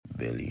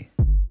belly.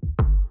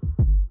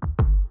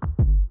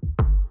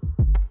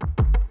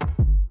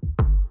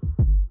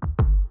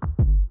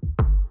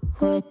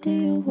 What do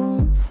you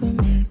want from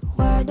me?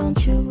 Why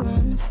don't you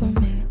run from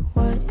me?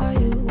 What are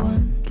you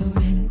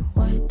wondering?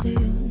 What do you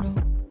know?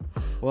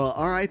 Well,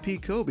 R.I.P.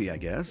 Kobe, I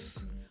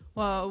guess.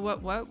 Well,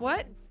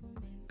 what?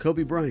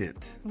 Kobe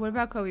Bryant, What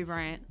about Kobe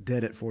Bryant?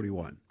 dead at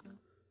 41.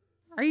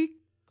 Are you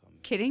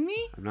kidding me?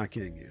 I'm not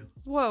kidding you.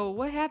 Whoa,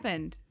 what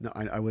happened? No,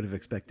 I would have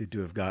expected to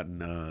have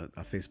gotten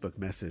a Facebook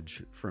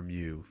message from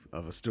you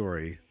of a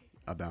story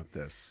about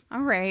this.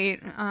 All right.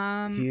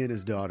 He and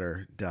his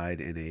daughter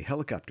died in a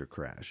helicopter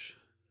crash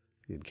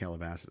in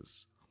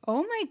Calabasas.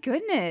 Oh my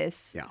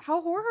goodness. Yeah.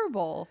 How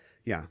horrible.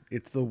 Yeah,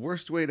 it's the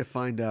worst way to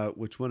find out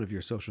which one of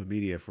your social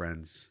media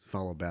friends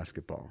follow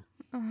basketball.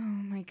 Oh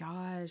my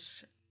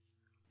gosh.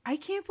 I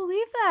can't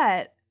believe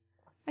that.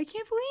 I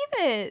can't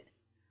believe it.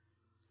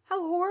 How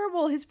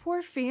horrible. His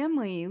poor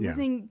family,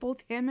 losing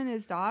both him and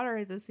his daughter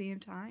at the same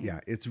time.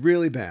 Yeah, it's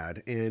really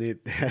bad, and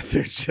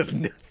there's just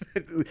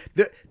nothing.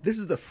 This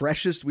is the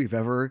freshest we've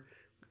ever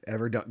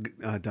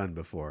done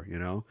before. You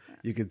know,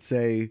 you could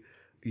say,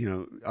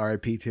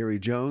 R.I.P. Terry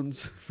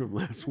Jones from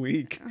last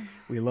week.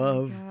 We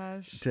love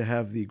to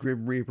have the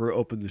Grim Reaper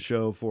open the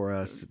show for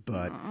us,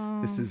 but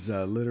this is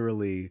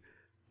literally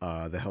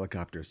the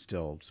helicopter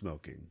still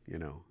smoking,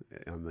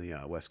 on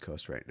the West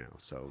Coast right now.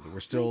 So we're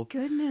still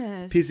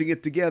piecing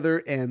it together,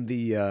 and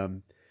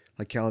the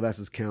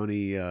Calabasas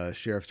County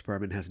Sheriff's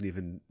Department hasn't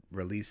even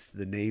released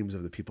the names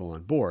of the people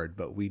on board,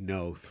 but we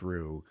know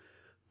through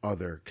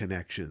other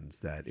connections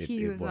that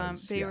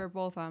they were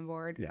both on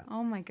board. Yeah.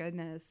 Oh my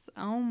goodness.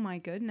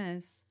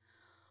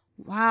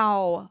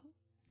 Wow.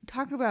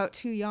 Talk about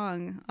too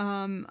young.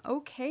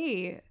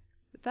 Okay.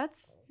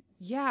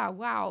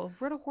 Wow.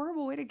 What a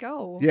horrible way to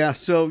go. Yeah,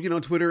 so,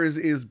 Twitter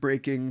is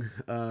breaking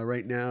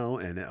right now,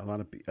 and a lot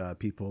of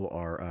people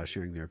are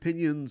sharing their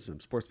opinions,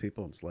 some sports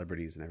people and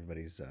celebrities, and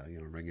everybody's,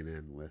 ringing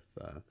in with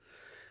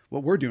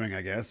what we're doing,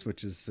 I guess,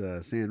 which is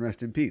saying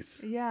rest in peace.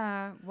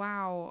 Yeah.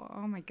 Wow.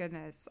 Oh my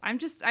goodness. I'm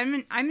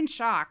in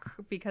shock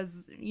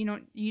because, you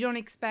don't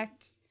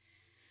expect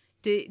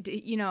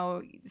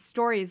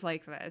stories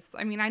like this.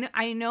 I mean,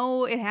 I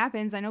know it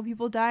happens. I know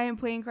people die in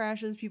plane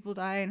crashes. People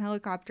die in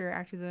helicopter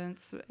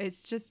accidents.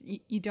 It's just,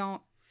 you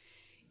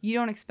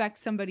don't expect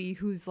somebody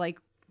who's like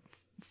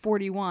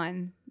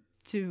 41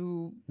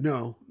 to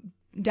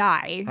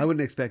die. I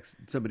wouldn't expect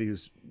somebody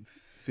who's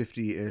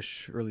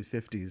 50-ish, early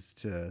 50s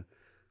to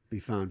be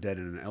found dead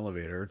in an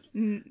elevator.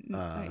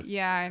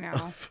 Yeah, I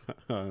know.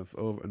 Of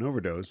an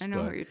overdose. I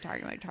know what you're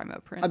talking about. You're talking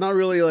about Prince. I'm not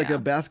really a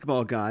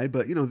basketball guy,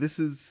 but this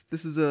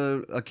is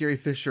a Carrie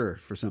Fisher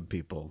for some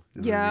people.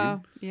 You know what I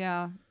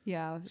mean?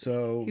 Yeah.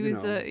 So he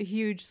was a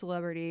huge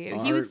celebrity.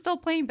 He was still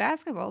playing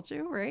basketball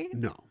too, right?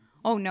 No.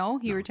 Oh no,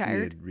 he retired.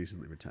 He had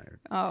recently retired.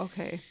 Oh,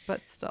 okay,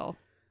 but still.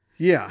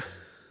 Yeah.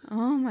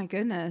 Oh my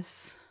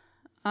goodness.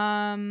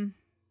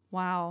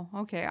 Wow.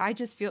 Okay. I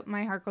just feel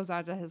my heart goes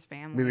out to his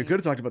family. I mean, we could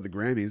have talked about the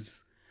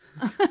Grammys.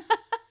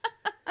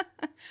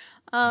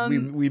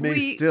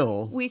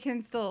 We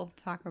can still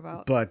talk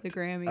about the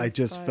Grammys. I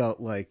just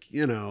felt like,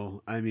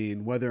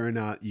 whether or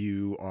not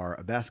you are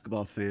a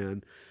basketball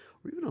fan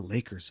or even a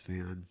Lakers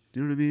fan,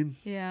 do you know what I mean?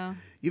 Yeah.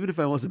 Even if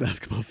I was a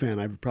basketball fan,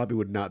 I probably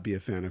would not be a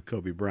fan of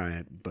Kobe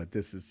Bryant, but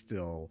this is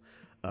still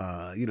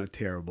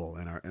terrible,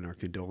 and our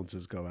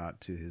condolences go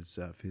out to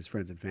his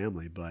friends and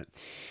family. But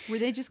were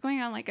they just going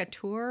on like a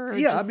tour? Or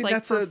yeah, just, I mean,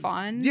 that's for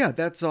fun. Yeah,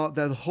 that's all.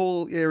 That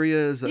whole area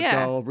is a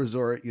all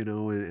resort,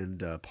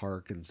 and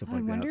park and stuff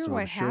like that. So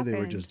I'm sure they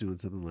were just doing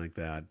something like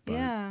that. But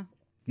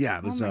yeah,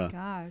 it was. Oh my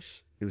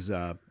gosh, it was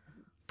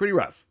pretty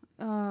rough.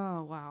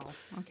 Oh wow.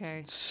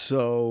 Okay.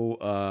 So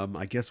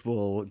I guess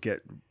we'll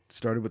get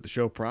started with the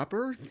show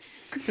proper.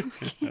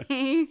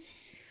 Okay.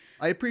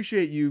 I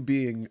appreciate you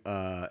being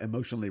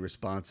emotionally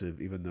responsive,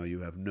 even though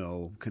you have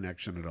no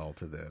connection at all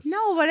to this.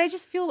 No, but I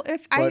just feel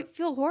I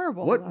feel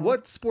horrible.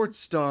 What sports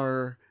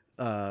star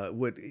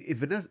would if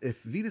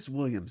Venus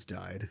Williams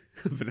died?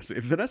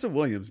 if Vanessa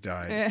Williams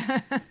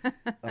died,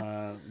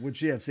 would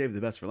she have saved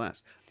the best for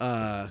last?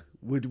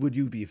 Would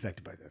you be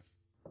affected by this?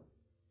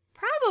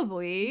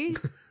 Probably.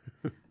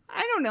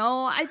 I don't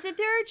know. I think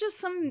there are just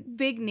some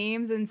big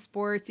names in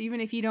sports,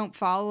 even if you don't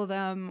follow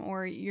them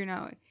or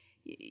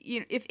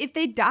if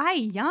they die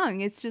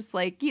young, it's just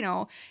like,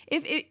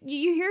 if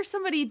you hear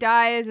somebody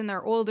dies and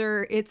they're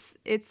older, it's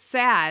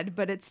sad,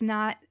 but it's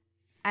not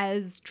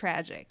as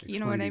tragic. You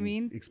know what I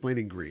mean?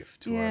 Explaining grief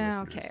to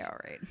our listeners. Okay, all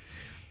right.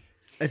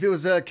 If it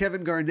was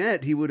Kevin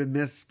Garnett, he would have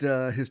missed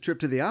his trip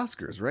to the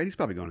Oscars, right? He's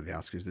probably going to the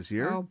Oscars this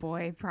year. Oh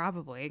boy,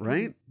 probably.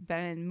 Right? He's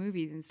been in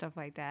movies and stuff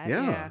like that.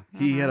 Yeah.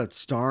 He had a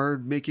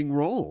star-making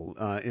role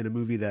in a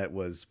movie that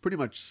was pretty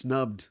much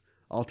snubbed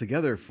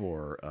altogether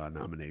for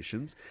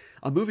nominations.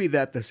 A movie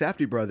that the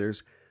Safdie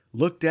brothers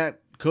looked at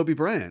Kobe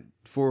Bryant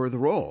for the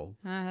role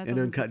in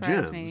Uncut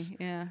Gems.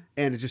 Yeah.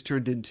 And it just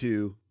turned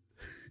into...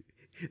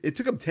 It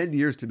took them 10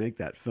 years to make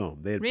that film.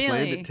 They had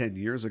planned it 10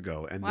 years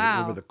ago. And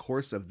then over the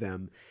course of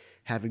them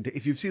having to...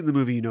 If you've seen the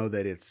movie, you know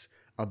that it's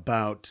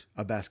about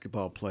a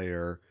basketball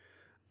player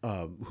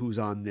who's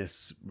on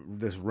this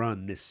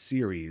run, this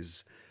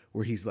series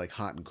where he's like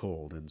hot and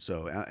cold, and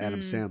so Adam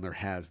Sandler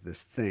has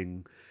this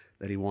thing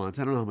that he wants.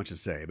 I don't know how much to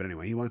say, but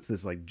anyway, he wants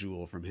this like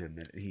jewel from him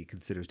that he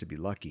considers to be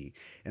lucky.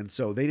 And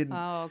so they didn't.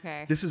 Oh,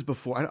 okay. This is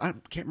before. I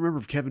can't remember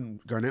if Kevin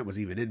Garnett was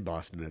even in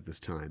Boston at this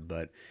time,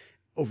 but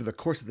over the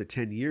course of the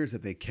 10 years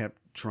that they kept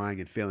trying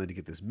and failing to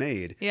get this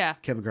made, Yeah.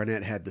 Kevin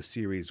Garnett had the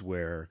series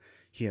where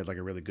he had like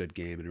a really good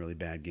game and a really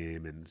bad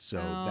game, and so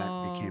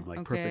that became like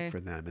okay. perfect for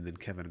them. And then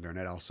Kevin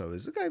Garnett also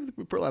is a guy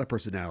with a lot of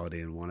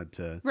personality and wanted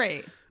to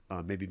Right.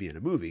 maybe be in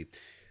a movie.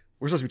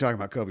 We're supposed to be talking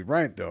about Kobe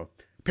Bryant, though.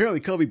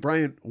 Apparently, Kobe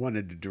Bryant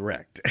wanted to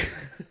direct.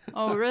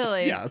 Oh,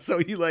 really? Yeah, so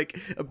he like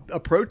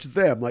approached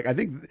them. Like I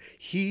think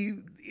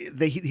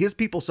his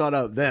people sought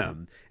out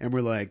them and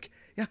were like,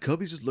 "Yeah,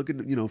 Kobe's just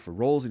looking, for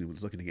roles, and he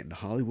was looking to get into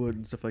Hollywood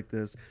and stuff like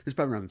this." This is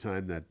probably around the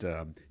time that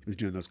he was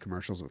doing those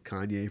commercials with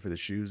Kanye for the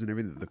shoes and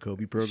everything, the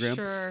Kobe program.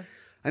 Sure.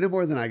 I know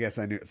more than I guess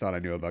thought I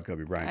knew about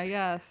Kobe Bryant. I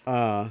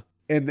guess.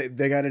 And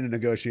they got into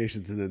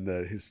negotiations, and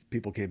then his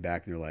people came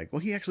back and they're like, "Well,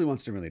 he actually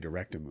wants to really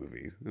direct a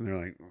movie." And they're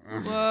like,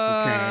 "Okay,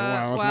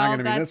 well, it's not going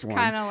to be this one."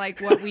 That's kind of like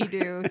what we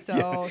do.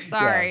 So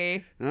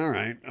sorry. All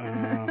right.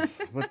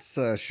 What's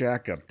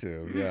Shaq up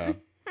to? Yeah,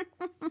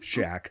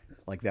 Shaq.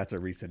 Like that's a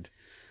recent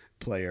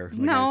player. Like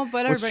No,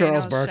 but what's everybody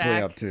Charles knows Barkley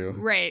Shaq. up to?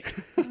 Right.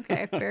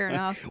 Okay, fair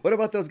enough. What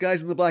about those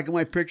guys in the black and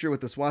white picture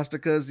with the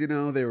swastikas?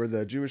 They were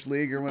the Jewish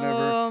League or whatever.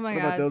 Oh my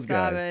what God! about those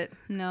Stop guys? it.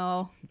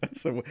 No.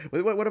 So,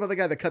 what about the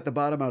guy that cut the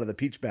bottom out of the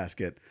peach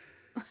basket?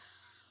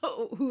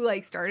 Who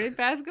like started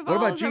basketball? What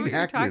about Is that Gene what you're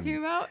Hackman? talking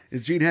about?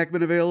 Is Gene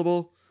Hackman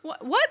available?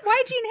 What?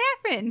 Why Gene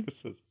Hackman?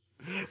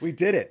 We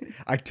did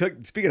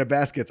it. Speaking of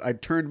baskets, I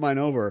turned mine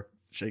over.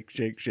 Shake,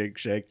 shake, shake,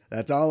 shake.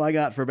 That's all I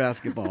got for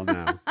basketball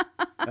now.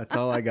 That's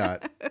all I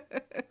got.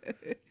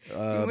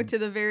 You went to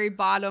the very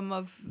bottom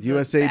of the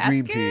USA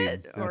Dream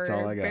basket Team. That's or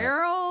all I got.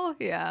 Barrel.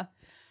 Yeah.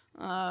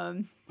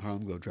 Harlem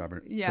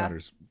Globetrotters. Yeah.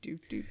 Trotters. We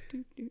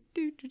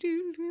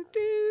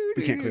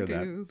We can't clear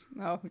that.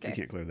 Oh, okay. We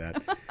can't clear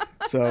that.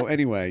 So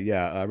anyway,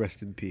 yeah,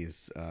 rest in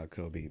peace,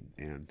 Kobe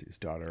and his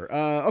daughter.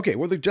 Okay,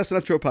 we're the Just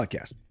Enough Trope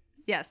podcast.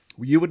 Yes.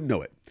 You wouldn't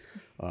know it.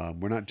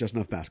 We're not Just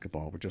Enough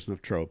Basketball. We're Just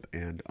Enough Trope.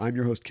 And I'm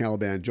your host,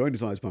 Caliban, joined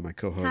as always by my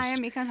co-host. Hi, I'm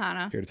Mikan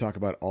Hana. Here to talk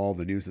about all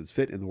the news that's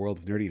fit in the world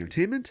of nerdy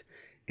entertainment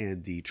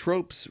and the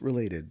tropes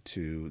related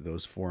to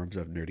those forms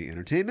of nerdy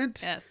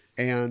entertainment. Yes.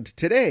 And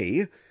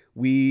today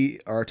we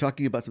are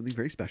talking about something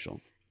very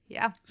special,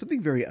 Yeah.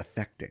 something very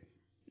affecting,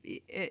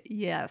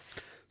 Yes.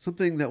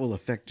 something that will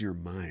affect your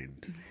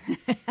mind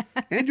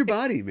and your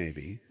body,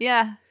 maybe.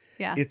 Yeah.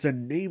 Yeah. It's a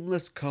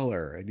nameless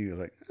color, and you're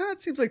like,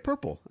 it seems like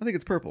purple. I think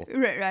it's purple.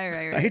 Right.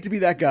 I hate to be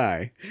that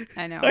guy.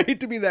 I know. I hate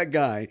to be that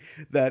guy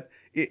that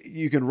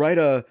you can write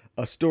a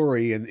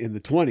story in the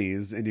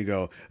 20s and you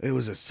go, it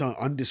was some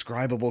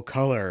undescribable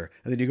color.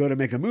 And then you go to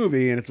make a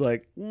movie and it's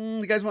like,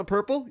 you guys want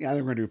purple? Yeah,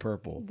 they're going to do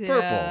purple. Yeah,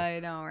 Purple. I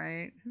know,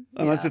 right?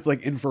 Unless Yeah. it's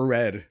like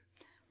infrared.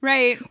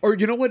 Right. Or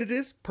you know what it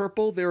is?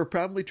 Purple. They were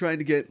probably trying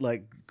to get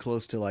like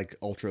close to like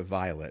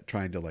ultraviolet,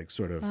 trying to like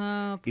sort of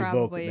Oh, evoke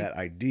probably. that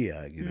idea,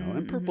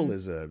 And purple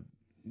is I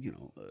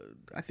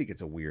think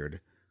it's a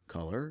weird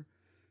color.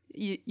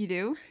 You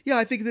do? Yeah,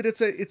 I think that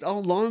it's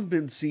all long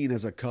been seen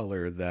as a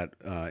color that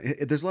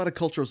there's a lot of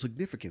cultural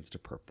significance to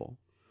purple.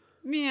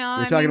 Yeah.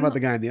 We were talking about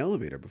the guy in the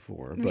elevator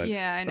before, but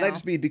Yeah, I but I know.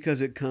 just mean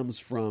because it comes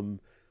from,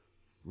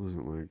 what was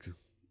it like,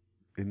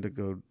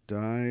 indigo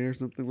dye or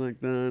something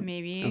like that?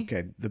 Maybe.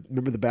 Okay,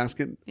 remember the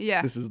basket?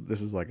 Yeah. This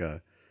is like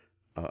a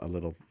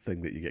little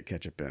thing that you get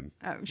ketchup in.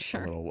 Oh,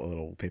 sure. A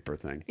little paper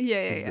thing.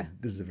 Yeah.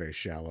 This is a very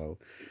shallow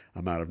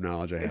amount of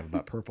knowledge I have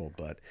about purple,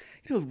 but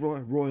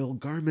royal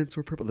garments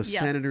were purple. The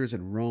Yes. senators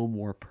in Rome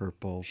wore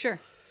purple, Sure.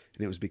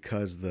 and it was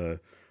because the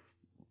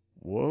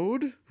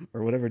woad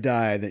or whatever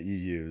dye that you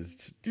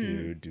used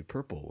to do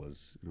purple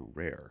was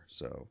rare.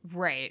 So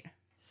Right.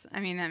 I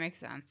mean, that makes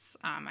sense.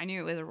 I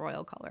knew it was a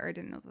royal color. I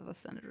didn't know that the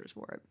senators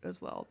wore it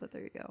as well, but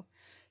there you go.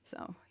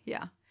 So,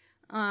 yeah.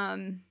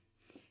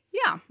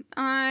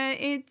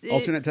 It's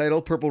alternate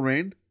title, Purple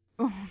Rain,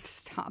 Oh,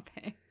 stop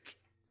it.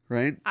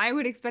 right? I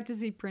would expect to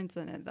see Prince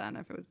in it then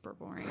if it was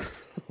Purple Rain.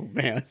 Oh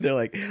man, they're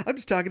like, I'm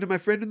just talking to my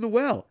friend in the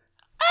well.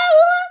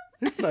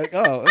 Like,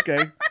 oh, okay.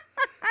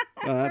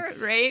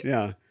 Right?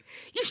 Yeah.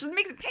 You should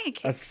make some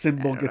pancakes. A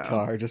cymbal I don't know.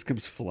 guitar just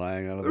comes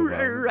flying out of the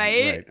well.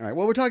 Right? All right.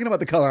 Well, we're talking about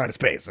The Color Out of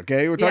Space,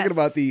 okay? We're talking Yes.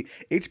 about the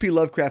H.P.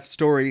 Lovecraft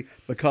story,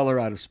 The Color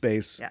Out of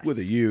Space, Yes. with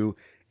a U.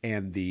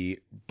 And the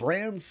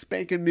brand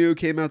spanking new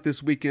came out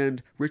this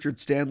weekend, Richard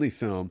Stanley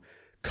film,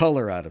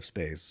 Color Out of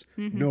Space.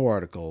 Mm-hmm. No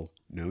article,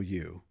 no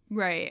U.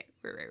 Right.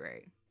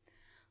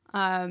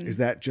 Is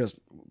that just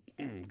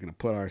going to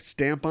put our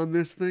stamp on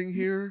this thing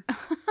here?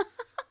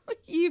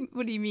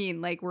 What do you mean?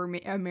 Like we're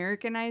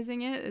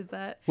Americanizing it? Is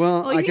that?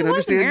 Well, I he can was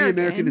understand the American.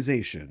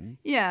 Americanization.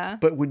 Yeah.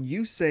 But when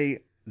you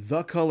say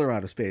The Color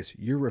Out of Space,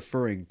 you're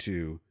referring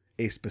to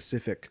a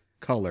specific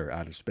color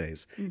out of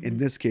space. Mm-hmm. In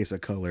this case, a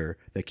color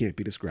that can't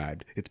be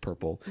described. It's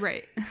purple.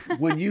 Right.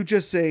 When you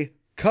just say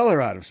color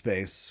out of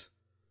space,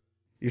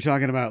 you're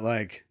talking about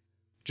like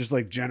Just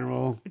like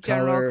general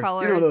General color.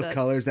 color You know those that's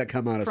colors that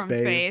come out of from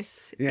space?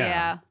 space.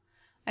 Yeah.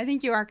 I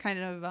think you are kind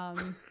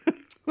of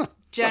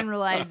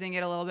generalizing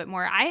it a little bit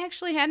more. I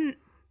actually hadn't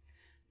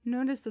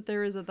noticed that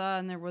there is a the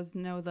and there was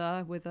no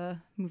the with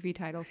a movie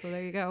title. So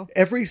there you go.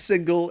 Every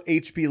single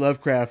H.P.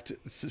 Lovecraft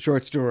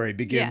short story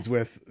begins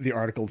with the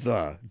article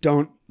the.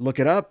 Don't look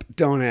it up.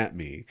 Don't at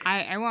me.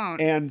 I won't.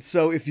 And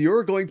so if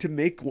you're going to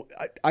make,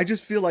 I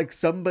just feel like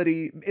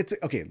somebody, it's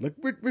okay. Look,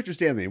 Richard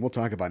Stanley, we'll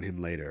talk about him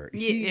later.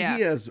 He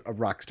has a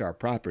rock star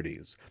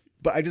properties,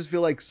 but I just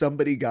feel like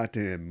somebody got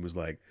to him and was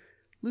like,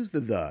 lose the.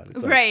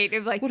 It's like,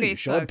 Right. Like what are you,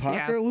 Sean Facebook,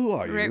 Parker? yeah. Who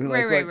are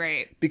you?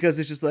 Right. Because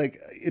it's just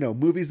like,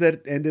 movies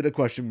that ended a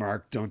question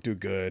mark don't do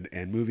good,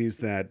 and movies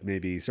that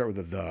maybe start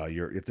with a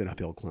it's an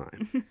uphill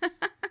climb.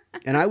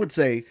 And I would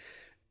say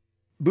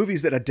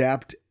movies that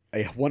adapt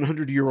a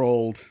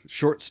 100-year-old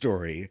short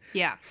story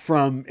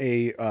from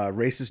a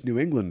racist New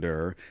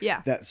Englander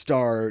that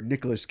star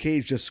Nicolas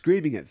Cage just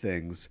screaming at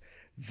things,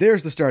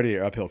 there's the start of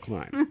your uphill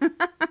climb.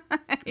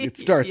 It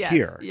starts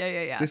here.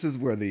 Yeah. This is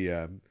where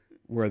the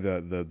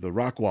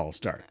rock wall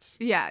starts.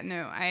 Yeah,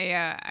 no,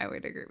 I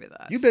would agree with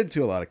that. You've been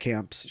to a lot of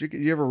camps.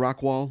 You ever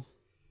rock wall?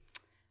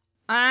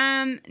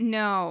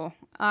 No.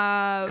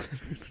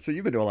 So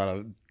you've been to a lot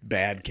of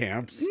bad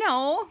camps.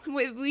 No,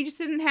 we just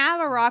didn't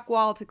have a rock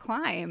wall to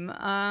climb.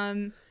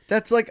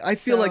 That's like, I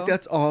feel like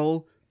that's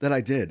all that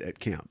I did at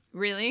camp.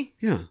 Really?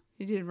 Yeah.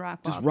 You did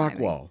rock wall. Just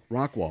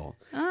rock wall.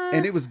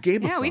 And it was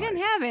gamified. Yeah, we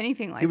didn't have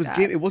anything like that.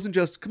 It wasn't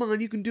just, come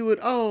on, you can do it.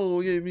 Oh,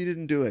 yeah, you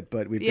didn't do it,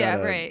 but we've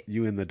got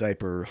you in the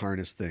diaper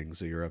harness thing,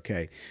 so you're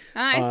okay.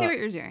 I see what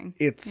you're doing.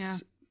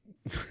 It's...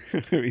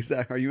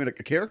 Are you in a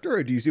character,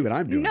 or do you see what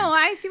I'm doing? No,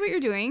 I see what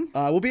you're doing.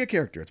 We'll be a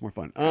character. It's more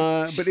fun.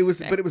 But it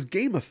was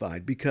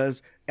gamified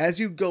because as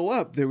you go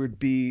up, there would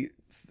be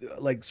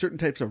like certain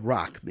types of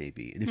rock,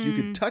 maybe, and if you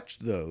could touch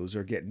those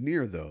or get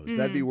near those,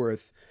 that'd be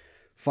worth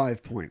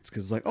 5 points.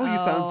 Because like, you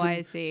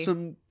found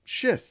some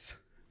schists.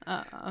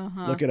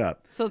 Look it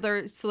up. So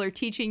they're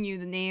teaching you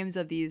the names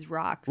of these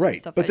rocks, right?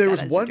 And stuff But like there that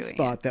was as one you're doing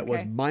spot it. that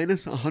was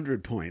minus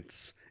 100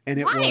 points, and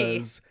it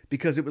was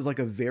because it was like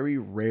a very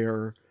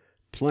rare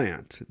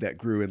plant that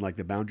grew in like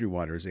the Boundary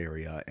Waters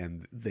area,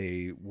 and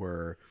they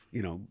were,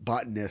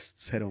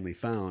 botanists had only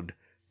found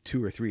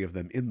 2 or 3 of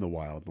them in the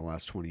wild in the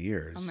last 20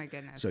 years. Oh my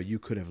goodness! So you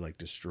could have like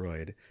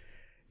destroyed,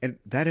 and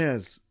that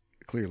has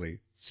clearly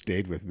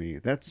stayed with me.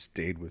 That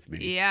stayed with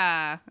me.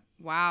 Yeah.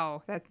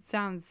 Wow. That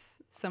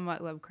sounds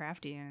somewhat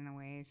Lovecraftian in a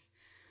ways.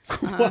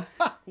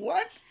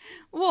 What?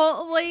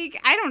 Well, like,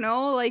 I don't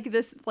know, like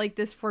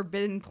this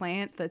forbidden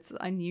plant that's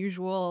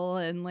unusual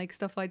and like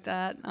stuff like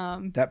that.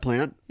 That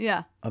plant?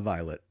 Yeah. A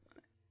violet.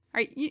 All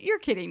right, you're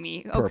kidding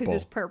me. Oh, because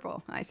it's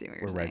purple. I see what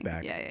you're We're saying. right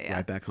back. Yeah.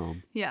 Right back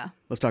home. Yeah.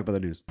 Let's talk about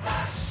the news.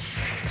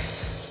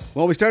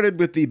 Well, we started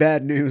with the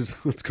bad news.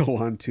 Let's go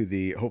on to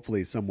the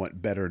hopefully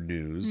somewhat better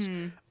news.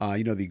 The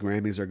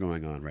Grammys are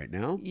going on right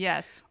now.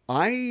 Yes.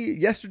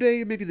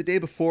 Yesterday, maybe the day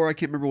before, I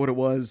can't remember what it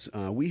was,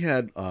 we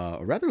had a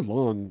rather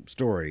long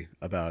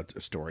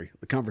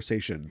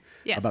conversation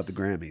about the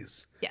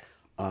Grammys.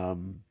 Yes.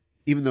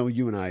 Even though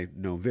you and I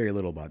know very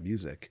little about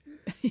music,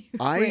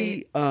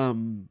 Right. I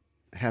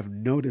have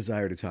no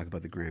desire to talk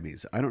about the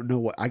Grammys. I don't know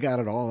what, I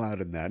got it all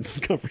out in that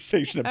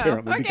conversation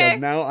apparently, because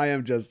now I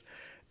am just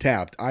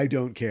tapped. I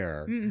don't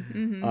care.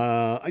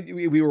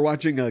 We were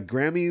watching a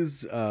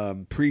Grammys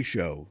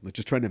pre-show,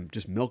 just trying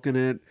to milking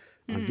it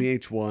on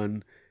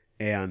VH1,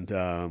 and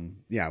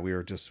we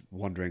were just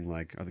wondering,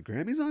 like, are the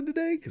Grammys on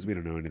today? Because we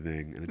don't know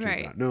anything, and it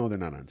turns out no, they're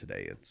not on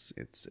today. It's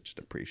just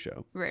a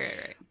pre-show.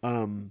 Right.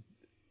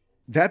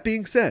 That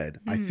being said,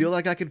 I feel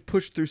like I can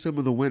push through some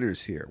of the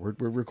winners here.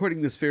 We're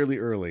recording this fairly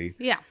early.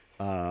 Yeah.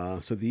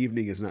 So the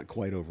evening is not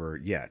quite over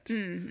yet.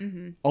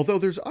 Although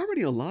there's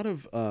already a lot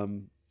of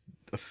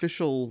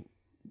official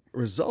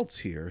results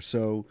here.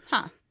 So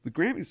the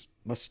Grammys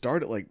must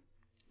start at like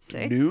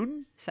 6?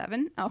 noon?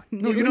 7? Oh,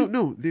 No, noon? you don't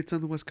know. It's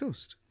on the West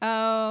Coast.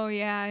 Oh,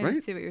 yeah. I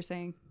Right? see what you're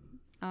saying.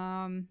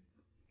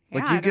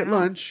 Like you get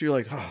lunch, you're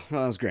like, oh,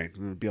 that was great.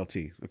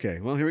 BLT. Okay,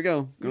 well, here we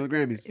go. Go to the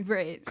Grammys.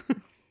 Right.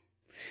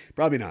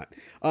 Probably not.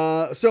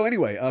 So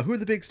anyway, who are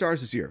the big stars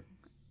this year?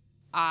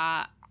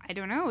 I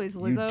don't know. Is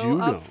do Lizzo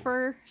know. up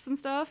for some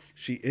stuff?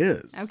 She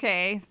is.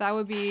 Okay, that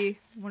would be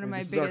one of my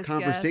This is biggest our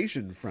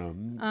conversation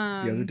from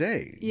the other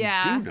day.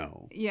 Yeah. You do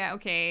know. Yeah,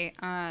 okay.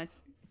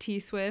 T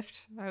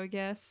Swift, I would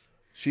guess.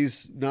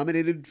 She's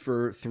nominated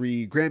for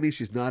 3 Grammys.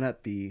 She's not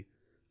at the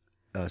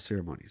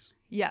ceremonies.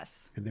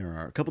 Yes. And there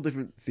are a couple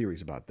different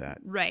theories about that.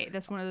 Right.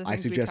 That's one of the I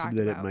things we suggested talked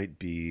that about. it might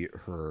be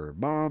her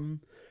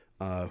mom,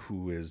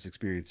 who is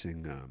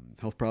experiencing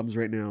health problems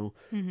right now.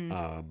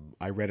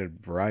 I read a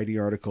Variety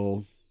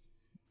article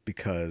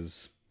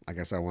because I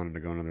guess I wanted to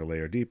go another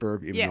layer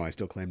deeper, even though I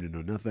still claim to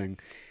know nothing.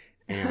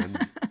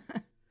 And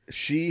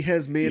she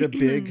has made a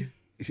big...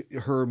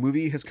 Her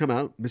movie has come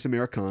out, Miss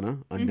Americana,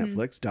 on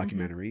Netflix,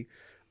 documentary.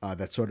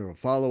 That's sort of a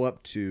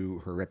follow-up to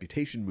her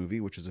Reputation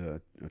movie, which is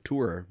a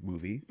tour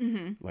movie,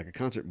 like a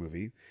concert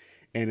movie.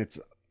 And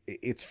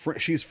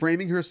she's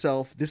framing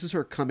herself. This is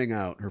her coming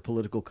out, her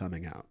political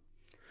coming out.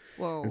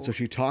 Whoa. And so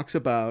she talks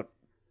about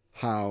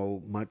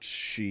how much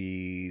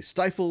she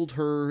stifled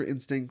her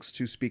instincts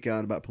to speak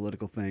out about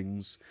political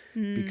things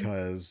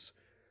because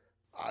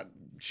I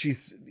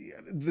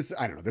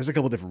don't know. There's a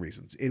couple different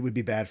reasons. It would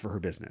be bad for her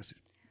business.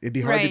 It'd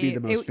be hard to be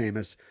Right. the most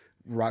famous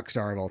rock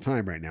star of all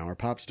time right now, or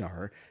pop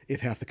star, if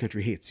half the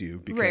country hates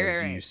you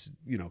because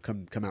you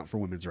come out for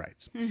women's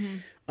rights.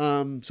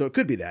 So it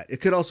could be that.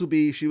 It could also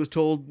be she was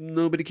told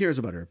nobody cares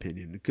about her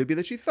opinion. It could be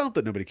that she felt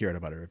that nobody cared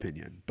about her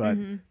opinion. But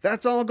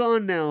that's all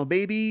gone now,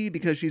 baby,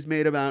 because she's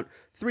made about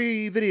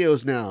 3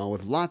 videos now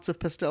with lots of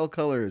pastel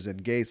colors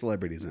and gay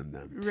celebrities in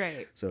them.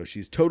 Right. So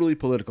she's totally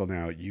political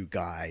now, you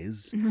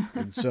guys.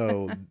 And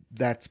so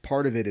that's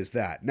part of it is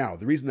that. Now,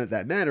 the reason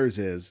that matters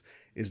is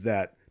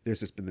that there's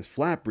just been this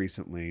flap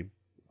recently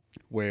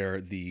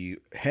where the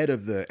head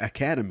of the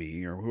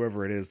Academy, or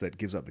whoever it is that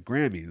gives out the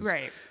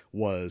Grammys,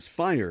 was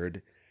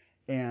fired.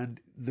 And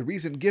the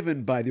reason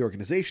given by the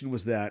organization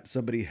was that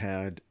somebody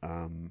had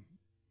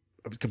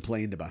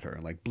complained about her,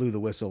 like blew the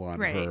whistle on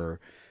her.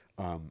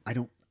 I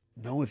don't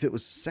know if it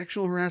was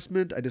sexual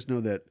harassment. I just know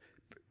that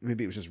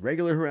maybe it was just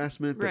regular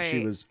harassment, but she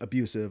was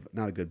abusive,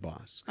 not a good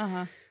boss.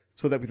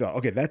 So that we thought,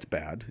 okay, that's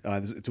bad.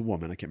 It's a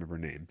woman. I can't remember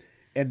her name.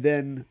 And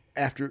then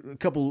after a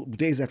couple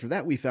days after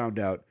that, we found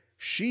out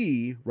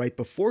she, right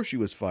before she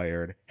was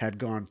fired, had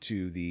gone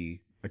to the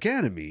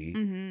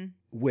Academy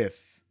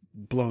with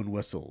blown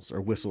whistles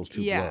or whistles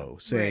to blow,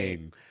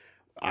 saying,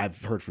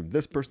 I've heard from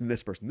this person,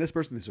 this person, this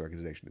person, this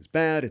organization is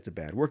bad. It's a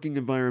bad working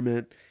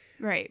environment.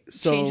 Right.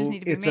 So changes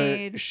need to be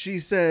made. She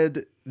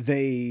said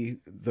the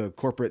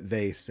corporate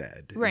they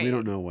said. Right. We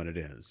don't know what it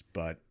is,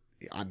 but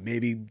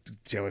maybe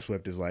Taylor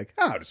Swift is like,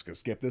 I'm just going to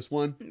skip this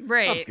one.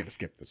 Right. I'm just going to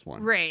skip this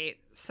one. Right.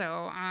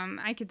 So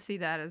I could see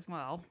that as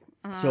well.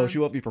 So she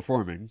won't be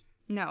performing.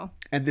 No.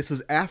 And this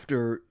is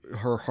after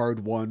her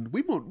hard-won.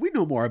 We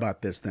know more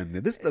about this than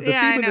this. The theme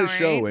I of know, this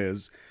show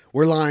is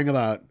we're lying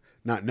about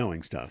not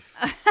knowing stuff.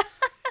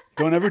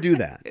 Don't ever do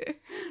that.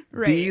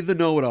 Right. Be the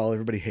know-it-all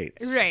everybody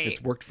hates. Right.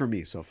 It's worked for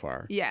me so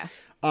far. Yeah.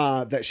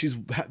 That she's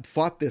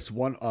fought this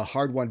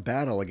hard-won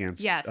battle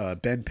against Yes.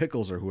 Ben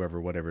Pickles or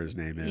whatever his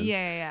name is.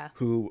 Yeah.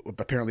 Who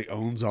apparently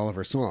owns all of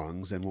her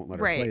songs and won't let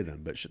her Right. play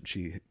them, but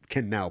she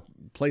can now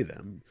play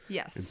them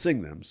Yes. and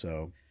sing them.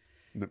 So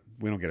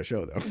we don't get a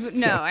show though. No,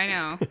 So- I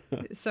know.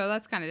 So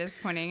that's kind of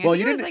disappointing. Well, I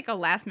think you it was didn't- like a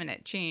last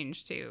minute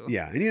change too.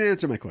 Yeah, and you didn't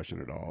answer my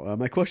question at all.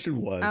 My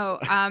question was,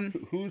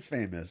 who's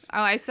famous?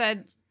 I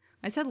said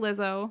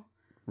Lizzo.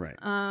 Right.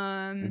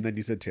 And And then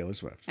you said Taylor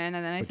Swift. then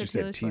I But said you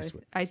said Taylor Swift.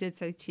 T-Swift. I did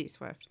say T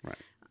Swift.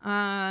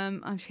 Right.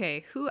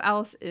 Okay. Who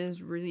else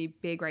is really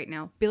big right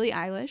now? Billie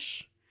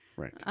Eilish.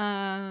 Right.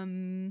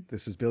 Um.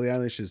 This is Billie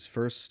Eilish's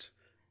first,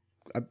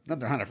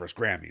 not her first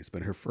Grammys,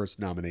 but her first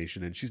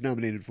nomination. And she's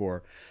nominated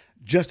for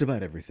just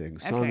about everything.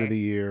 Song Okay. of the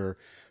Year,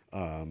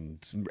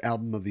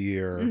 Album of the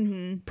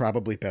Year,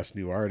 probably Best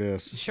New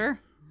Artist. Sure.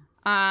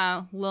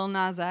 Lil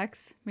Nas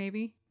X,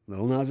 maybe.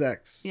 Lil Nas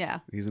X. Yeah.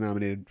 He's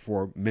nominated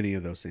for many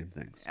of those same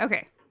things.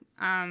 Okay.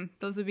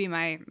 Those would be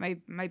my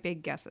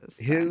big guesses.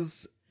 then.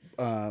 His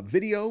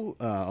video,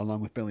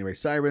 along with Billy Ray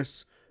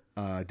Cyrus,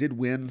 did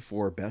win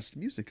for Best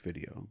Music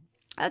Video.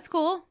 That's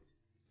cool.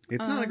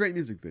 It's not a great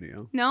music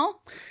video. No.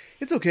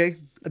 It's okay.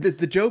 The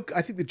joke,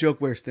 I think the joke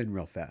wears thin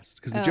real fast.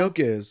 Because the joke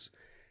is,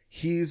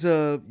 he's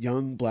a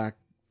young black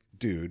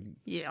dude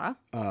Yeah.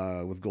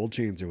 with gold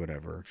chains or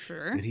whatever.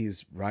 Sure. And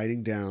he's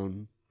riding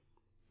down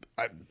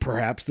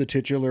perhaps the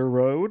titular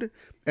road.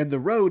 And the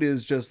road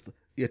is just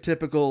a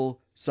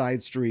typical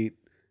side street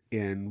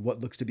in what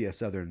looks to be a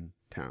southern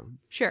town.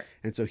 Sure.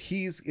 And so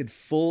he's in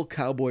full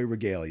cowboy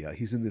regalia.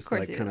 He's in this course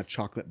like he kind of is.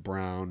 chocolate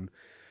brown,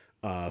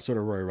 sort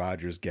of Roy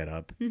Rogers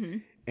getup. Mm-hmm.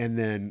 And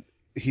then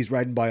he's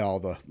riding by all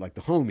the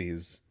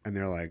homies, and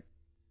they're like,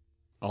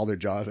 all their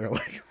jaws are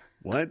like,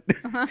 what?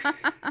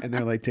 And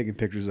they're like taking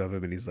pictures of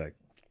him, and he's like,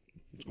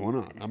 what's going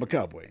on? I'm a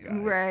cowboy guy.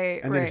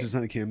 Right. And then right. it's just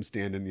like him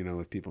standing,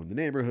 with people in the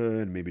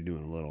neighborhood, and maybe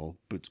doing a little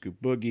boot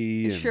scoop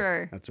boogie, and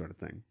Sure. that sort of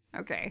thing.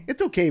 Okay.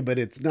 It's okay, but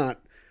it's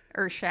not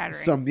Earth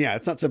shattering.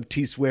 it's not some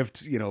T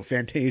Swift,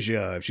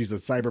 Fantasia if she's a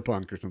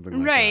cyberpunk or something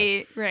like that.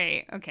 Right.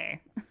 Right.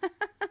 Okay.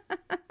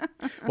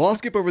 Well, I'll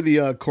skip over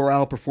the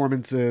chorale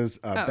performances.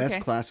 Best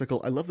okay.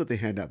 classical. I love that they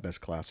hand out best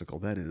classical.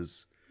 That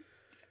is,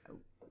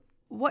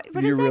 What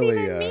does You're that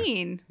really, even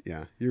mean?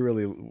 yeah, you're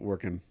really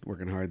working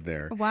hard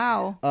there.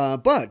 Wow.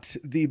 But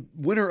the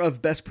winner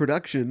of best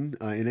production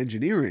in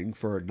engineering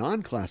for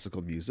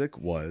non-classical music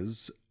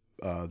was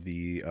God,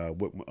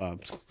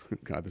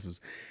 this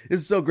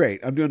is so great.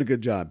 I'm doing a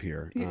good job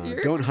here.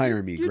 Don't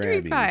hire me, you're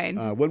doing Grammys.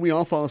 fine. When We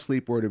All Fall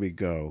Asleep, Where Do We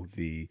Go?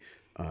 The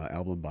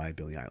album by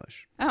Billie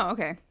Eilish. Oh,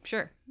 okay.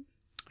 Sure.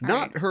 All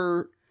Not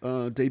her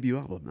debut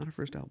album, not her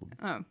first album.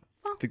 Oh.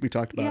 I think we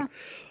talked about Yeah.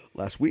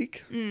 last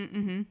week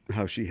Mm-hmm.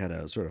 how she had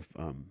a sort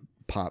of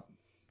pop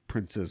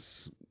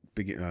princess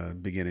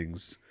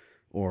beginnings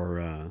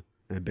or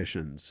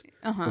ambitions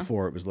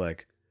before it was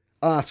like,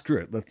 screw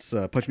it, let's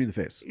punch me in the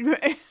face.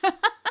 Right.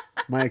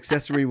 My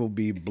accessory will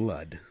be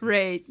blood.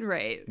 Right.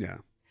 Right.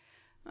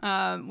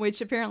 Yeah.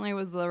 Which apparently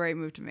was the right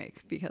move to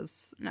make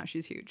because now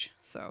she's huge.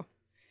 So.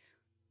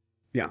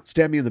 Yeah,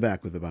 stab me in the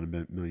back with about a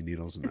million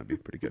needles, and that'd be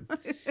pretty good.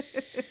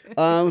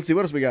 Let's see,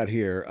 what else we got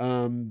here?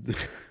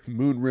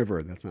 Moon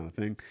River, that's not a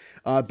thing.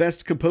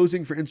 Best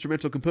composing for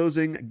instrumental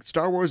composing,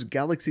 Star Wars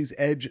Galaxy's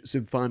Edge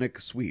Symphonic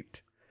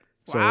Suite.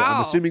 So I'm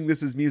Wow. assuming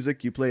this is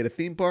music you play at a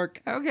theme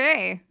park.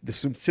 Okay. The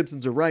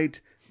Simpsons are right.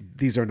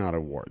 These are not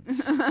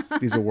awards.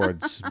 These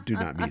awards do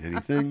not mean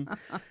anything.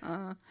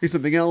 Here's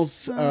something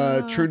else.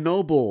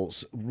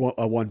 Chernobyl's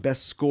won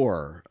Best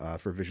Score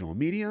for Visual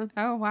Media.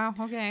 Oh, wow.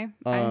 Okay.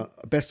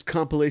 Best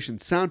Compilation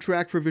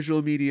Soundtrack for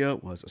Visual Media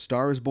was A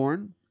Star is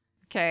Born,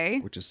 Okay.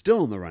 which is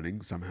still in the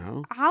running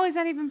somehow. How is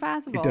that even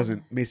possible? It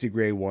doesn't. Macy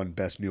Gray won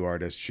Best New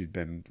Artist. She'd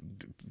been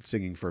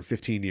singing for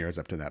 15 years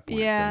up to that point.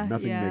 Yeah, so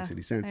nothing yeah, makes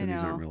any sense, I and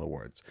these aren't know. real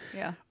awards.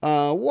 Yeah.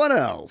 What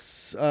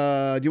else?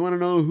 Do you want to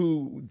know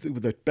who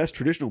the best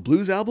traditional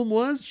blues album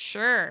was?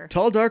 Sure.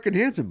 Tall, Dark, and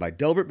Handsome by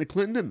Delbert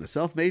McClinton and the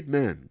Self-Made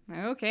Men.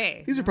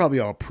 Okay. These are probably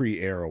all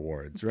pre-air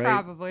awards, right?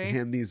 Probably.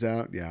 Hand these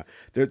out, yeah.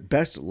 The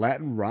best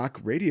Latin rock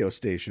radio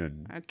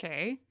station,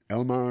 Okay.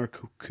 Elmar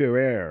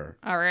Carrere.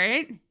 All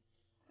right.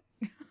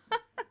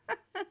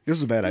 This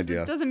is a bad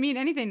idea. Doesn't mean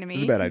anything to me.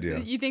 This is a bad idea.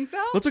 You think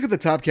so? Let's look at the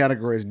top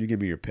categories and you give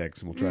me your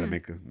picks and we'll try to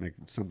make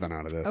something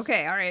out of this.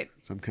 Okay. All right.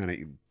 Some kind of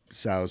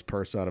sow's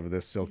purse out of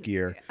this silk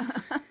ear.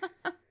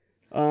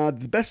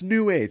 The best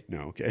new age.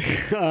 No,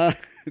 okay.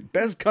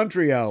 Best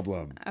country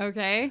album.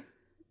 Okay.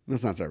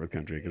 Let's not start with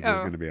country because there's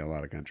Oh. going to be a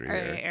lot of country All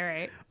here. right. All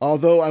right.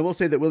 Although I will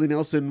say that Willie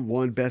Nelson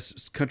won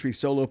Best Country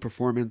Solo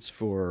Performance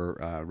for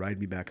Ride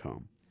Me Back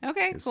Home.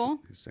 Okay. Cool.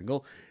 His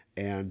single.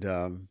 And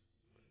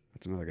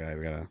that's another guy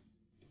we got to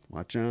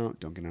watch out.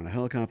 Don't get on a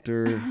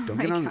helicopter. Don't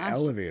my get on an gosh.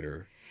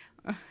 elevator.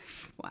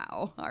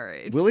 Wow. All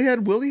right. Willie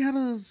had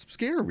a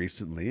scare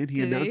recently, and he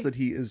Did announced he? that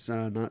he is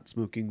not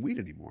smoking weed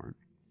anymore.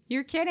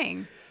 You're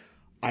kidding.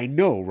 I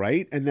know,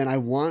 right? And then I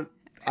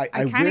I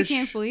kind of wish,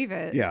 can't believe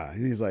it. Yeah,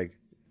 and he's like,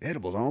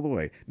 edibles all the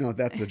way. No,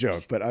 that's the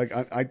joke. But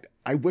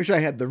I wish I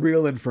had the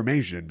real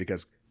information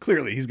because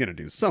clearly he's going to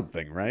do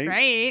something, right?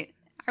 Right.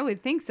 I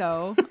would think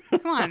so.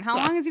 Come on. How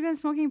long has he been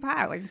smoking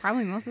pot? Like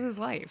probably most of his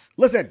life.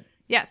 Listen,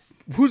 Yes.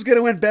 who's going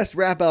to win Best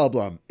Rap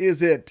Album?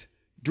 Is it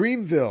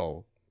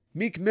Dreamville,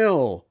 Meek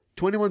Mill,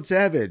 21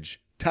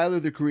 Savage, Tyler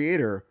the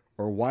Creator,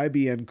 or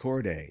YBN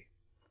Cordae?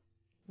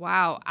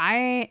 Wow.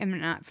 I am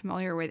not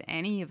familiar with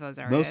any of those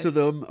artists. Most of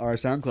them are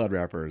SoundCloud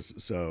rappers,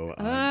 so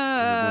I don't know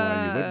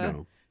why you would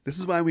know. This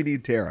is why we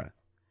need Tara.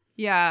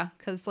 Yeah,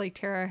 because like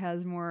Tara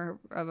has more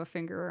of a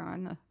finger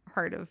on the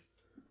heart of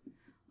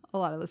a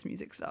lot of this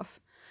music stuff.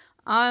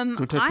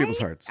 Don't touch people's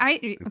hearts.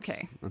 It's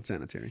Okay.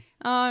 unsanitary.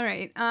 All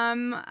right. I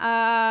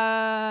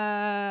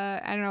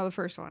don't know the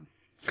first one.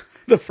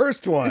 The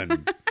first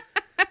one.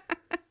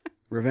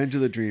 Revenge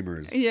of the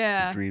Dreamers.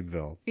 Yeah.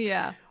 Dreamville.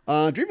 Yeah.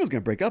 Dreamville's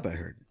gonna break up, I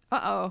heard.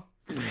 Uh-oh.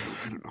 I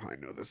don't know how I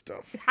know this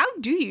stuff. How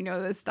do you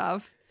know this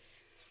stuff?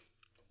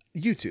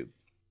 YouTube.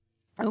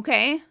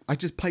 Okay. I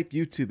just pipe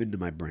YouTube into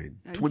my brain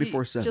Do you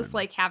 24/7. Just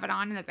like have it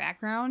on in the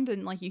background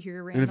and like you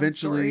hear random and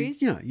eventually,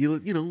 stories? yeah,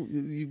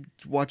 you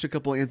watch a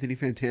couple Anthony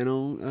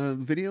Fantano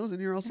videos and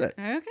you're all set.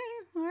 Okay.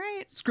 All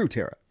right. Screw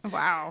Tara.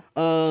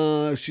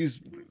 Wow. She's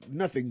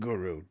nothing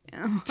guru.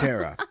 Oh,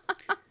 Tara.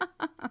 wow.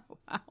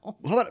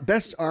 How about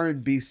best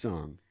R&B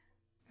song?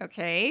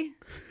 Okay.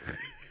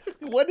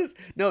 What is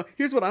no?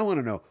 Here's what I want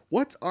to know.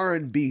 What's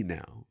R&B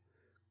now?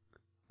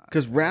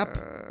 Because rap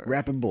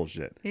and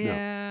bullshit.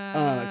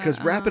 Yeah.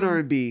 Because rap and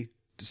R&B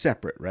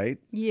separate, right?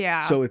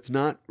 Yeah. So it's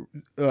not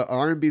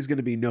R&B is going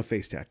to be no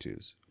face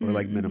tattoos or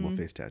like minimal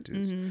face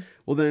tattoos. Mhm.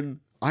 Well,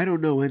 then I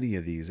don't know any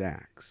of these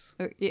acts.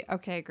 Yeah,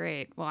 okay,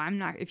 great. Well, I'm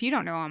not. If you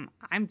don't know them,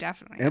 I'm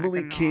definitely not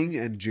Emily gonna know King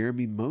 'em. and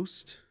Jeremy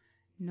Most.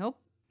 Nope.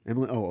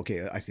 Emily. Oh,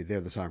 okay. I see.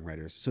 They're the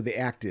songwriters. So the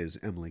act is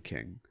Emily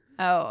King.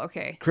 Oh,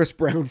 okay. Chris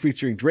Brown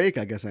featuring Drake.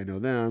 I guess I know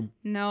them.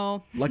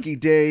 No. Lucky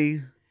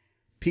Day.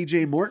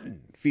 PJ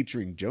Morton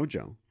featuring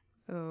JoJo.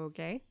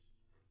 Okay.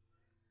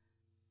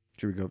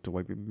 Should we go up to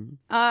white people?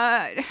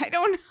 I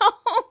don't know.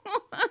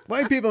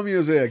 White people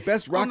music.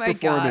 Best rock my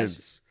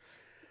performance.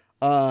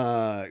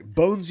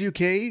 Bones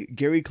UK,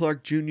 Gary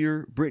Clark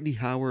Jr., Brittany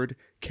Howard,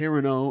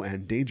 Karen O,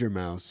 and Danger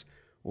Mouse,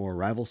 or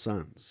Rival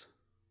Sons.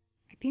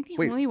 I think the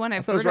Wait, only one I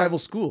I've thought it was heard Rival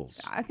of. Schools.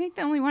 I think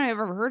the only one I've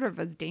ever heard of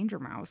is Danger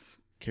Mouse.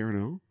 Karen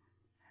O?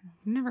 I've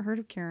never heard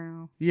of Karen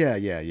O. Yeah.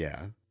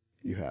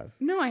 You have.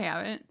 No, I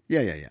haven't.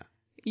 Yeah.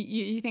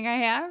 You think I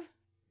have?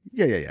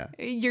 Yeah.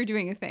 You're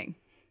doing a thing.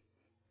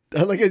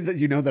 I like it that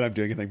you know that I'm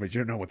doing a thing, but you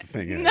don't know what the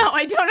thing is. No,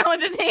 I don't know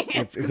what the thing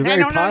is. It's 'cause a I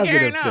very don't know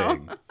positive Karen O.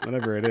 thing,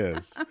 whatever it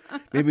is.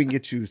 Maybe we can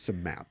get you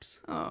some maps.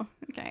 Oh,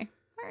 okay.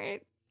 All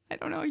right. I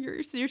don't know.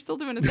 You're still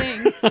doing a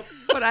thing,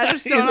 but I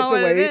just don't Is it know the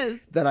what way it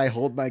is. that I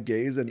hold my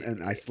gaze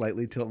and I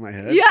slightly tilt my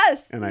head?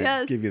 Yes. And I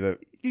yes. give you the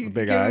You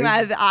big give him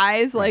eyes? the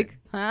eyes, like,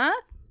 Right.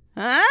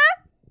 huh?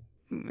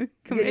 Make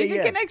a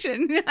yes.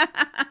 connection.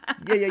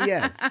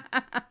 yes.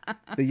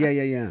 The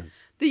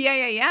yes. The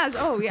yeahs.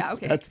 Oh yeah.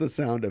 Okay. That's the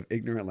sound of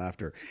ignorant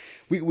laughter.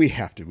 We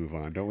have to move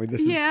on, don't we?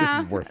 This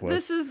is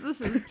worthless. This is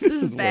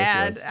is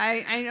bad.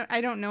 worthless.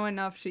 I don't know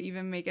enough to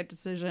even make a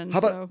decision.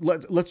 How so.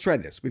 about let's try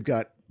this. We've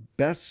got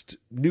best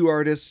new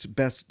artist,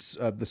 best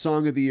the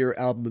song of the year,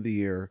 album of the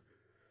year.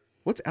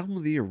 What's album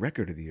of the year,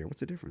 record of the year? What's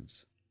the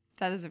difference?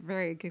 That is a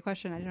very good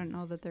question. I don't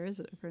know that there is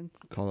a difference.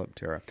 Call up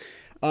Tara.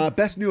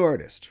 Best new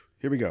artist.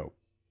 Here we go.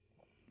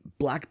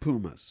 Black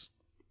Pumas,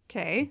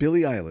 Okay.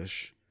 Billie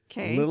Eilish,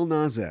 Okay. Lil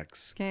Nas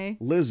X, Okay.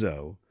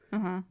 Lizzo,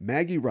 Uh-huh.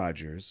 Maggie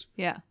Rogers,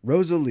 Yeah.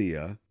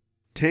 Rosalia,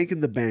 Tank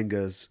and the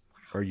Bangas,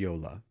 or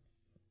Yola.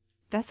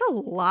 That's a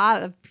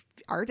lot of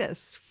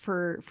artists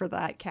for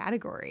that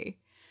category.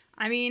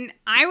 I mean,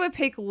 I would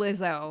pick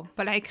Lizzo,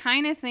 but I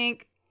kind of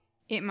think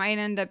it might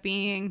end up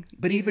being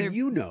But either... even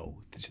you know,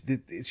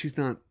 she's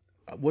not.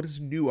 What is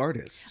new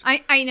artist?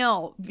 I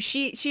know.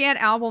 She had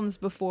albums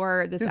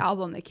before this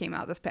album that came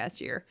out this past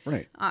year.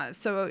 Right.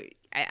 So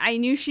I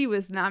knew she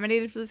was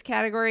nominated for this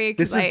category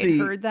because This I is had the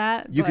heard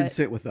that. You Can but-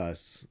 Sit With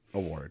Us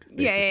award.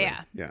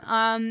 Yeah. basically.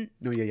 Yeah.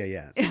 No,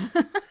 yeah.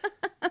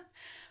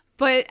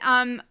 But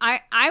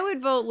I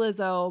would vote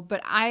Lizzo, but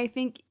I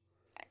think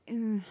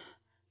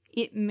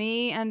it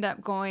may end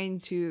up going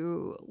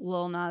to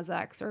Lil Nas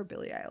X or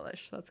Billie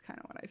Eilish. That's kind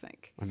of what I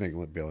think. I think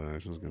Billie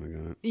Eilish is going to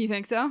get it. You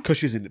think so? Because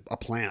she's in a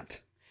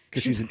plant.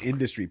 Because she's an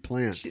industry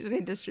plant. She's an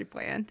industry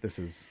plant. This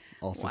is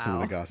also some of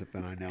Wow. the gossip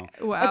that I know.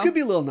 Wow. It could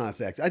be Lil Nas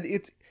X.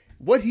 It's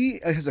what he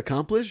has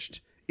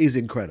accomplished is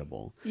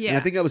incredible. Yeah. And I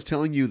think I was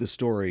telling you the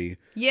story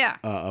Yeah.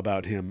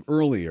 about him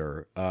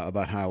earlier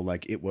about how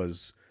like it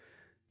was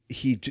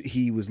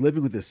he was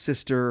living with his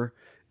sister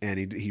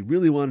and he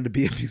really wanted to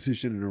be a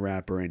musician and a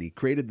rapper, and he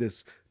created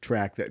this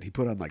track that he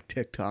put on like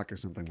TikTok or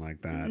something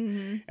like that.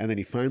 Mm-hmm. And then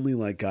he finally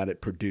like got it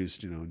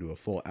produced, into a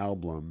full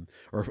album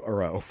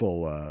or a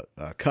full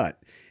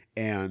cut.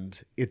 And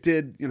it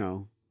did,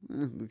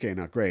 okay,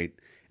 not great.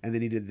 And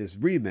then he did this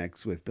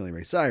remix with Billy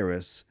Ray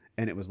Cyrus,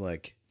 and it was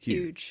like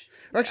huge.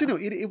 Or actually, no,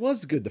 it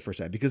was good the first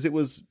time because he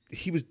was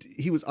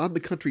on the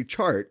country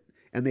chart,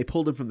 and they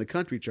pulled him from the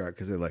country chart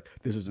because they're like,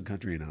 this isn't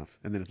country enough.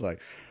 And then it's like,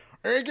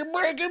 where's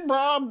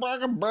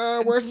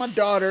my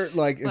daughter?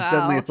 Like, and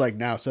suddenly Wow. it's like,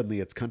 now suddenly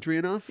it's country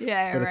enough.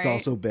 Yeah, But it's right.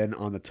 also been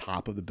on the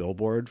top of the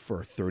Billboard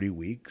for 30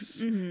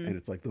 weeks. Mhm. And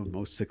it's like the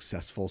most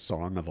successful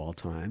song of all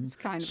time. It's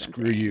kind of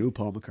Screw insane. you,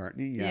 Paul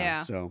McCartney. Yeah.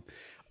 Yeah. So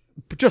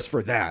but just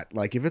for that,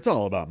 like if it's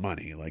all about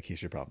money, like he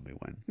should probably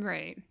win.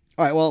 Right.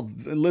 All right. Well,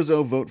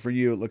 Lizzo, vote for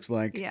you. It looks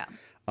like. Yeah.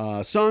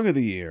 Song of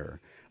the year.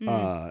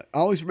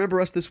 Always Remember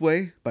Us This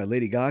Way by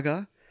Lady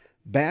Gaga.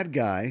 Bad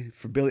Guy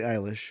for Billie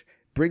Eilish.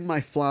 Bring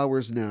My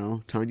Flowers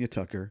Now, Tanya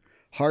Tucker.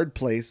 Hard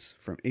Place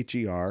from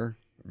H.E.R., or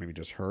maybe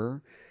just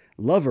her.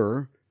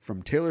 Lover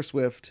from Taylor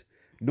Swift.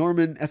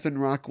 Norman Effin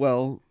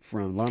Rockwell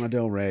from Lana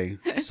Del Rey.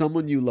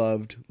 Someone You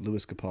Loved,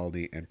 Louis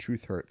Capaldi. And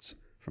Truth Hurts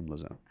from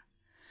Lizzo.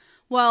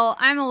 Well,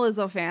 I'm a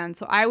Lizzo fan,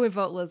 so I would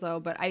vote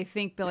Lizzo, but I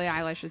think Billie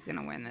Eilish is going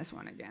to win this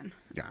one again.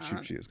 Yeah,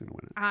 she is going to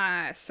win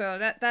it. So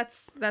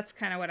that's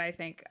kind of what I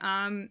think.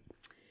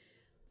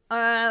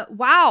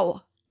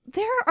 Wow.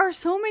 There are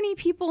so many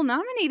people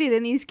nominated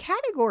in these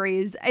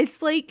categories.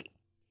 It's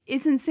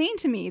insane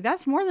to me.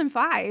 That's more than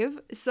 5.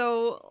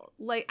 So,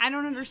 I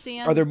don't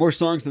understand. Are there more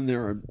songs than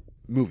there are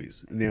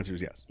movies? And the answer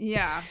is yes.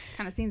 Yeah,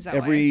 kind of seems that way.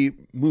 Every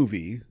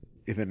movie,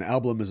 if an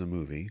album is a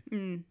movie,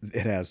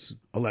 it has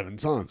 11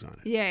 songs on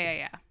it.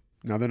 Yeah.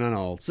 Now, they're not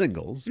all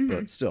singles,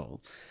 but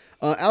still.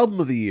 Album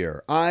of the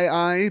year.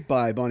 I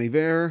by Bon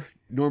Iver,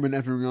 Norman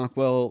Effin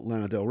Rockwell,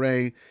 Lana Del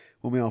Rey.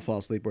 When We All Fall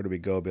Asleep, Where Do We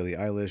Go? Billie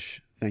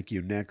Eilish. Thank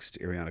You Next,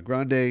 Ariana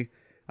Grande.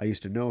 I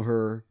Used to Know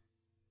Her.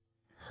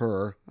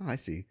 Oh, I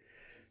see.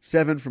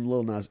 7 from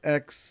Lil Nas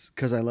X.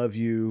 'Cause I Love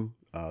You.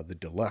 The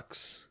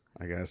Deluxe,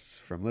 I guess,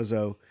 from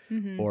Lizzo.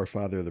 Or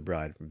Father of the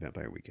Bride from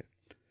Vampire Weekend.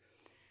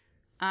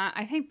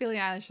 I think Billie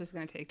Eilish is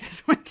going to take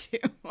this one too.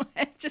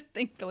 I just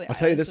think Billie I'll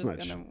tell you Eilish this is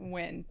much. going to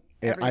win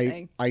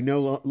everything. I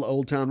know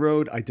Old Town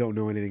Road. I don't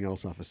know anything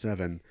else off of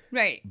 7.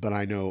 Right. But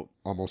I know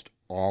almost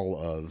all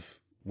of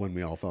When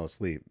We All Fall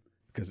Asleep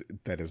because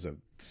that is a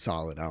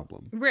solid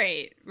album.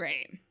 Right.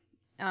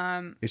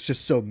 It's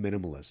just so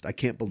minimalist. I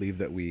can't believe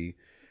that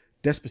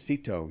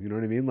Despacito, you know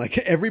what I mean? Like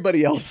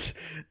everybody else,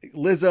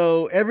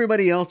 Lizzo,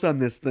 everybody else on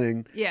this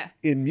thing. Yeah.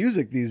 In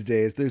music these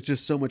days, there's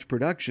just so much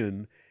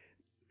production.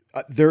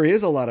 There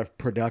is a lot of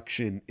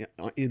production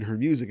in her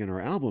music and her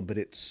album, but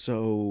it's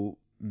so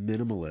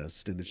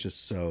minimalist and it's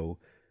just so.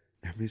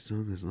 Every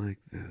song is like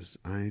this.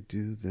 I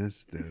do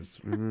this,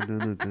 and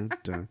then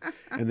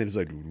it's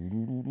like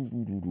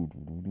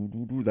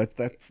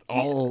that's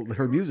all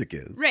her music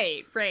is.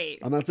 Right.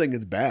 I'm not saying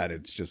it's bad.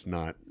 It's just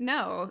not.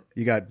 No.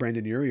 You got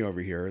Brandon Urie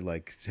over here,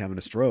 like having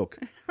a stroke.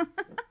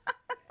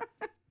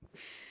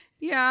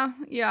 Yeah.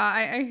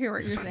 I hear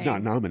what you're saying.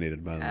 Not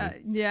nominated, by the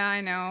way. Yeah,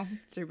 I know.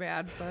 It's too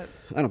bad, but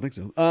I don't think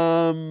so.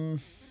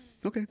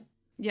 Okay,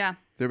 yeah,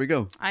 there we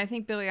go. I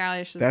think Billie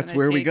Eilish is. That's gonna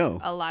where we take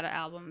go. A lot of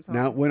albums.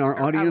 Now, home. when our Or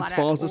a audience lot of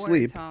falls awards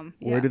asleep, home.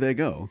 where Yeah. do they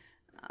go?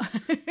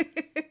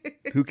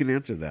 Who can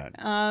answer that?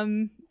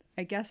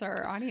 I guess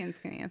our audience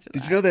can answer that.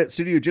 Did you know that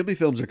Studio Ghibli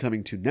films are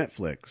coming to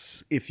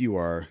Netflix if you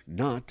are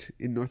not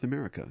in North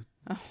America?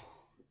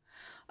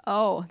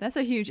 Oh, that's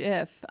a huge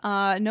if.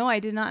 No, I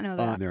did not know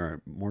that. There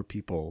are more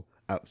people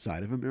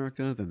outside of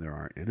America than there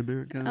are in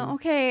America.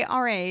 Okay,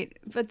 all right,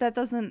 but that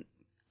doesn't.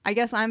 I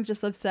guess I'm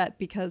just upset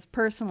because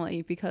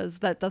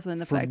that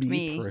doesn't affect For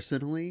me.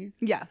 Personally,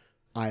 Yeah.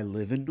 I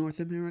live in North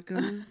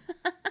America.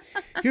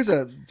 Here's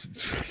a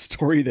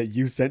story that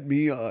you sent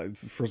me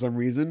for some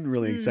reason.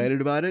 Really excited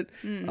about it.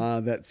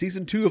 That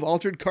season 2 of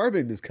Altered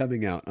Carbon is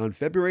coming out on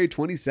February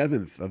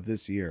 27th of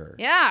this year.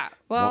 Yeah.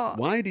 Well,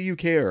 Why do you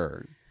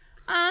care?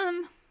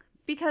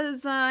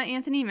 because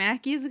Anthony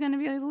Mackie is going to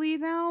be the lead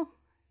now.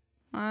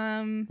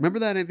 Remember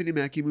that Anthony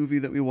Mackie movie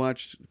that we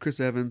watched? Chris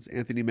Evans,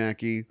 Anthony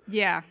Mackie.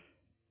 Yeah.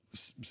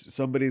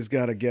 Somebody's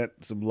got to get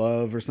some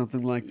love or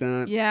something like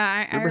that.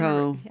 Yeah.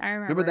 I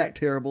remember that it.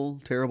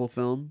 terrible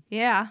film?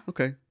 Yeah.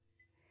 Okay.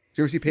 Did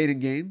you ever see Pain and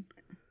Gain?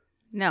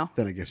 No.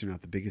 Then I guess you're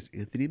not the biggest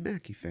Anthony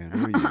Mackie fan,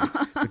 are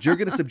you? But you're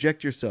going to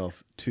subject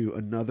yourself to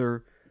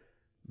another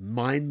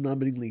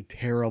mind-numbingly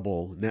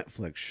terrible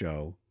Netflix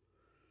show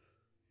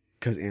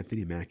because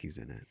Anthony Mackie's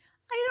in it.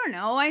 I don't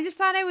know. I just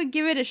thought I would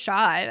give it a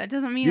shot. That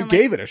doesn't mean You I'm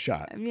gave it a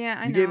shot. Yeah,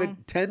 I You know. gave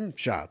it 10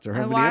 shots or I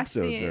how many watched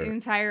episodes the are.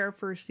 entire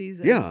first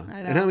season. Yeah. I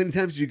And how many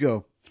times did you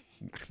go,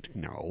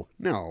 no,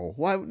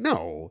 why,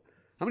 no.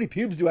 How many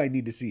pubes do I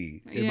need to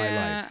see in my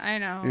life? I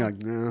know. And you're like,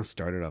 no,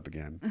 start it up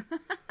again.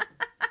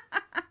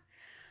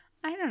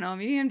 I don't know.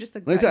 Maybe I'm just a.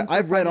 Let me tell you, glutton for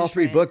I've read all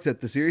 3 punishment. books that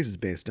the series is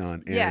based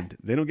on, and Yeah.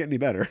 they don't get any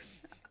better.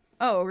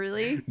 Oh,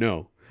 really?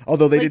 No.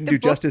 Although they Like didn't the do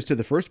book- justice to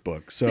the first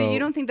book. So you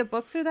don't think the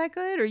books are that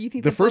good, or you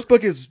think the first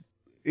book books-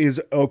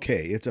 is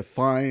okay. It's a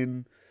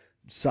fine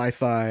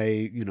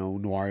sci-fi,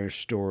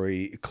 noirish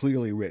story,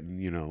 clearly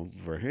written,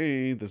 for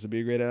hey, this would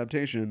be a great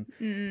adaptation.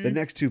 Mm. The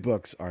next 2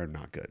 books are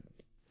not good.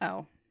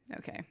 Oh,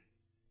 okay.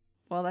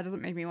 Well, that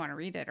doesn't make me want to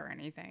read it or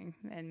anything,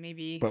 and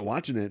maybe. But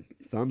watching it,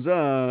 thumbs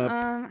up.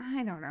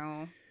 I don't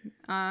know.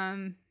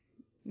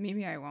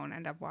 Maybe I won't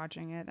end up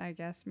watching it. I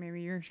guess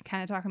maybe you're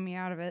kind of talking me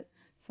out of it.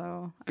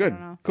 So Good. I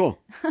don't know.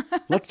 Cool.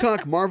 Let's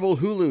talk Marvel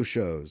Hulu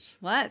shows.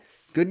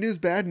 Let's. Good news,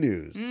 bad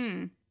news.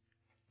 Mm.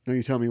 No,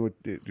 you tell me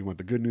what do you want,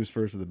 the good news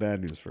first or the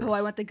bad news first? Oh,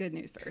 I want the good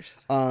news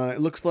first. It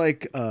looks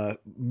like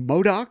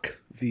MODOK,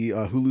 the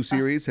Hulu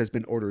series, has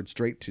been ordered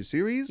straight to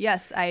series.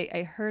 Yes,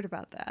 I heard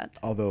about that.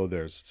 Although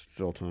there's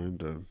still time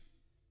to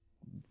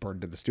burn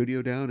the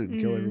studio down and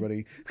kill Mhm.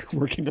 everybody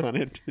working on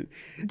it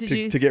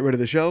Did to get rid of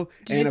the show.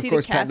 did you And of see the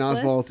course, Patton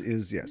cast Oswalt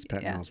list?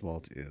 Patton Yeah.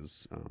 Oswalt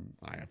is,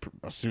 I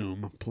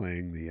assume,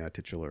 playing the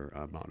titular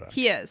MODOK.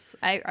 He is.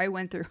 I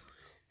went through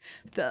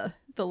the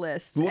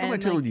list. Well, what am I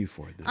and, telling like, you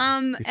for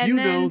then? If and you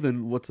know, then-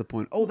 then what's the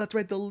point? Oh, that's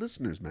right. The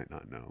listeners might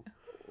not know.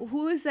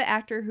 Who is the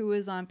actor who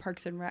was on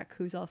Parks and Rec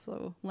who's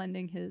also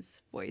lending his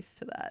voice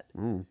to that?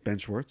 Oh, Ben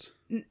Schwartz.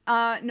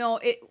 No,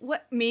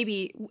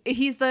 maybe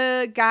he's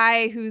the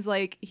guy who's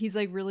he's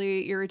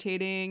really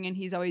irritating and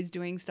he's always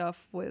doing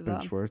stuff with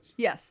Ben Schwartz.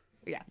 Yes.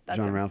 Yeah, that's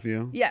John him.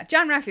 Ralphio. Yeah,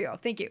 John Ralphio.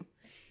 Thank you.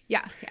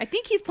 Yeah, I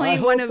think he's I playing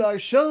hope one of our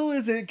show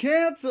isn't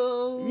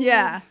canceled.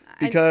 Yeah.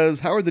 Because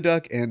Howard the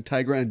Duck and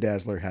Tigra and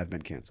Dazzler have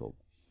been canceled.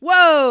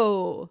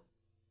 Whoa.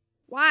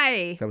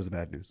 Why? That was the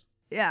bad news.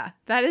 Yeah,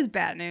 that is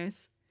bad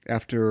news.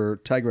 After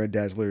Tigra and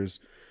Dazzler's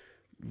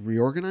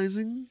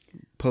reorganizing,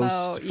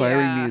 post firing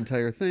yeah. the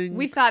entire thing.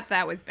 We thought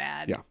that was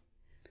bad. Yeah.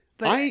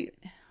 But If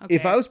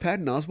okay. I was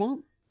Patton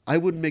Oswalt, I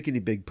wouldn't make any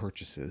big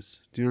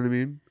purchases. Do you know what I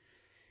mean?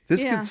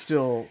 This Yeah. could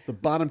still, the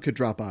bottom could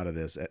drop out of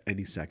this at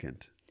any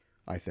second,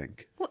 I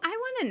think. Well, I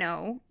want to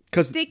know.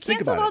 Because They think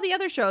canceled about all it. the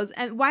other shows,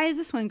 and why is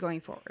this one going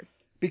forward?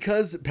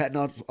 Because Patton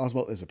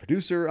Oswalt is a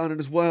producer on it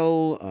as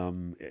well.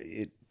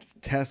 It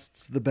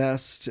tests the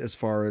best as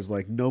far as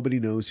nobody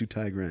knows who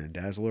Tigra and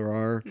Dazzler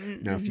are.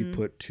 Now,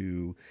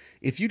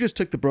 if you just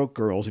took the Broke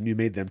Girls and you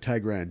made them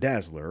Tigra and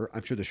Dazzler,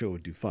 I'm sure the show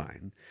would do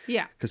fine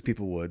Yeah. because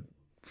people would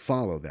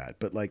follow that.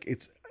 But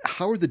it's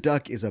Howard the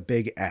Duck is a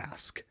big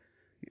ask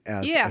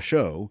as Yeah. a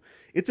show.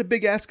 It's a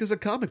big ask as a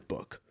comic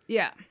book.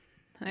 Yeah.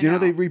 You know,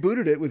 they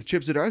rebooted it with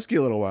Chip Zdarsky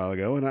a little while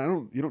ago,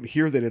 and you don't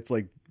hear that it's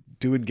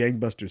doing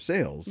gangbuster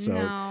sales. So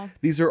No.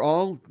 these are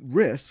all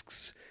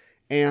risks,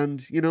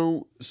 and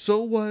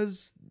so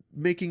was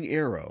making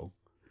Arrow.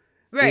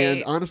 Right.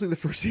 And honestly, the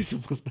first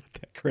season was not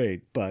that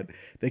great, but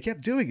they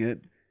kept doing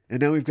it,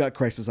 and now we've got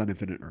Crisis on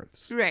Infinite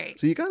Earths. Right.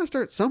 So you got to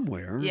start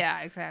somewhere.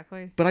 Yeah,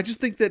 exactly. But I just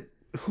think that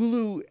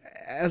Hulu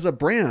as a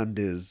brand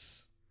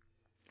is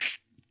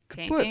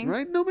Tanking.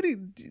 right.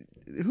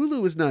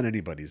 Hulu is not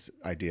anybody's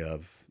idea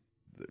of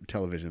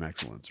television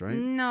excellence, right?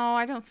 No,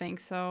 I don't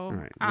think so. All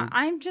right, well-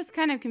 I'm just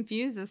kind of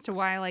confused as to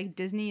why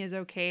Disney is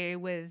okay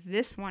with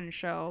this one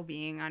show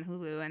being on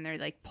Hulu and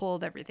they're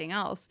pulled everything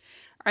else.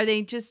 Are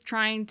they just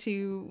trying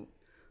to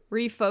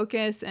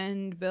refocus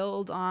and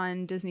build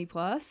on Disney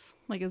Plus?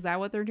 Is that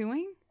what they're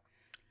doing?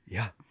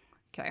 Yeah.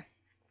 Okay.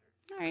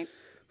 All right.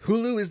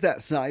 Hulu is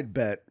that side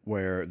bet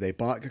where they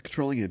bought a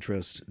controlling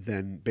interest,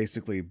 then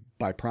basically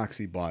by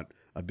proxy bought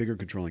a bigger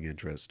controlling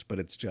interest, but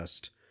it's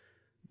just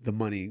the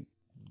money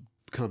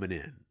coming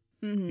in.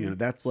 Mm-hmm.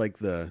 That's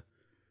the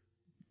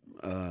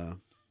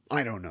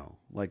I don't know.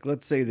 Like,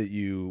 let's say that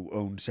you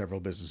owned several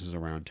businesses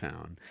around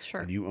town.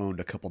 Sure. And you owned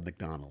a couple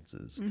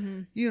McDonald's's.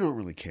 Mm-hmm. You don't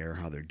really care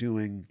how they're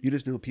doing. You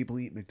just know people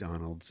eat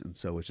McDonald's, and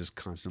so it just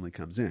constantly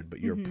comes in.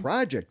 But your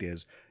project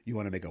is you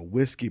want to make a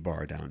whiskey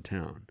bar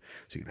downtown.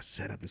 So you're going to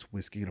set up this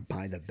whiskey. You're going to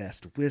buy the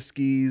best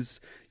whiskeys.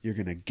 You're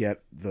going to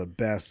get the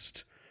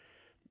best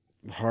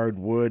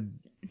hardwood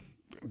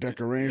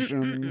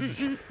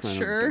decorations.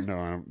 Sure. I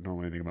don't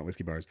know anything about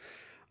whiskey bars.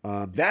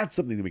 That's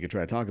something that we could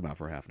try to talk about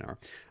for half an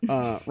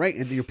hour. Right.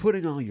 And you're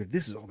putting all we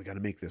got to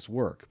make this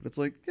work. But it's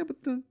like, yeah,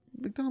 but the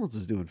McDonald's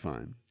is doing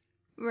fine.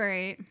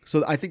 Right.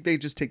 So I think they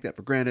just take that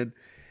for granted.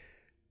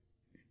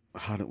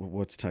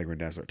 What's Tiger and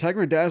Dazzler?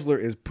 Tiger and Dazzler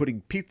is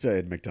putting pizza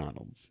in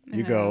McDonald's.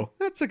 You go,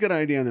 that's a good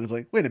idea. And then it's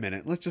like, wait a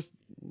minute, let's just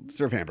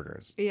serve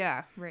hamburgers.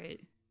 Yeah,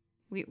 right.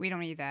 We don't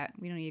need that.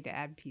 We don't need to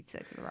add pizza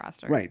to the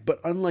roster. Right. But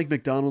unlike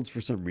McDonald's,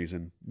 for some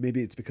reason,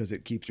 maybe it's because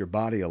it keeps your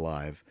body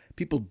alive,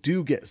 people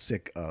do get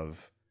sick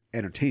of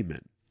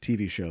entertainment,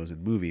 TV shows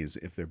and movies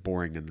if they're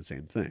boring in the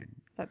same thing.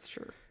 That's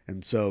true.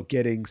 And so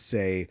getting,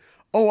 say,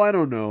 I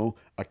don't know,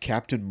 a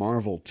Captain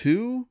Marvel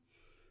 2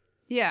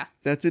 Yeah.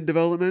 that's in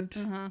development.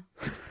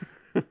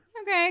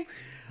 Okay.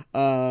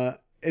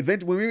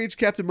 When we reach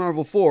Captain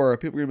Marvel 4,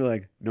 people are going to be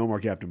like, no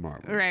more Captain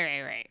Marvel.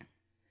 Right.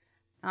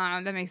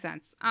 That makes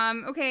sense.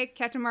 Okay,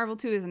 Captain Marvel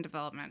 2 is in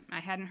development. I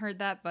hadn't heard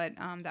that, but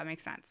that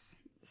makes sense.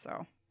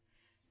 So,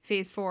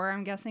 Phase 4,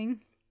 I'm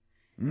guessing.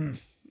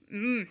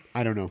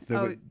 I don't know.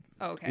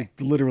 Okay.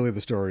 Literally,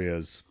 the story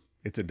is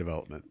it's in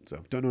development.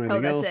 So don't know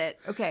anything else. That's it.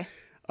 Okay.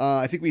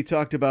 I think we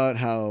talked about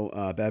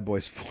how Bad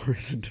Boys 4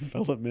 is in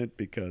development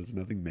because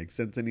nothing makes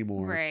sense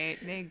anymore. Right.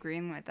 They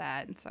greenlit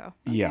that. So.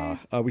 Okay. Yeah.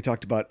 We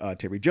talked about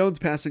Terry Jones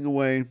passing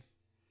away.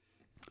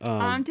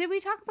 Did we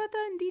talk about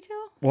that in detail?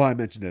 Well, I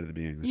mentioned it at the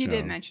beginning of the show. You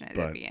did mention it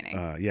at the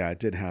beginning. Yeah, it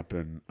did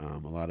happen. A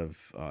lot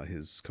of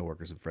his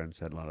coworkers and friends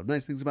said a lot of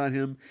nice things about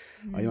him.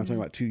 You want to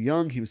talk about Too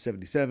Young? He was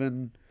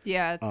 77.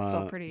 Yeah, it's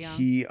still pretty young.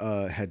 He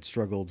had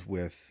struggled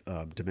with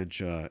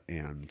dementia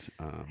and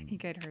I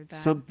think I'd heard that.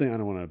 something. I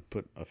don't want to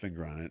put a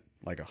finger on it,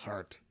 like a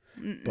heart,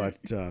 but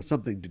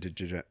something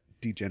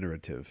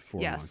degenerative for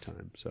a long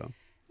time. So,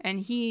 and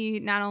he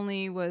not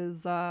only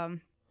was a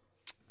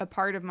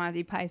part of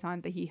Monty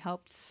Python, but he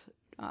helped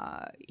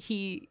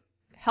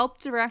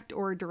direct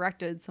or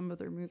directed some of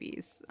their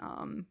movies.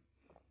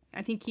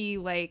 I think he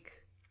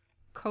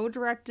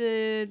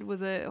co-directed,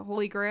 was it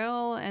Holy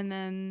Grail, and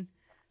then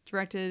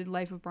directed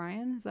Life of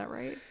Brian. Is that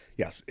right?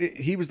 Yes,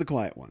 he was the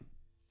quiet one.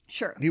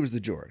 Sure. He was the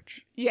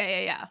George.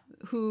 Yeah.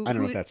 I don't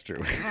know if that's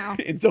true. Well,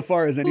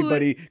 Insofar as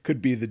anybody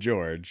could be the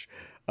George.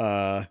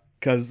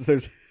 Because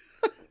there's...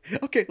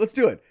 Okay, let's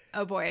do it.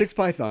 Oh, boy. 6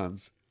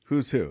 Pythons.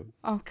 Who's who?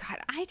 Oh, God.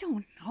 I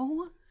don't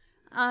know.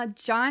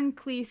 John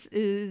Cleese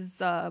is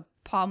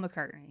Paul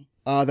McCartney.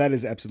 That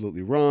is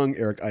absolutely wrong.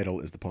 Eric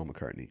Idle is the Paul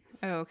McCartney.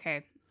 Oh,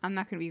 okay. I'm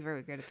not going to be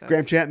very good at this.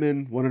 Graham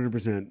Chapman,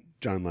 100%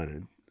 John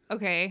Lennon.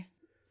 Okay.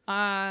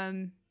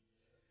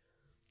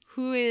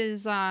 Who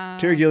is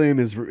Terry Gilliam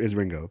is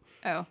Ringo.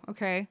 Oh,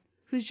 okay.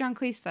 Who's John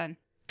Cleese then?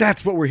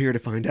 That's what we're here to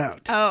find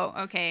out. Oh,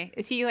 okay.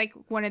 Is he like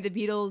one of the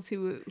Beatles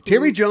who...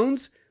 Terry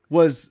Jones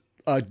was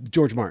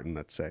George Martin,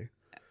 let's say.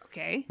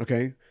 Okay.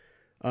 Okay.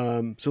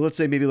 So let's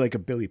say maybe like a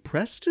Billy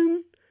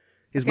Preston.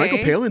 Is Okay. Michael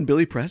Palin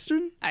Billy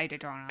Preston? I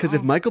don't know. Because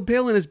if Michael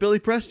Palin is Billy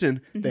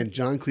Preston, then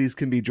John Cleese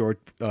can be George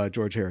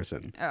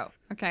Harrison. Oh,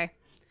 okay.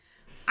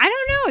 I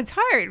don't know. It's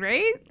hard,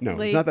 right? No,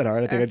 it's not that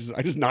hard. I think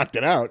I just knocked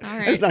it out. All I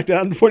right. just knocked it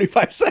out in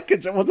 45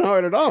 seconds. It wasn't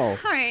hard at all. All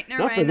right.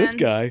 Never Not for mind this then.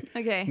 guy.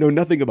 Okay. Know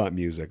nothing about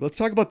music. Let's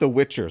talk about The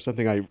Witcher,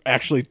 something I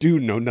actually do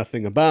know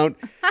nothing about.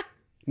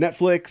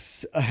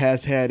 Netflix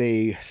has had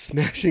a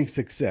smashing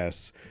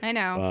success I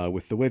know.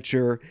 with The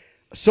Witcher.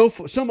 So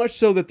much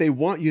so that they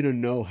want you to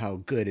know how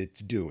good it's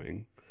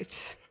doing.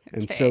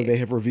 And so Okay. they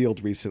have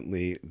revealed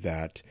recently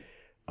that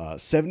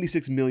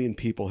 76 million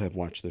people have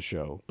watched the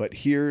show. But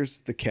here's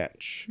the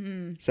catch.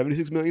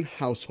 76 million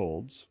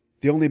households.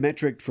 The only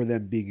metric for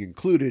them being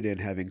included in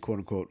having quote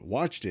unquote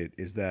watched it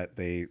is that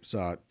they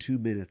saw 2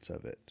 minutes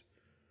of it.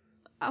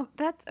 Oh,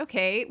 that's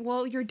okay.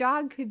 Well, your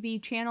dog could be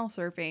channel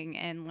surfing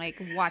and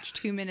watch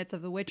 2 minutes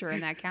of The Witcher,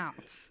 and that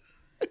counts.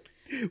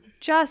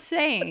 Just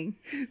saying.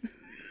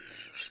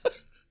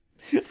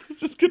 I was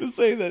just going to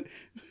say that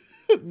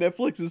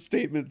Netflix's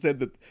statement said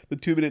that the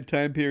 2-minute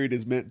time period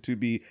is meant to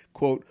be,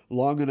 quote,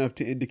 long enough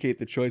to indicate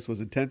the choice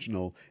was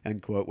intentional,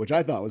 end quote, which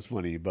I thought was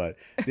funny. But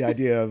the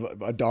idea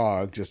of a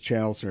dog just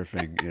channel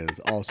surfing is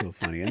also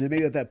funny. And then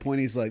maybe at that point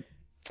he's like,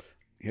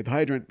 hit the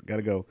hydrant,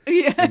 gotta go.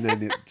 Yeah. And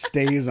then it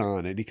stays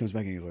on and he comes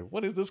back and he's like,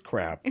 what is this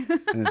crap? And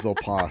his little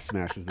paw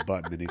smashes the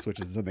button and he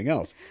switches to something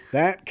else.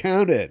 That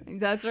counted.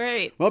 That's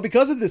right. Well,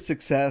 because of this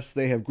success,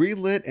 they have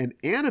greenlit an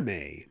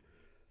anime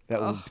that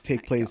will Oh,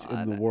 take my place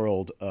in the God.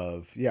 world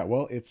of,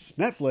 it's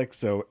Netflix,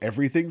 so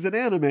everything's an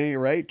anime,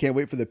 right? Can't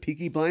wait for the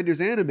Peaky Blinders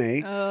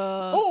anime.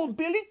 Oh,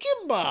 Billy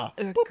Kimber.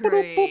 Boop, boop, boop,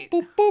 great.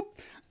 boop,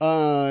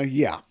 boop.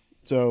 Yeah.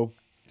 So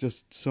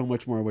just so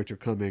much more Witcher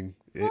coming.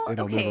 It'll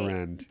okay, never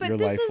end. but Your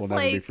this life is will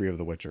never be like- free of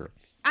The Witcher.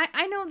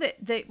 I know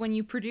that when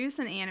you produce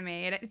an anime,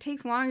 it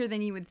takes longer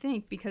than you would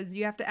think because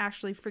you have to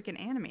actually freaking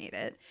animate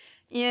it.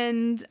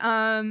 And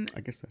I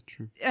guess that's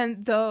true.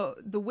 and the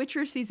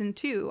Witcher season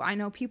 2, I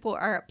know people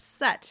are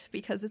upset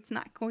because it's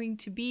not going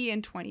to be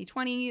in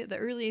 2020. The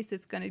earliest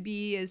it's going to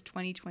be is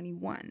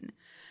 2021.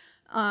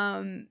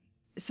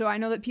 So I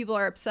know that people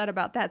are upset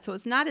about that. So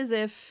it's not as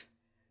if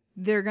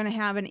they're going to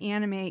have an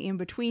anime in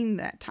between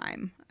that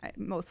time,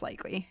 most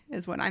likely,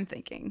 is what I'm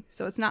thinking.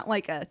 So it's not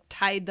like a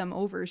tide them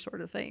over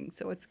sort of thing.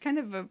 So it's kind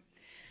of a,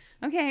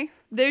 okay,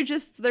 they're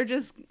just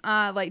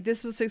like,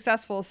 this is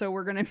successful, so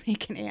we're going to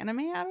make an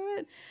anime out of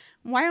it.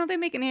 Why don't they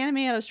make an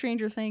anime out of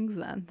Stranger Things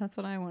then? That's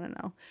what I want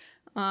to know.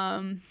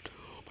 Oh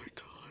my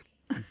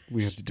God.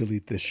 We have to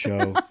delete this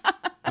show.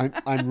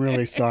 I'm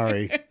really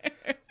sorry.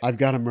 I've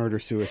got to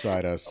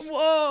murder-suicide us.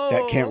 Whoa.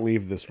 That can't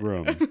leave this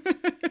room.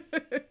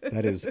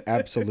 That is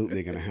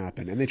absolutely going to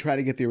happen. And they try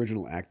to get the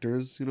original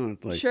actors. You know,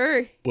 it's like,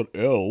 Sure. but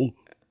Elle,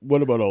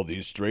 what about all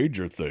these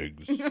Stranger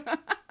Things?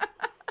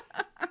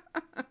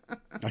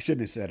 I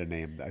shouldn't have said a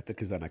name,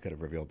 because then I could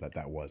have revealed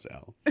that was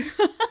Elle.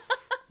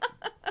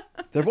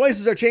 Their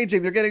voices are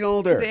changing. They're getting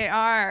older. They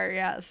are,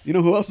 yes. You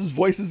know who else's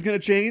voice is going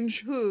to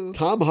change? Who?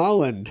 Tom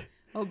Holland.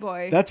 Oh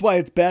boy. That's why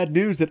it's bad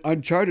news that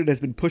Uncharted has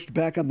been pushed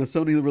back on the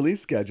Sony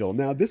release schedule.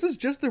 Now, this is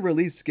just the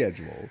release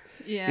schedule.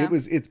 Yeah.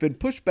 It's been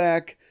pushed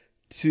back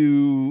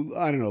to,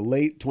 I don't know,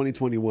 late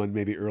 2021,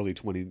 maybe early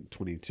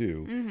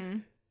 2022. Mm-hmm.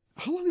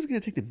 How long is it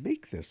going to take to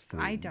make this thing?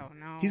 I don't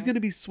know. He's going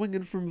to be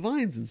swinging from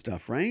vines and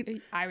stuff, right?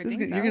 I would This is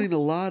think gonna- You're so. getting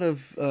a lot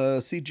of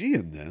CG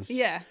in this.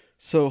 Yeah.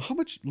 So how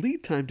much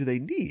lead time do they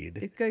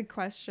need? Good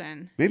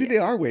question. Maybe they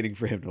are waiting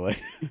for him to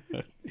like.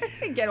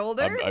 Get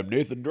older. I'm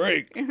Nathan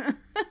Drake.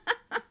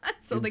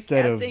 So the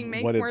Instead casting of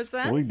makes what more it's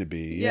sense. going to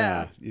be.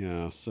 Yeah.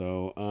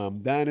 So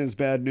that is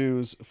bad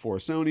news for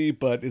Sony,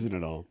 but isn't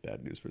it all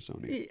bad news for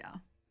Sony? Yeah.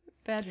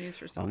 Bad news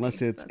for Sony.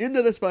 Unless it's That's-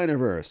 Into the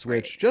Spider-Verse, which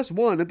Right. just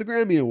won at the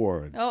Grammy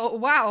Awards. Oh,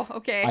 wow.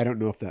 Okay. I don't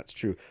know if that's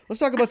true. Let's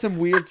talk about some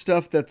weird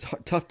stuff that's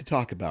tough to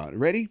talk about.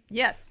 Ready?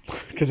 Yes.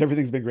 Because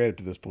everything's been great up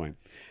to this point.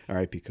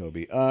 R.I.P.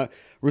 Kobe.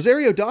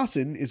 Rosario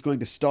Dawson is going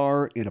to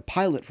star in a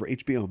pilot for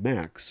HBO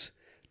Max,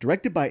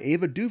 directed by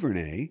Ava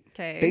DuVernay,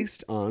 Okay.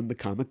 based on the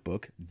comic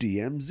book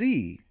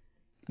DMZ.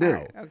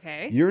 Now,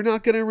 Okay. you're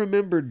not going to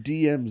remember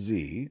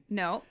DMZ.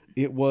 No.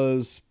 It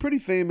was pretty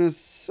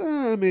famous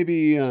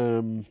maybe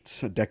a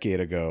decade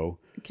ago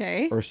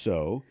Okay. or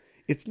so.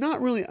 It's not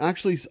really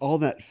actually all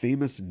that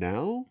famous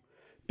now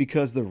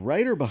because the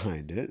writer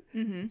behind it,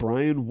 Mm-hmm.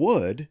 Brian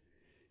Wood,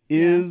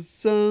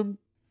 is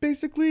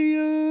basically,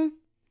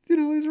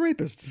 he's a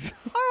rapist.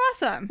 Oh,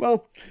 awesome.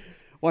 Well,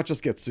 watch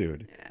us get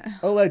sued.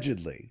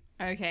 Allegedly.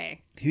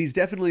 Okay. He's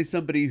definitely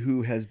somebody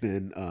who has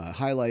been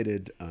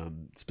highlighted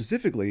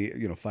specifically,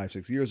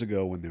 5-6 years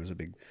ago when there was a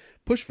big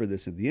push for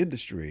this in the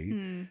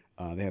industry.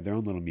 They had their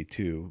own little Me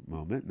Too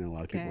moment, and a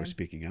lot of people Okay. were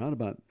speaking out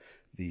about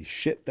the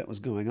shit that was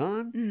going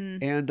on,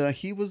 and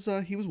he was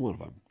one of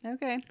them.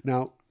 Okay.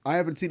 Now, I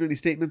haven't seen any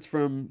statements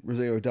from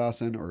Rosario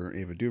Dawson or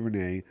Ava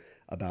DuVernay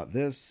about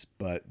this,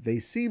 but they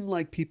seem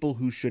like people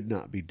who should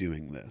not be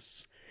doing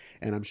this.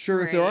 And I'm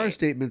sure if there are Right.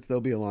 statements,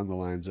 they'll be along the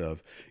lines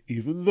of,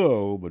 even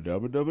though,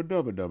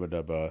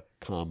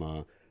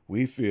 comma,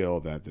 we feel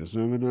that this.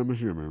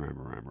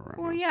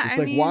 Well, yeah, It's I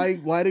like,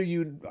 mean- why do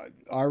you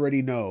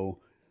already know?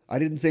 I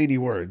didn't say any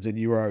words, and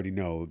you already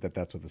know that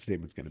that's what the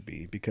statement's going to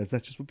be, because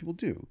that's just what people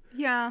do.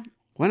 Yeah.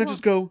 Why not Well-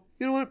 just go,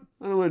 you know what?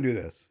 I don't want to do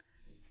this.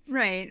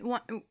 Right.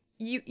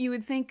 You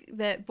would think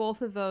that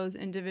both of those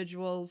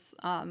individuals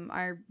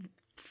are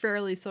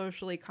fairly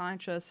socially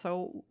conscious,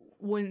 so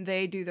wouldn't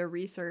they do their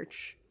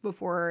research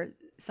before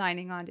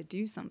signing on to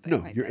do something No,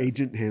 like your this?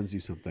 agent hands you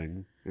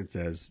something and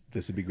says,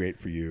 this would be great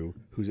for you.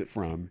 Who's it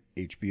from?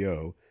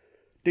 HBO.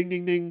 Ding,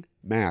 ding, ding.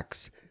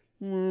 Max.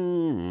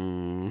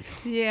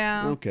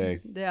 Yeah. Okay.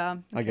 Yeah.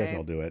 I guess okay.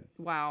 I'll do it.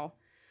 Wow.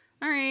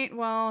 All right.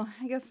 Well,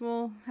 I guess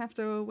we'll have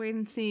to wait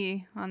and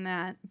see on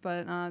that.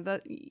 But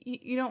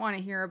you don't want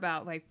to hear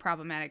about like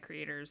problematic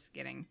creators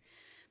getting.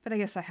 But I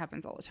guess that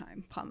happens all the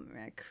time.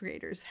 Problematic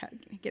creators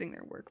getting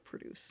their work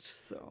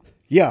produced. So.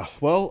 Yeah.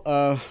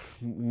 Well,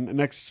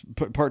 next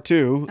part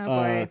two. Oh,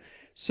 boy.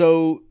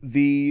 So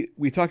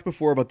we talked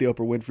before about the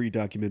Oprah Winfrey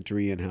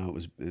documentary and how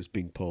it was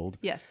being pulled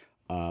Yes.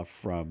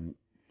 from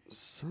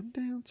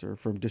Sundance or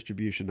from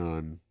distribution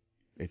on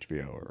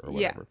HBO or Yeah.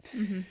 whatever.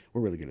 Mm-hmm.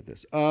 We're really good at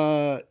this.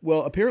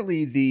 Well,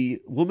 apparently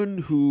the woman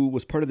who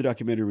was part of the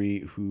documentary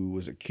who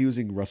was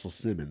accusing Russell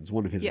Simmons,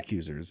 one of his Yeah.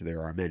 accusers,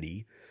 there are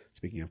many,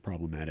 speaking of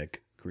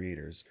problematic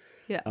creators,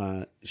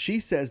 Yeah. she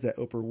says that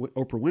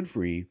Oprah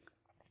Winfrey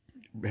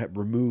had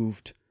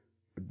removed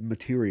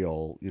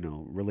material,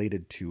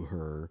 related to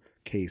her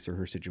case or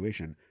her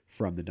situation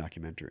from the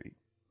documentary.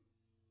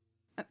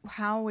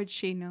 How would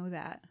she know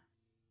that?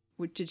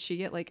 Did she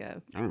get like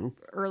a I don't know.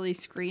 early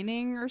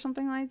screening or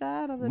something like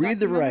that? Of the Read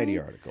the Variety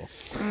documentary?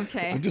 article.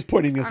 Okay. I'm just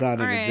pointing this out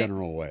in All a right.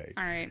 general way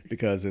All right.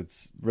 because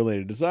it's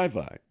related to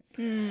sci-fi.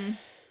 Hmm.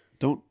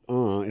 Don't.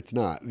 It's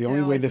not. The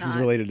only No, way it's this is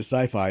not. related to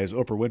sci-fi is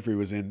Oprah Winfrey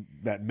was in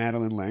that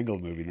Madeline Langle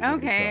movie. That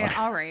nobody Okay,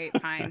 saw. all right,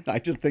 fine. I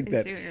just think I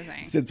that see what you're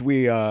saying. since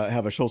we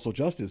have a social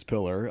justice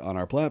pillar on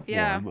our platform,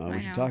 Yeah, we I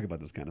should know. talk about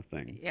this kind of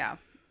thing. Yeah.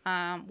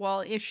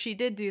 Well, if she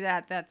did do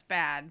that, that's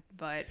bad.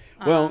 But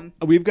Well,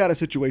 we've got a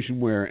situation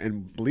where,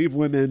 and believe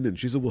women, and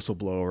she's a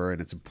whistleblower,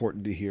 and it's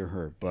important to hear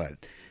her,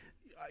 but,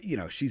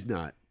 she's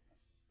not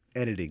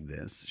editing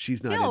this.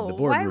 She's not No, in the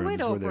why would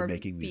boardrooms where they're Oprah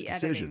making these be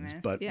editing decisions.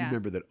 this? But Yeah.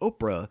 remember that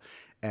Oprah,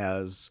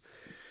 as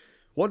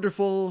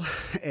wonderful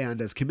and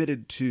as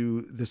committed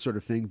to this sort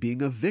of thing,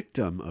 being a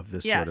victim of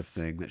this sort of Yes.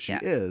 thing that she Yeah.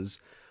 is,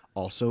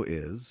 also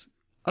is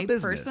a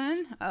business.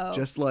 person? Oh,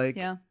 Just like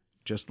yeah.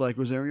 just like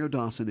Rosario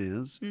Dawson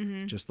is,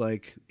 Mm-hmm. just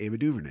like Ava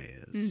DuVernay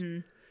is. Mm-hmm.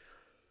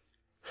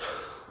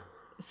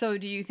 So,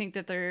 do you think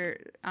that there's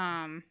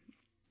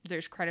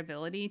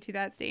credibility to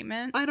that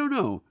statement? I don't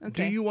know. Do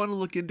Okay. you want to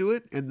look into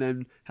it and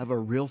then have a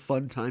real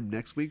fun time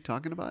next week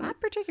talking about it? Not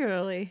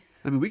particularly.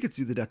 I mean, we could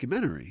see the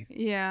documentary.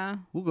 Yeah.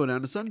 We'll go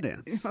down to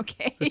Sundance.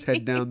 Okay. Let's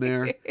head down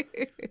there.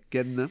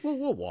 Get in the. Well,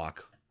 we'll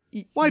walk.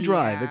 Why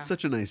drive? Yeah. It's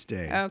such a nice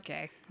day.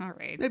 Okay. All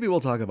right. Maybe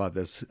we'll talk about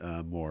this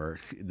more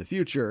in the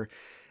future.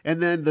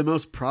 And then the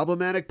most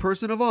problematic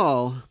person of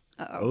all,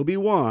 Uh-oh.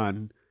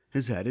 Obi-Wan,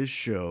 has had his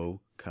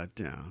show cut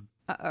down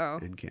Uh-oh.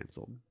 and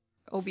canceled.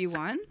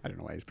 Obi-Wan? I don't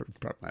know why he's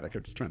problematic.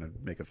 I'm just trying to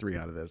make a 3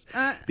 out of this.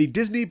 Uh, The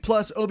Disney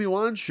Plus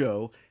Obi-Wan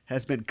show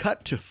has been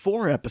cut to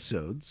 4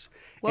 episodes.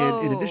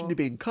 And in addition Whoa. to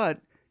being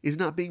cut, is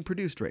not being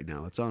produced right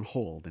now. It's on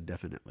hold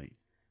indefinitely.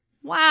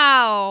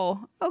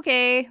 wow.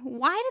 Okay.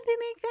 Why did they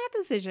make that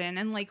decision?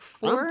 And like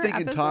 4 I'm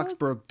thinking talks episodes?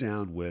 broke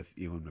down with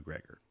Ewan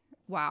McGregor.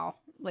 Wow.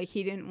 Like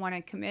he didn't want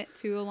to commit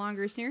to a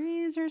longer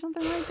series or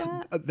something like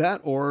that?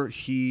 That or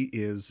he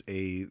is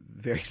a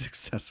very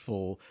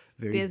successful,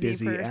 very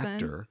busy person.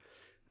 actor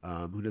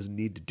who doesn't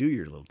need to do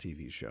your little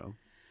TV show.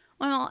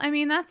 Well, I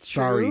mean, that's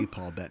Sorry, true.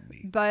 Paul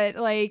Bettany. But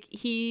like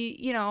he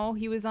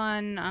was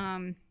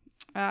on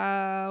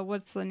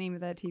what's the name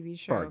of that TV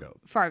show?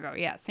 Fargo,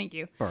 yes, thank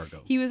you.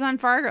 Fargo. He was on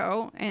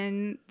Fargo,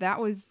 and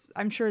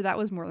I'm sure that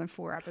was more than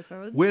 4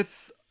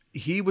 episodes.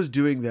 He was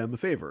doing them a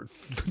favor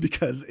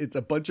because it's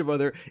a bunch of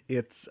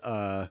it's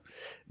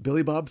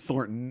Billy Bob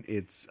Thornton,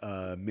 it's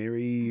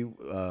Mary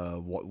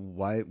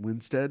Wyatt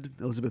Winstead,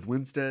 Elizabeth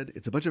Winstead.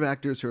 It's a bunch of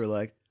actors who are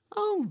like,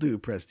 I'll do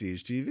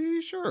prestige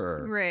TV,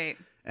 sure. Right.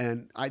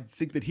 And I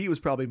think that he was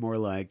probably more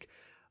like,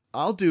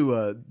 I'll do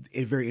a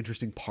very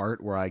interesting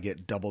part where I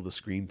get double the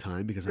screen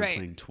time because I'm Right.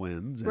 playing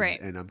twins and, Right.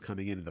 and I'm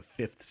coming into the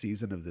 5th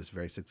season of this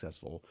very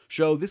successful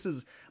show. This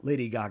is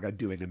Lady Gaga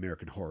doing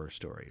American Horror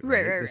Story.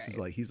 Right. Right, This is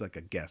like, he's like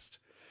a guest,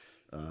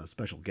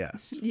 special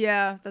guest.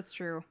 Yeah, that's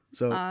true.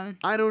 So Um,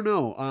 I don't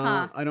know.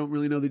 huh. I don't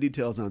really know the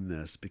details on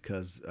this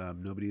because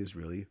nobody is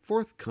really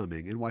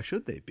forthcoming. And why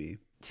should they be?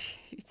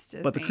 It's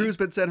But the Disney. crew's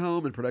been sent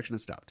home and production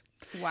has stopped.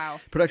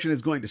 Wow. Production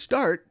is going to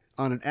start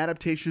on an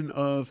adaptation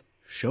of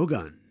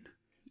Shogun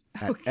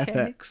at Okay.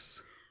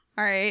 FX,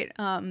 All right.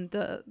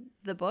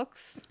 The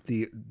books.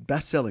 the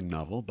best-selling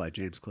novel by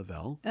James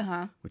Clavell,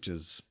 Uh-huh. which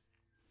is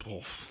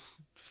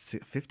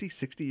 50,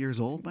 60 years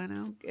old by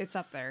now. It's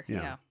up there.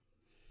 Yeah.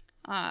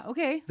 Yeah.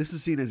 Okay. This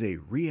is seen as a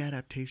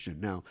readaptation.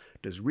 Now,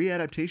 does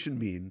readaptation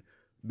mean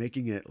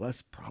making it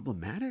less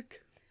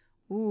problematic?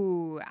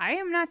 Ooh, I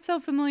am not so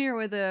familiar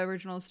with the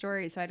original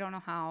story, so I don't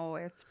know how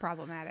it's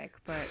problematic,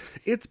 but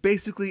It's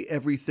basically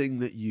everything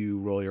that you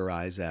roll your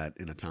eyes at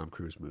in a Tom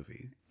Cruise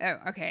movie. oh,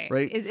 okay.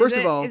 Right. Is First it,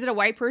 of all, is it a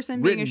white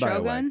person being Written a by a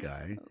shogun? white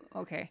guy.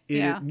 Okay.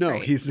 No,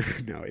 great.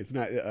 it's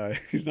not.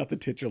 He's not the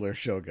titular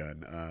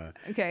shogun.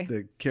 Okay.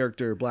 The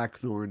character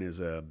Blackthorn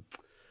is I'm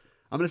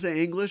going to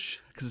say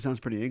English because it sounds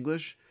pretty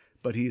English,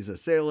 but he's a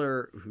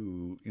sailor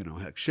who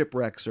had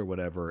shipwrecks or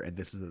whatever, and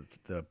this is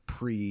the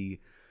pre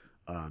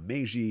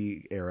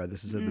Meiji era.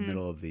 This is in the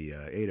middle of the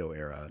Edo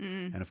era,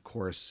 and of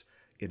course,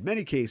 in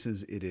many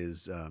cases, it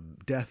is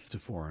death to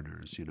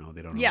foreigners.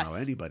 They don't Yes. allow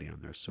anybody on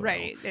their soil.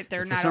 Right. That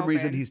they're And for not some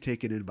reason, open. he's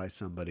taken in by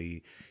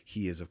somebody.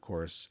 He is, of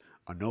course,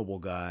 a noble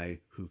guy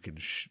who can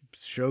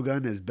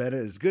shogun as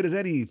good as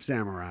any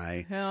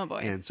samurai. Oh boy.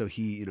 And so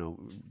he,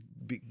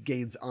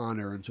 gains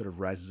honor and sort of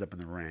rises up in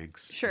the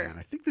ranks. Sure. And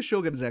I think the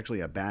shogun is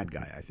actually a bad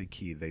guy. I think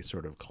they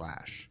sort of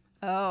clash.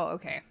 Oh,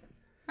 okay.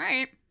 All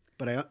right.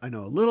 But I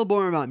know a little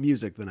more about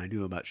music than I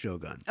do about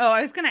Shogun. Oh,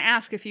 I was gonna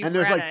ask if you And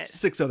there's read like it.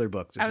 6 other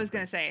books. Or I was something.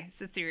 gonna say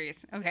it's a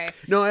series. Okay.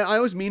 No, I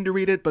always mean to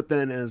read it, but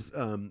then as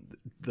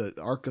the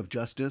arc of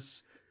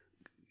justice,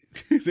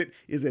 is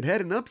it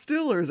heading up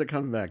still or is it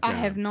coming back down? I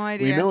have no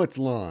idea. We know it's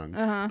long,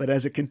 Uh-huh. but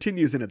as it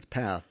continues in its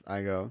path,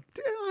 I go,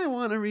 do I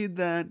want to read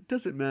that?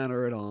 Does it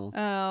matter at all?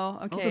 Oh,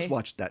 okay. I'll just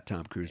watch that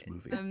Tom Cruise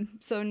movie.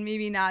 So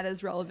maybe not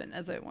as relevant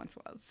as it once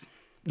was.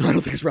 I don't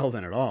think it's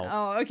relevant at all.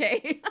 Oh,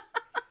 okay.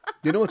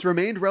 You know what's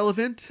remained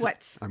relevant?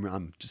 What?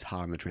 I'm just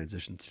hot on the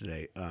transitions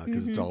today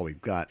because it's all we've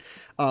got.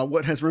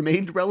 What has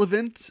remained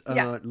relevant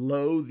Yeah.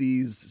 low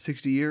these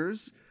 60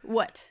 years?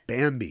 What?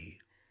 Bambi.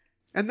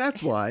 And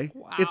that's why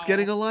it's Wow.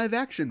 getting a live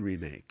action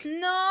remake.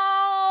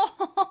 No.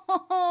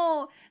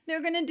 No,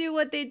 they're gonna do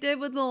what they did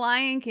with the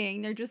Lion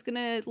King. They're just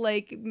gonna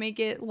like make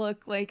it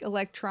look like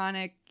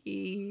electronic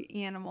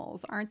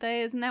animals, aren't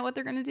they? Isn't that what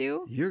they're gonna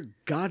do? You're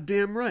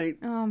goddamn right.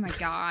 Oh my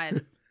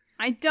god,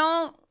 I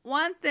don't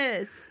want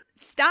this.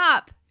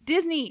 Stop,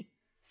 Disney.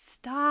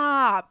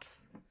 Stop.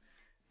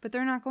 But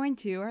they're not going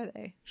to, are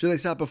they? Should they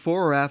stop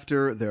before or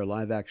after their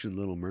live-action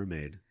Little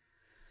Mermaid?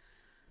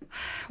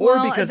 Or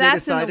Well, because they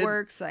that's in decided, the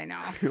works, I know.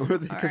 or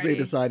because they Alrighty.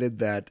 decided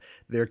that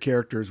their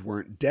characters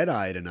weren't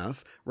dead-eyed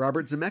enough.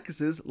 Robert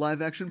Zemeckis'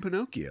 live-action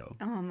Pinocchio.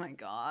 Oh my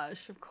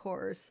gosh, of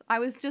course. I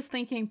was just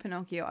thinking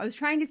Pinocchio. I was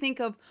trying to think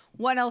of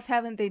what else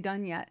haven't they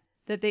done yet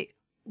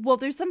well,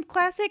 there's some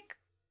classic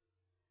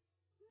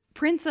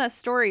princess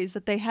stories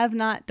that they have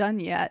not done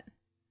yet.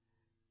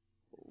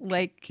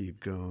 Like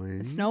Keep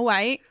going. Snow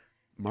White.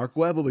 Mark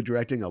Webb will be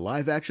directing a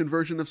live-action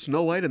version of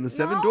Snow White and the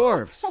Seven No.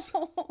 Dwarfs.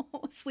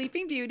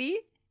 Sleeping Beauty.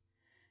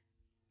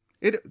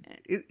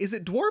 Is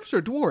it dwarfs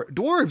or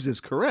dwarves is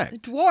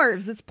correct.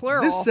 Dwarves, it's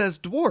plural. This says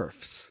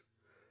dwarfs.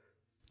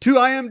 To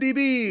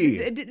IMDb.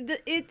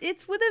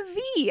 It's with a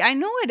V. I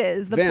know it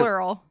is the Vamp.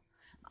 plural.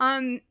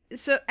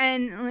 So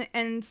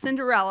and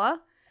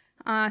Cinderella.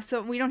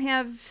 So we don't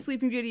have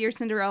Sleeping Beauty or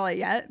Cinderella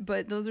yet,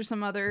 but those are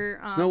some other.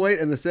 Snow White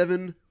and the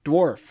Seven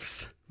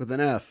Dwarfs with an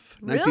F.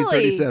 Really?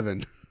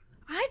 1937.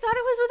 I thought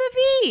it was with a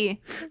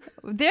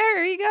V.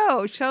 There you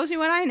go. Shows you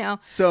what I know.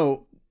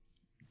 So,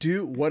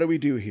 what do we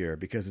do here?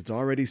 Because it's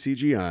already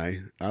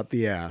CGI out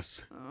the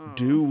ass. Oh.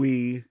 Do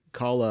we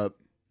call up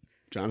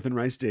Jonathan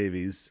Rhys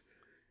Davies,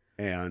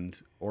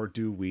 or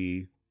do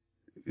we?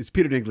 It's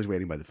Peter Dinklage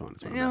waiting by the phone.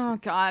 Is what I'm Oh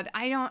asking. God,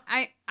 I don't.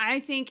 I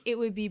think it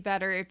would be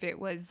better if it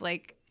was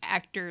like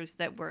actors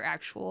that were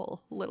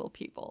actual little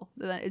people.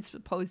 That it's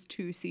opposed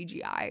to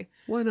CGI.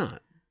 Why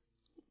not?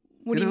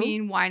 What do You you know?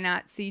 mean? Why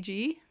not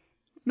CG?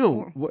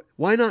 No.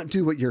 Why not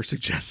do what you're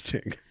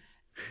suggesting?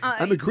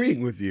 I'm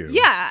agreeing with you.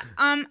 Yeah.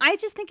 I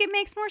just think it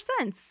makes more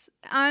sense.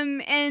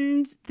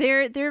 And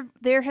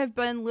there have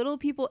been little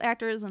people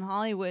actors in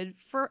Hollywood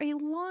for a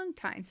long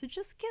time. So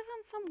just give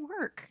them some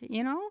work,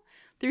 you know?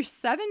 There's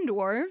 7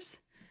 dwarves.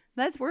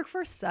 That's work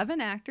for 7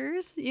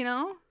 actors, you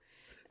know?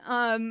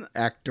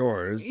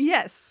 Actors.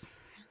 Yes.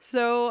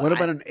 So What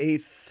about an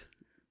 8th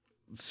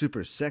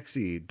super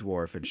sexy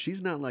dwarf? And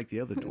she's not like the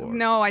other dwarf.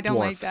 No, I don't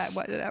like Dwarfs.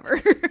 that.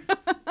 Whatever.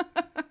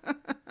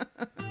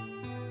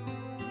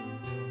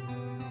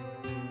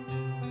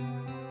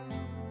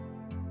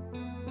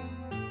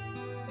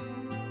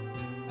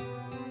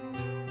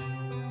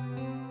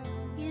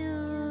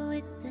 You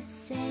with the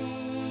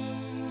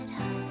sad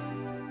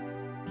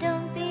heart.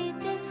 Don't be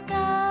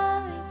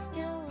discouraged,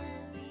 don't worry.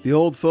 The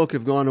old folk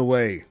have gone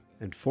away,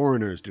 and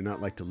foreigners do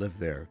not like to live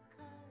there.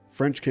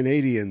 French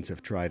Canadians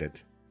have tried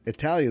it,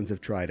 Italians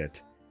have tried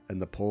it,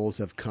 and the Poles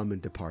have come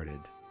and departed.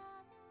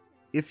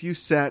 If you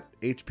sat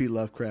H.P.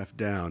 Lovecraft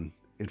down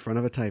in front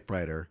of a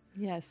typewriter,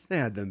 Yes. they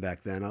had them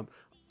back then.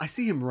 I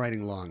see him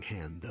writing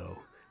longhand, though,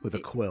 with a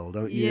quill,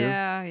 don't you?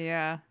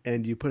 Yeah.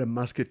 And you put a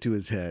musket to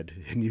his head,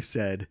 and you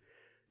said,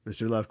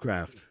 Mr.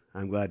 Lovecraft,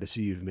 I'm glad to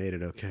see you've made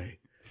it okay.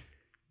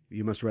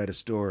 You must write a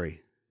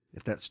story.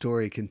 If that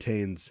story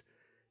contains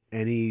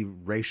any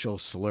racial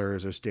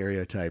slurs or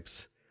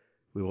stereotypes,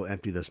 we will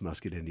empty this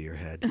musket into your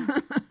head.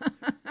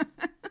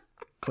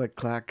 Click,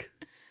 clack,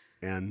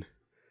 and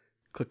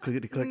click,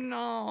 clickety, click.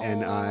 No.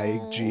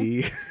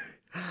 N-I-G.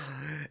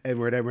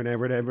 Edward.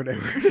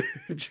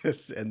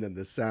 Just, and then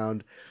the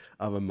sound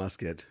of a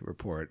musket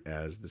report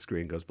as the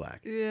screen goes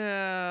black.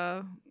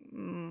 Yeah.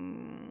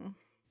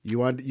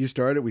 We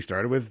started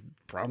with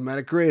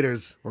problematic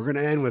creators. We're going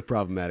to end with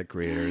problematic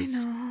creators.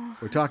 I know.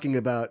 We're talking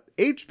about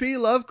H.P.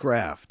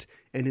 Lovecraft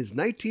and his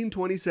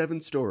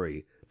 1927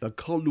 story, The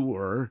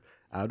Callure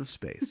Out of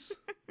Space.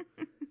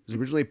 It was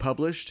originally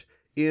published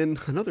in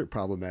another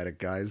problematic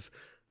guy's.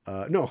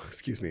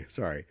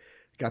 Sorry.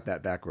 Got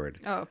that backward.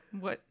 Oh,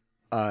 what?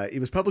 It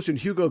was published in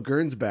Hugo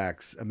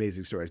Gernsback's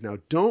Amazing Stories. Now,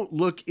 don't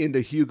look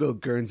into Hugo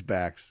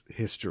Gernsback's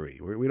history.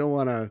 We don't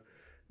want to.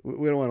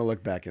 We don't want to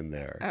look back in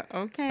there.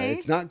 Okay.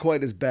 It's not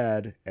quite as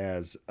bad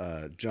as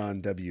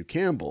John W.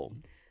 Campbell,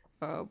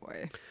 Oh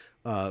boy.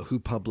 who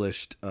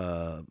published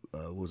what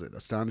was it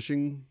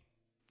Astounding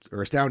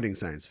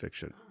Science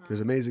Fiction.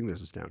 There's amazing.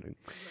 There's astounding.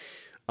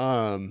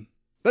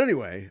 But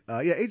anyway,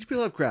 H.P.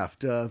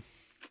 Lovecraft,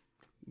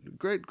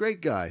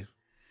 great guy.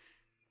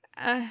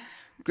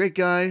 Great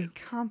guy.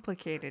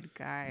 Complicated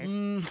guy.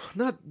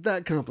 Not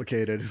that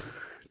complicated.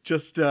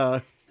 Just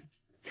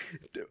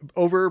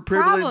overprivileged,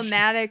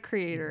 Problematic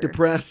creator.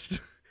 depressed,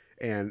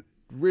 and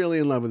really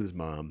in love with his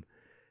mom.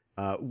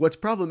 What's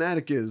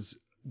problematic is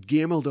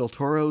Guillermo del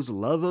Toro's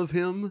love of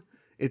him.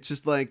 It's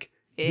just like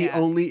he Yeah.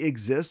 only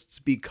exists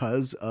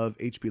because of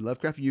H.P.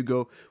 Lovecraft. You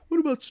go, what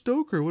about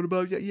Stoker? What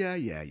about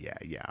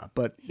yeah?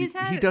 But He's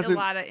had he doesn't. a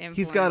lot of influence.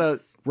 He's got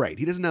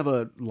He doesn't have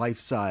a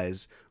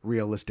life-size,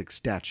 realistic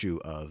statue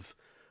of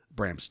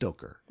Bram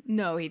Stoker.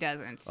 No, he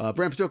doesn't.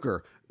 Bram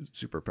Stoker,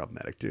 super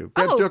problematic too.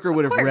 Bram Oh, Stoker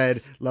would of have read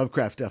course.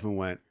 Lovecraft stuff and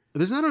went,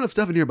 there's not enough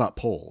stuff in here about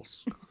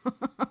poles.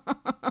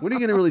 When are you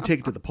going to really take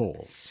it to the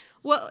poles?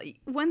 Well,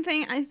 one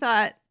thing I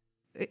thought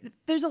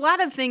there's a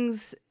lot of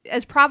things,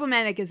 as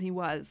problematic as he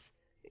was,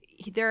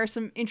 there are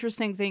some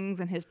interesting things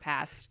in his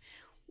past.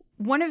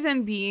 One of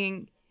them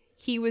being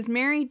he was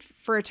married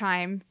for a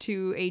time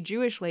to a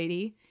Jewish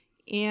lady,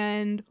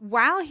 and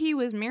while he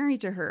was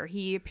married to her,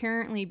 he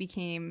apparently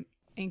became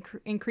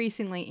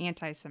increasingly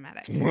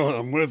anti-Semitic. Well,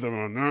 I'm with him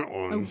on that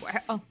one.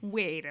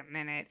 Wait a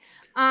minute.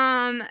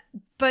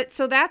 But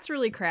so that's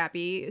really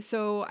crappy.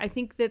 So I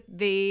think that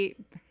they,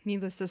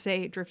 needless to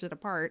say, drifted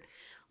apart.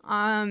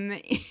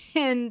 Honey,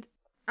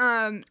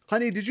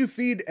 did you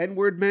feed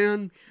N-word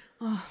man?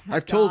 Oh my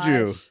I've told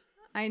you. gosh.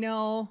 I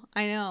know.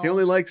 He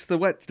only likes the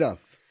wet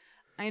stuff.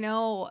 I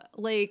know.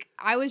 Like,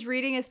 I was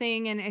reading a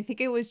thing, and I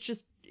think it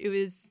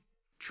was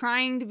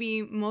trying to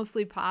be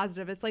mostly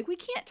positive. It's like, we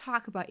can't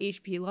talk about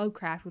H.P.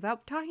 Lovecraft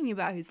without talking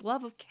about his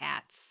love of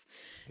cats.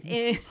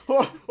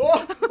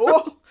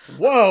 Whoa,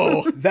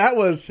 that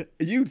was,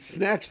 you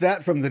snatched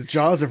that from the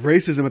jaws of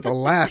racism at the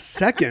last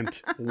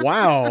second.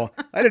 Wow.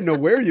 I didn't know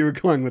where you were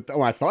going with that.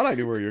 Oh, I thought I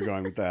knew where you were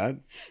going with that.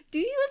 Do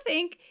you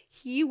think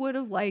he would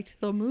have liked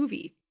the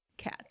movie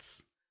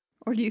Cats?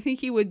 Or do you think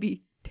he would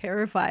be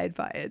terrified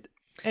by it?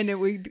 And it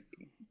would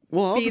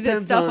be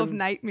the stuff of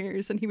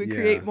nightmares, and he would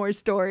create more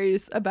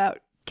stories about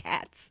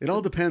cats. It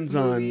all depends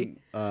on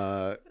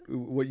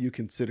what you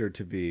consider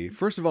to be.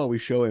 First of all, we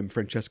show him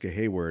Francesca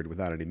Hayward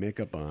without any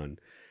makeup on,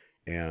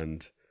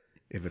 and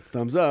if it's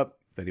thumbs up,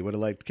 then he would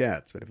have liked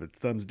Cats. But if it's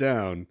thumbs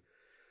down,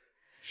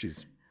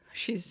 she's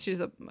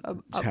a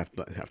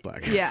half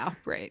black. Yeah,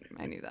 right.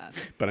 I knew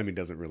that. But I mean,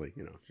 doesn't really,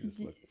 you know. She just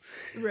looks...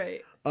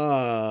 Right.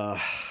 All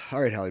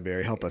right, Halle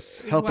Berry, help us,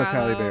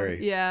 Halle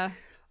Berry. Yeah.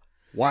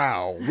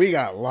 Wow, we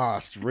got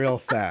lost real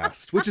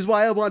fast, which is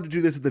why I wanted to do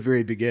this at the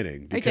very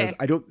beginning, because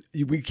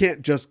we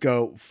can't just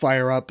go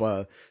fire up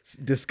a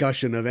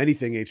discussion of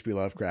anything H.P.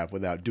 Lovecraft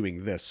without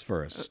doing this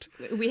first.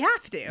 We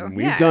have to.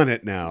 We've done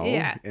it now.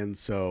 Yeah. And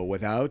so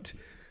without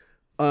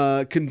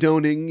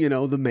condoning,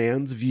 the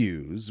man's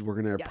views,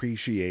 we're going to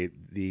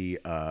appreciate the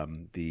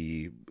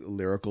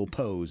lyrical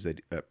pose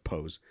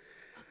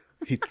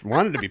he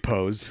wanted to be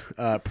prose.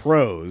 That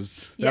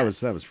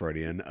was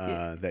Freudian.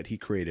 That he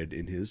created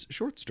in his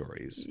short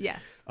stories.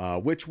 Yes.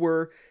 Which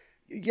were,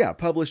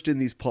 published in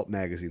these pulp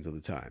magazines of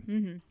the time.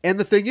 Mm-hmm. And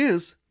the thing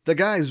is, the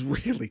guy's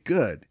really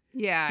good.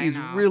 Yeah, he's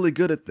really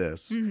good at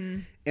this.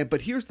 Mm-hmm.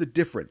 But here's the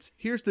difference.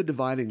 Here's the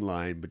dividing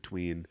line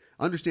between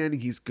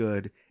understanding he's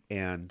good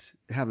and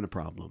having a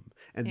problem.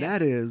 And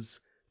that is,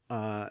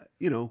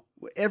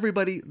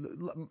 everybody,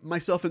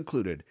 myself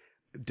included,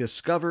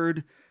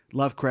 discovered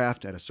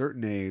Lovecraft at a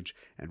certain age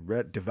and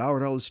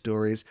devoured all his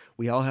stories.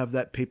 We all have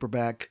that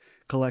paperback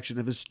collection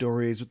of his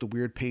stories with the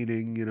weird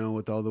painting,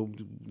 with all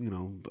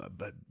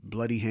the,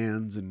 bloody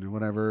hands and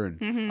whatever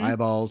and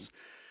eyeballs.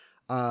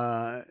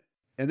 And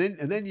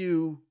then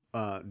you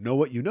know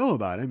what you know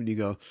about him, and you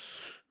go,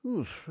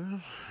 oof, well,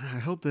 I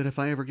hope that if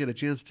I ever get a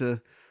chance to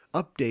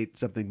update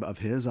something of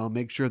his, I'll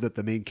make sure that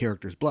the main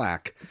character's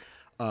black.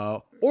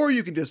 Or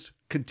you can just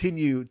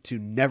continue to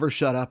never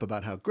shut up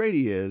about how great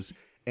he is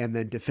and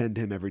then defend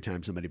him every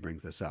time somebody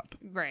brings this up.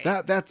 Right.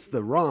 That's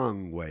the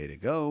wrong way to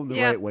go.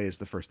 The right way is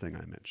the first thing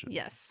I mentioned.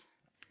 Yes.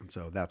 And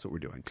so that's what we're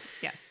doing.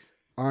 Yes.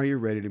 Are you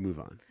ready to move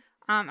on?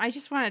 I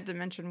just wanted to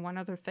mention one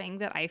other thing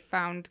that I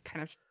found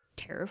kind of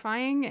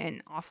terrifying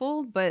and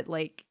awful, but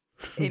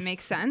it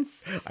makes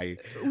sense. I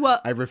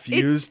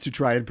refuse to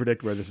try and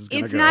predict where this is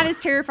going to go. It's not as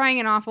terrifying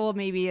and awful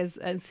maybe as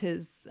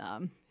his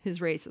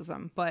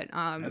racism, but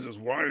as his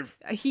wife.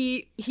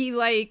 He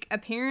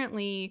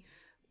apparently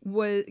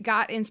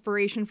got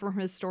inspiration from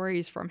his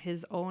stories from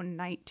his own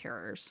night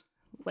terrors.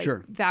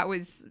 Sure. That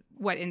was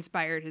what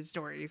inspired his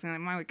stories. And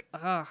I'm like,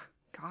 oh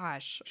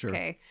gosh. Sure.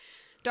 Okay.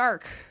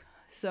 Dark.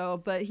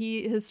 So, but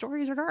his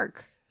stories are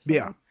dark. So.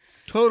 Yeah.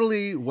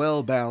 Totally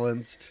well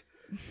balanced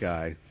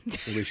guy.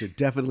 And we should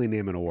definitely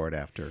name an award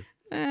after.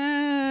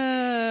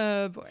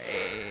 Oh boy.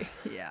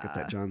 Yeah. Get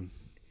that John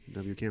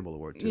W. Campbell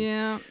Award too.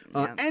 Yeah.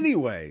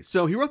 Anyway,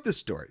 so he wrote this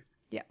story.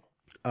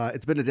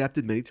 It's been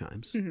adapted many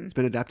times. Mm-hmm. It's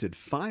been adapted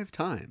 5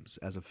 times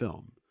as a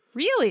film.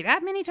 Really?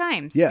 That many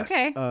times? Yes.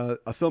 Okay.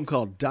 A film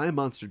called Die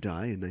Monster Die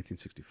in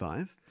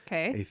 1965.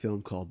 Okay. A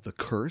film called The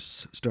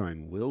Curse,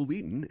 starring Will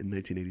Wheaton in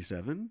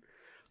 1987.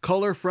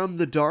 Color from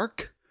the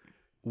Dark,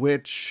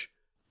 which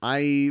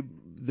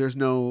there's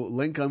no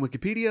link on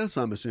Wikipedia,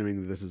 so I'm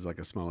assuming that this is like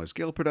a smaller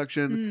scale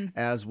production,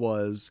 as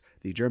was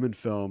the German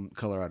film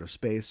Color Out of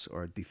Space,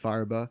 or Die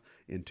Farbe,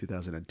 in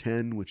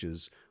 2010, which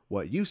is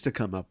what used to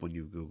come up when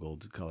you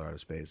Googled Color Out of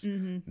Space.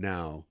 Mm-hmm.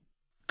 Now,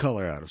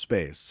 Color Out of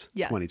Space,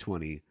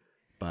 2020,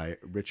 by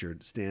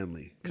Richard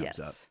Stanley comes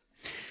up.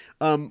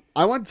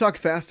 I want to talk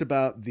fast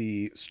about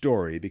the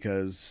story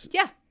because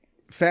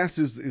fast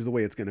is the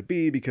way it's going to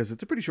be, because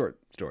it's a pretty short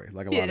story,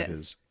 like a lot of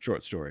his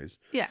short stories.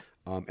 Yeah.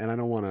 And I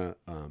don't want to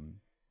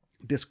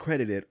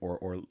discredit it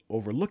or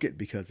overlook it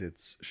because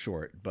it's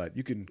short, but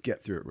you can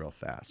get through it real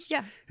fast.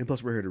 Yeah. And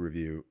plus, we're here to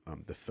review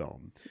the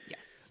film.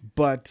 Yes.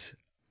 But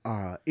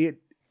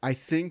I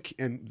think,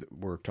 and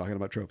we're talking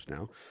about tropes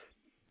now,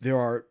 there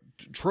are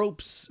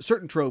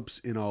certain tropes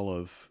in all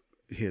of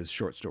his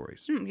short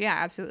stories. Yeah,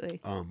 absolutely.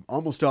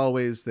 Almost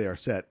always they are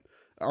set.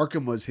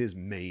 Arkham was his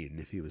main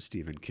if he was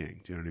Stephen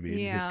King. Do you know what I mean?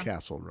 Yeah. His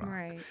Castle Rock.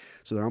 Right.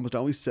 So they're almost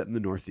always set in the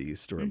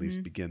Northeast, or at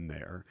least begin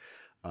there,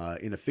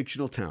 in a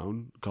fictional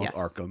town called Yes.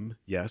 Arkham.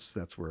 Yes,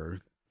 that's where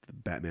the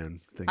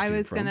Batman thing I came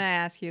was from. going to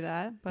ask you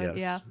that, but Yes.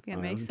 yeah, it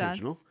That makes was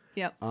intentional. sense.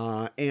 Yep.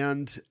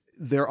 And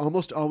they're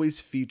almost always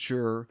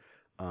feature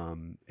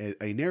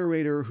a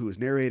narrator who is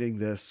narrating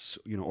this,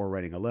 or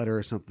writing a letter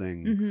or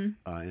something in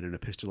an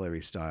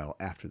epistolary style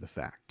after the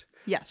fact.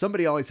 Yes.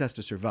 Somebody always has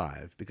to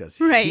survive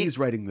because Right. he's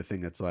writing the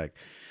thing that's like,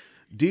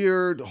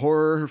 "Dear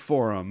Horror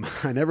Forum,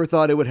 I never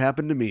thought it would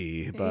happen to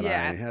me, but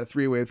Yeah. I had a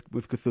three-way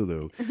with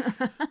Cthulhu."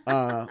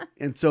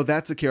 And so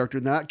that's a character.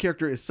 And that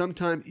character is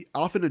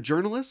often a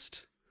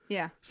journalist,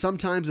 Yeah.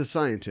 sometimes a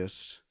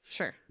scientist,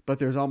 Sure. but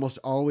there's almost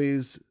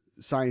always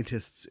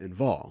scientists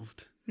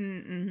involved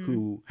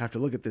who have to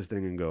look at this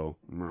thing and go,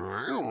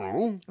 "I don't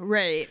know."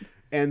 Right.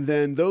 And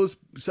then those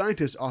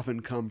scientists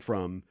often come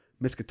from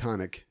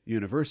Miskatonic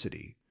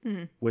University,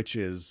 which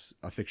is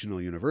a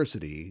fictional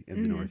university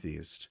in the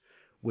Northeast,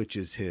 which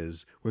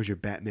is where's your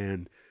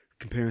Batman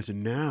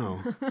comparison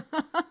now?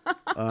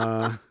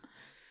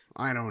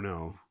 I don't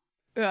know.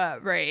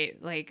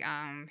 Right. Like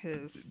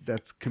his.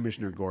 That's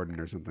Commissioner Gordon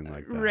or something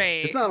like that.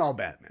 Right. It's not all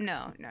Batman.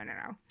 No.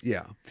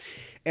 Yeah.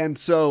 And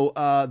so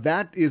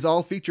that is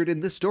all featured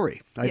in this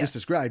story. I Yes. just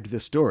described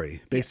this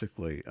story,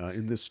 basically.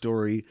 In this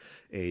story,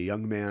 a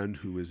young man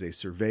who is a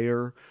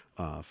surveyor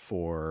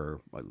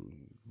for a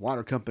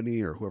water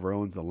company or whoever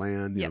owns the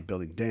land, Yep.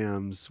 building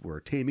dams, we're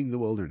taming the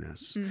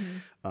wilderness,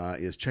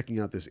 is checking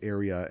out this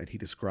area. And he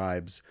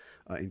describes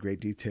in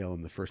great detail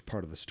in the first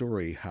part of the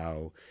story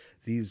how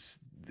these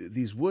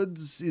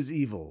woods is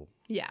evil.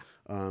 Yeah.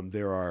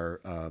 There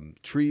are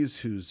trees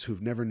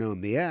who've never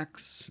known the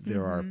axe.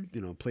 There are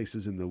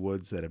places in the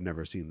woods that have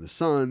never seen the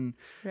sun,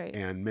 Right.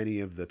 and many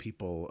of the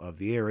people of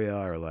the area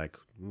are like,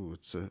 "Ooh,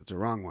 it's a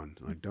wrong one.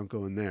 Like, don't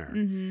go in there."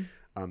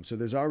 So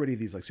there's already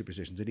these like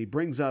superstitions, and he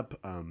brings up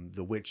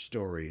the witch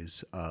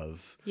stories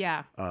of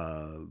Yeah.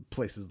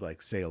 places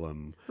like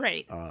Salem,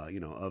 Right.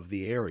 of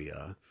the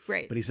area.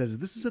 Right. But he says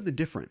this is something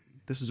different.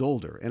 This is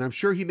older. And I'm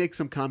sure he makes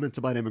some comments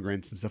about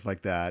immigrants and stuff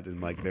like that and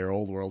like their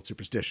old world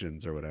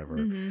superstitions or whatever.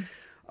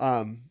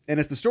 And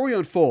as the story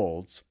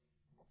unfolds,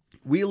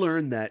 we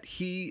learn that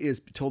he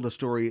is told a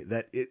story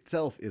that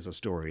itself is a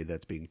story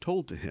that's being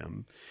told to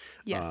him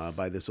Yes.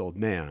 by this old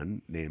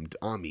man named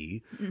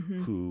Ami,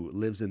 who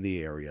lives in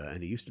the area.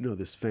 And he used to know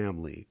this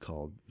family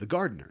called the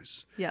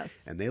Gardeners.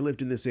 Yes. And they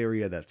lived in this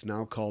area that's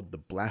now called the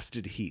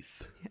Blasted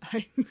Heath.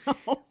 I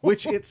know.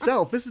 Which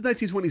itself, this is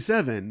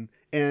 1927,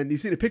 and you've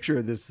seen a picture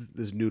of this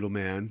noodle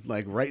man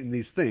like writing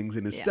these things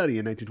in his study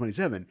in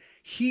 1927.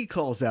 He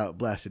calls out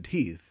Blasted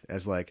Heath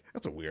as like,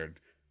 that's a weird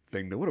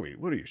thing to, what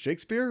are you,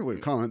 Shakespeare? We're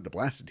calling it the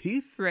Blasted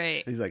Heath?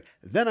 Right. And he's like,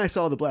 then I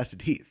saw the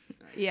Blasted Heath.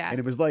 Yeah. And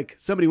it was like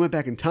somebody went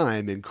back in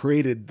time and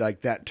created like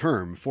that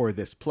term for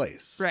this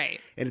place. Right.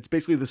 And it's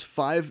basically this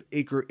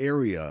 5-acre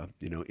area,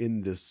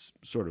 in this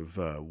sort of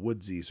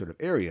woodsy sort of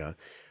area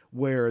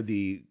where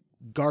the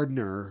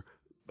gardener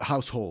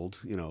household,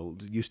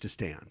 used to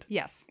stand.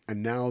 Yes.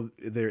 And now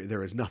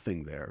there is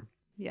nothing there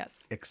Yes.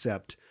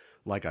 except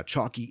like a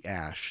chalky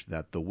ash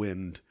that the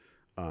wind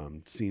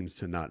seems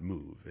to not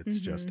move.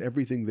 It's just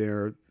everything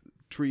there,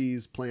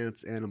 trees,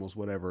 plants, animals,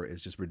 whatever, has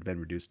just been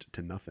reduced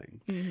to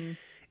nothing.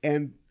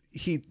 And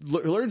he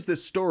learns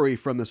this story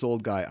from this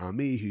old guy,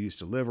 Ami, who used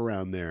to live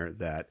around there,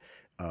 that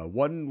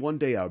one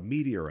day a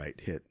meteorite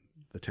hit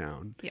the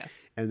town. Yes.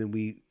 And then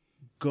we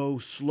go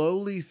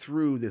slowly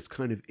through this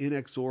kind of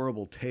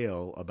inexorable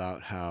tale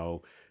about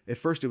how at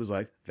first it was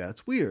like,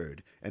 that's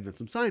weird. And then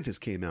some scientists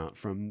came out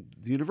from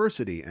the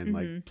university and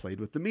like played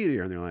with the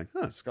meteor. And they're like,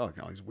 it's got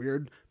all these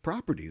weird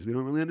properties we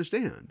don't really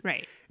understand.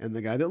 Right. And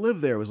the guy that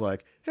lived there was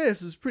like, hey,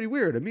 this is pretty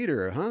weird. A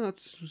meteor, huh?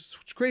 It's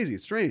crazy.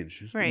 It's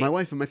strange. Right. My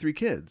wife and my 3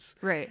 kids.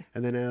 Right.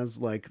 And then as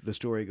like the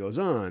story goes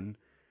on,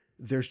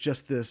 there's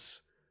just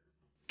this,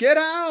 get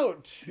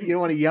out! You don't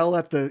want to yell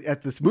at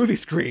this movie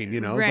screen,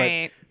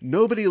 Right. but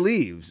nobody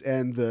leaves,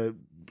 and the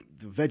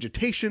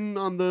vegetation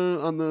on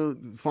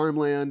the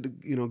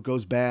farmland,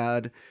 goes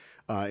bad.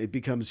 It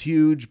becomes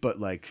huge, but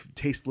like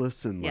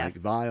tasteless and like Yes.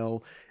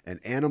 vile,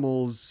 and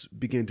animals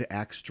begin to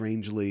act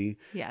strangely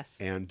Yes.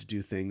 and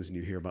do things, and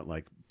you hear about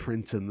like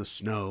prints in the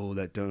snow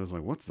that don't, it's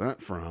like, what's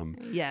that from?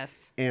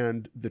 Yes.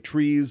 And the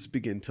trees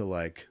begin to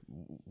like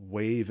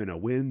wave in a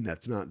wind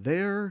that's not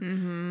there.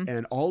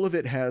 And all of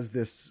it has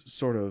this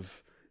sort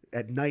of,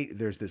 at night,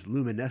 there's this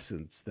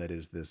luminescence that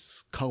is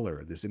this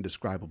color, this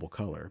indescribable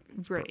color.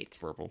 Right.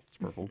 Purple. It's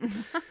purple.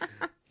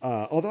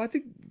 Although I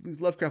think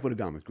Lovecraft would have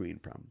gone with green,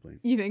 probably.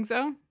 You think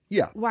so?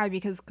 Yeah. Why?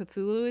 Because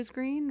Cthulhu is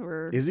green,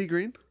 or Is he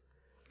green?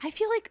 I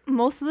feel like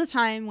most of the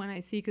time when I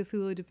see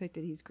Cthulhu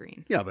depicted, he's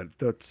green. Yeah, but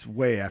that's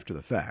way after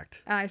the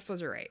fact. I suppose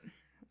you're right.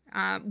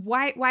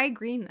 Why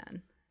green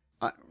then?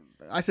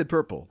 I said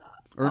purple.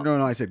 Or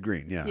no, I said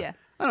green. Yeah. Yeah.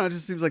 I don't know. It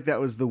just seems like that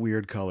was the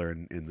weird color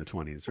in the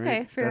 20s, right?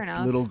 Okay, fair That's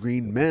enough. Little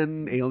Green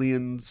Men.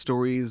 Alien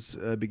stories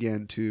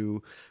began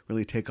to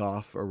really take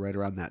off right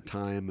around that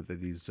time. That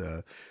these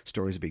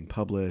stories are being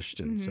published.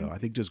 And so I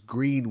think just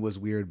green was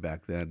weird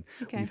back then.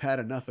 Okay. We've had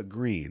enough of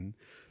green.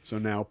 So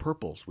now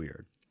purple's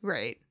weird.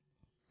 Right.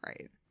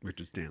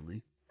 Richard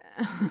Stanley.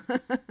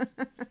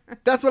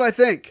 That's what I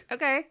think.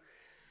 Okay.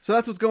 So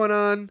that's what's going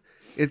on.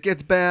 It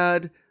gets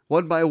bad.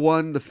 One by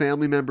one, the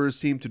family members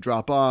seem to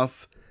drop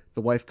off.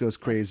 The wife goes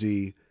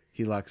crazy.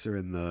 He locks her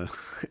in the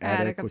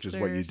attic, which is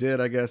what you upstairs.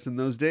 did, I guess, in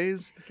those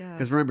days. guess.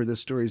 Because remember, this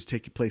story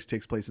takes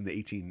place in the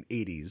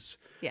 1880s,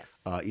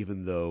 Yes.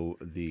 even though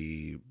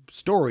the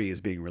story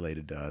is being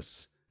related to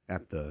us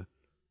at the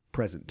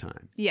present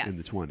time Yes. in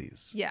the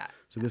 20s. Yeah.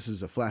 So this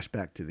is a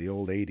flashback to the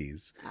old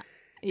 80s.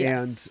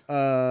 Yes.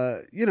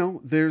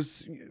 And,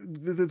 there's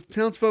the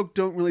townsfolk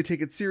don't really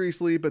take it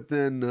seriously, but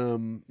then,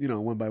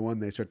 one by one,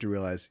 they start to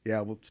realize,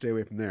 yeah, we'll stay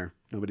away from there.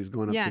 Nobody's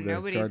going up to the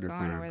nobody's Gardner going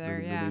farm. over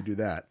there, Nobody do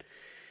that.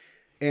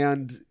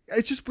 And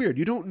it's just weird.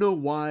 You don't know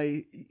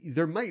why.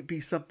 There might be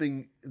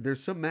something.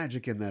 There's some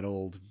magic in that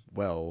old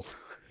well.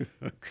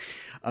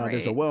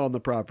 There's a Right. well on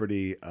the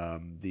property.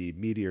 The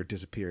meteor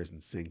disappears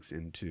and sinks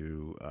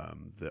into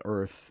the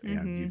earth,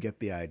 and you get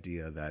the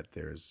idea that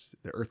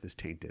the earth is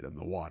tainted and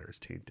the water is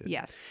tainted.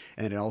 Yes.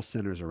 And it all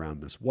centers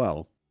around this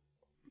well.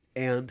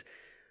 And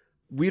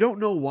we don't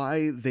know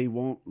why they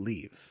won't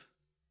leave.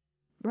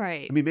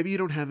 Right. I mean, maybe you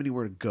don't have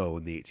anywhere to go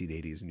in the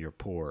 1880s and you're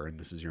poor and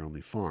this is your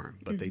only farm,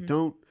 but Mm-hmm. they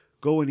don't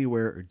go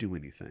anywhere or do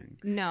anything.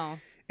 No.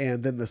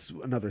 And then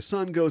another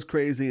son goes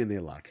crazy and they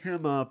lock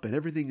him up and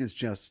everything is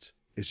just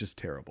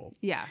terrible.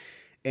 Yeah.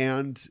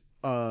 And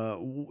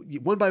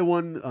one by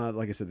one,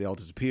 like I said, they all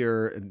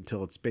disappear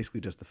until it's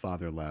basically just the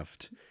father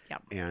left.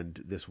 Yep.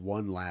 And this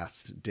one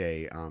last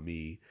day,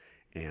 Ami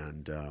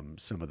and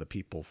some of the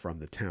people from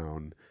the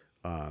town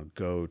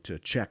go to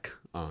check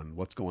on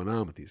what's going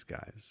on with these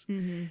guys.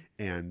 Mm-hmm.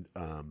 And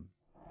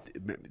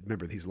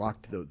remember, he's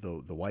locked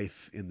the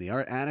wife in the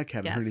attic.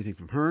 Haven't heard Yes. anything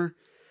from her.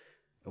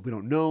 We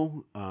don't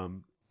know.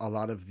 A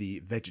lot of the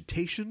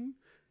vegetation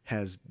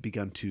has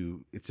begun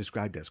to, it's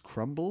described as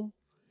crumble.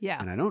 Yeah.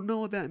 And I don't know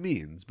what that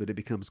means, but it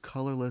becomes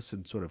colorless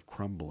and sort of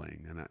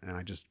crumbling. And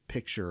I just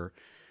picture,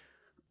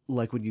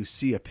 like when you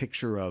see a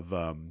picture of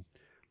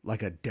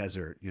like a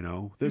desert,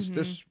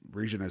 this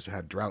region has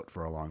had drought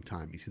for a long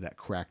time. You see that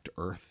cracked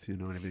earth,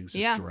 and everything's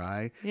just Yeah.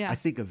 dry. Yeah. I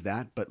think of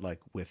that, but like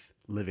with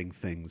living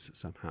things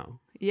somehow.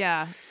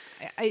 Yeah.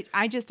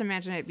 I just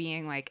imagine it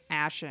being like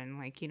ashen,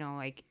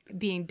 like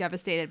being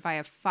devastated by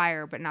a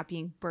fire, but not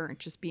being burnt,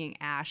 just being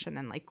ash and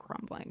then like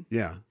crumbling.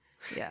 Yeah.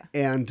 Yeah.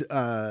 And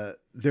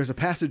there's a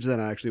passage that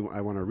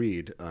I want to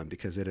read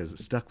because it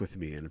has stuck with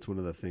me, and it's one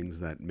of the things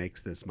that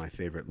makes this my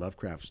favorite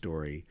Lovecraft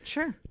story.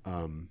 Sure.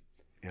 And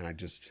I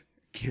just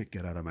can't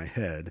get out of my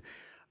head.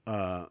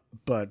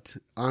 But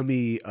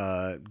Ami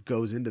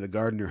goes into the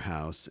Gardner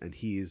house, and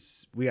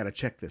we got to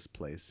check this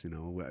place.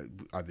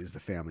 Is the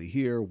family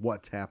here?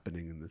 What's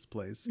happening in this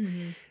place?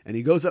 Mm-hmm. And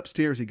he goes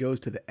upstairs. He goes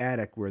to the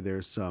attic where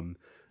there's some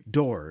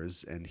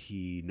doors, and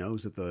he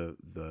knows that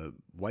the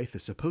wife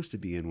is supposed to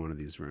be in one of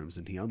these rooms,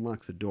 and he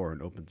unlocks the door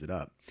and opens it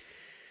up.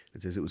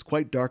 It says, "It was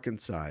quite dark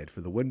inside,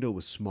 for the window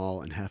was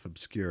small and half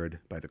obscured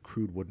by the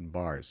crude wooden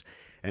bars,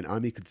 and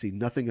Ami could see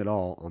nothing at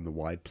all on the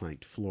wide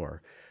planked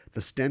floor.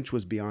 The stench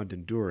was beyond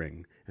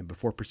enduring, and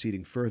before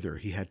proceeding further,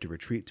 he had to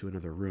retreat to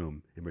another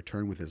room and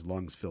return with his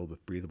lungs filled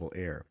with breathable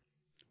air.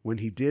 When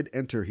he did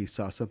enter, he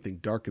saw something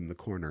dark in the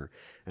corner,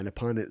 and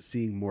upon it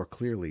seeing more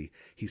clearly,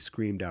 he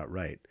screamed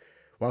outright.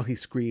 While he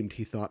screamed,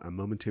 he thought a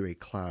momentary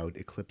cloud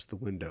eclipsed the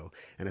window,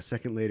 and a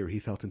second later he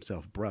felt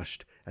himself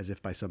brushed as if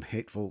by some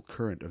hateful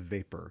current of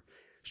vapor.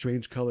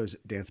 Strange colors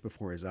danced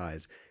before his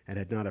eyes, and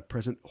had not a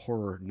present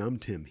horror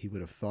numbed him, he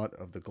would have thought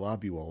of the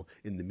globule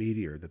in the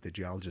meteor that the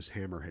geologist's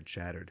hammer had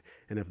shattered,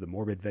 and of the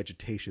morbid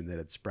vegetation that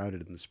had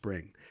sprouted in the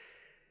spring.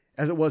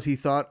 As it was, he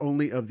thought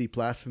only of the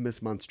blasphemous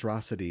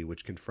monstrosity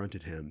which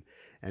confronted him,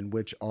 and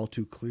which all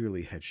too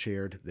clearly had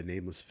shared the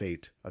nameless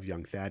fate of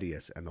young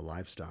Thaddeus and the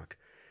livestock.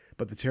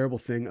 But the terrible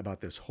thing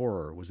about this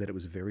horror was that it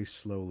was very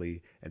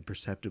slowly and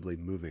perceptibly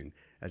moving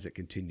as it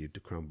continued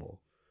to crumble.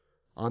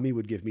 Ami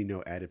would give me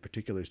no added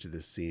particulars to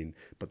this scene,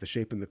 but the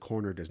shape in the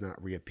corner does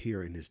not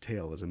reappear in his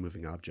tale as a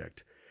moving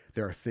object.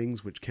 There are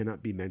things which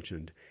cannot be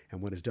mentioned,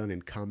 and what is done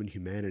in common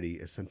humanity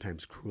is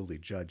sometimes cruelly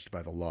judged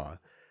by the law.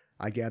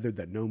 I gathered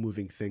that no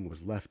moving thing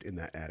was left in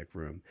that attic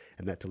room,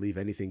 and that to leave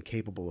anything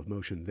capable of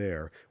motion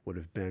there would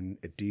have been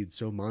a deed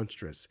so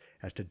monstrous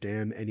as to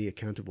damn any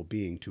accountable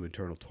being to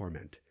eternal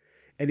torment.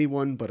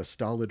 Anyone but a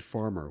stolid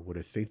farmer would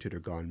have fainted or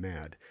gone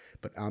mad,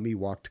 but Ami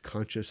walked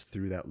conscious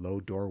through that low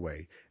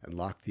doorway and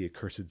locked the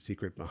accursed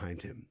secret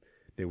behind him.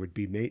 There would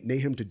be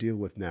mayhem to deal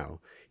with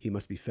now. He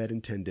must be fed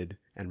and tended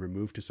and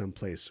removed to some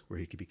place where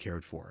he could be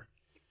cared for."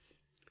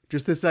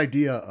 Just this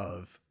idea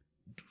of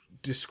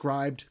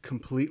described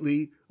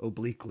completely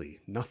obliquely,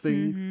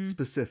 nothing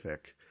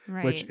specific,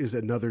 Right. which is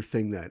another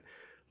thing that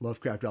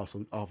Lovecraft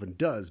also often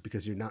does,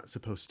 because you're not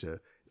supposed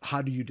to.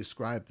 How do you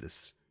describe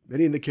this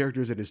Many of the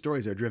characters in his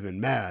stories are driven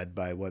mad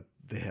by what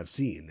they have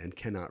seen and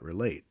cannot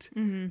relate.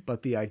 Mm-hmm.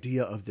 But the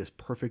idea of this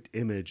perfect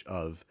image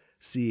of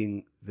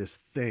seeing this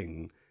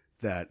thing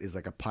that is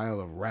like a pile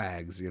of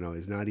rags,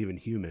 is not even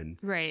human,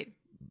 Right.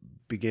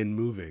 begin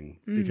moving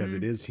because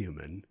it is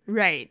human.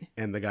 Right.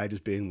 And the guy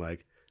just being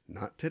like,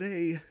 not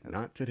today,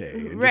 not today.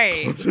 And Right.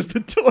 just closes the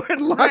door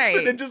and locks Right.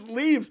 it and just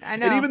leaves. I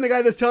know. And even the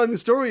guy that's telling the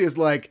story is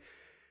like,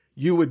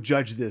 you would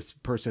judge this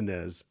person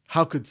as,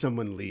 how could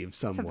someone leave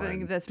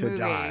someone this to movie.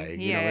 die?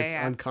 Yeah, It's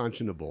yeah.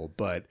 unconscionable,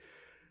 but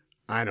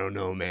I don't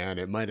know, man.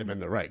 It might have been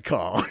the right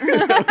call.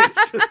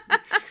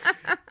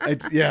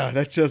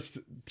 That's just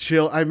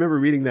chill. I remember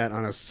reading that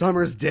on a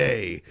summer's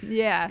day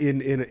Yeah.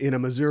 in a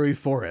Missouri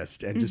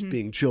forest and just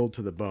being chilled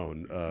to the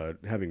bone,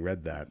 having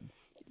read that.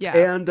 Yeah.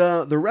 And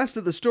the rest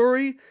of the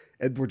story,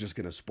 and we're just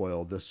going to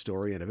spoil this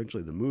story and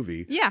eventually the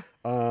movie, Yeah.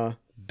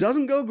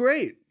 doesn't go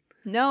great.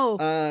 No.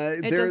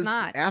 There's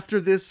not. After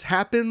this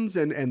happens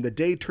and the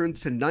day turns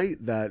to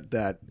night,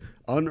 that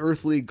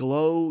unearthly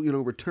glow,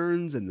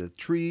 returns, and the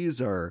trees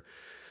are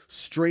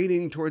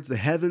straining towards the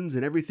heavens,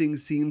 and everything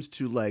seems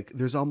to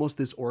there's almost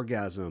this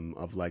orgasm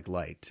of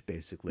light,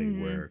 basically,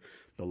 where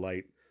the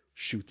light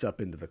shoots up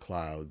into the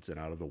clouds and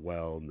out of the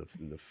well and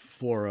the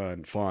flora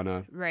and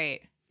fauna,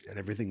 Right. and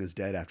everything is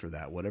dead after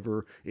that.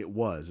 Whatever it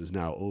was is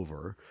now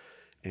over,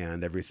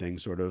 and everything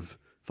sort of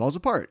falls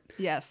apart.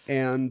 Yes.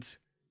 And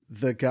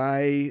the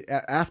guy,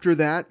 after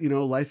that,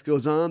 life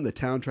goes on. The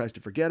town tries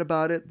to forget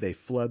about it. They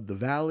flood the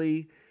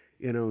valley,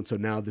 and so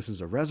now this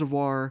is a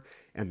reservoir.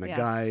 And the Yes.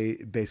 guy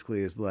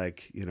basically is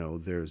like,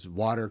 there's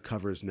water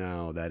covers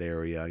now that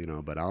area,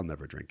 but I'll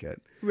never drink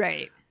it.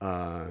 Right.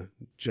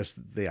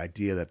 Just the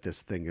idea that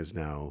this thing is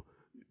now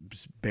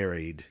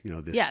buried,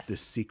 this Yes.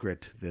 this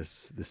secret,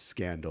 this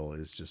scandal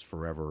is just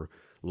forever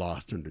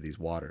lost under these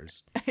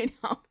waters. I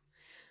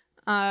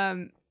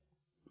know.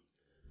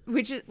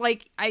 Which is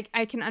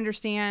I can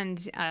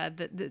understand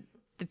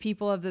the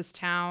people of this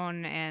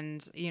town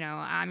and,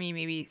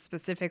 maybe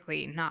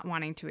specifically not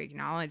wanting to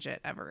acknowledge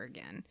it ever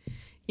again,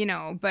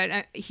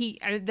 but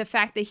the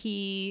fact that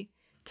he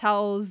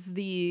tells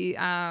the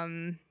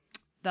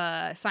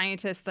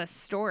scientist the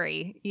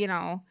story,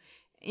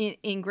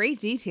 in great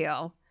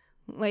detail,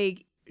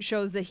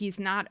 shows that he's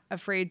not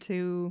afraid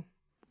to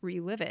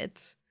relive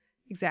it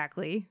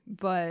exactly,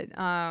 but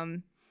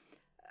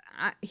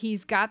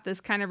he's got this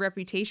kind of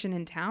reputation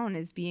in town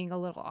as being a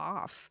little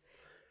off.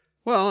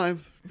 Well, I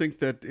think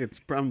that it's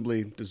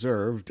probably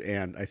deserved,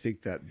 and I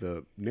think that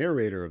the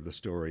narrator of the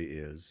story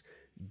is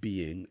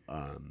being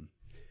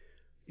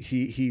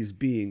he's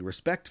being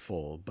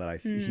respectful,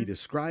 but he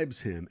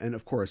describes him, and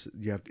of course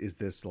is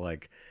this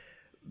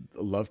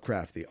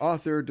Lovecraft the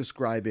author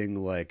describing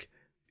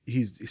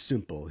he's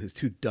simple, he's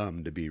too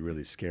dumb to be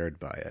really scared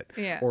by it,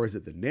 Yeah. or is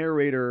it the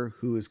narrator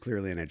who is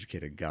clearly an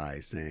educated guy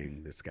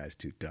saying this guy's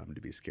too dumb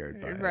to be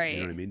scared by it? Right. You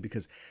know what I mean?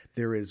 Because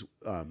there is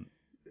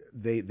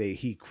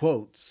he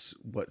quotes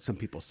what some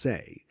people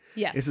say.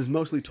 Yes. This is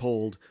mostly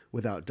told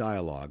without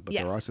dialogue, but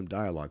Yes. there are some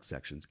dialogue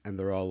sections, and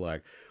they're all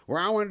like, "Well,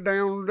 I went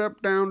down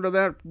to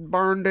that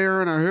barn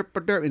there, and I hit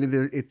it there," and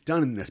it's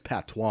done in this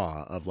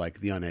patois of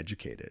the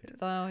uneducated.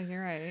 Oh,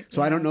 you're right.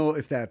 So I don't know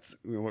if that's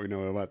what we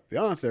know about the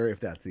author,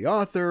 if that's the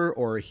author,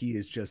 or he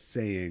is just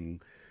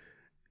saying,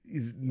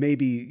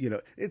 maybe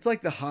it's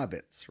like the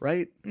Hobbits,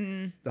 right?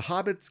 Mm. The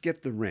Hobbits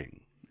get the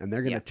ring, and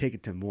they're going to Yeah. take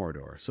it to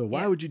Mordor. So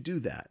why Yeah. would you do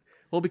that?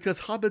 Well,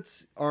 because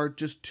hobbits are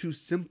just too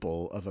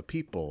simple of a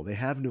people. They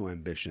have no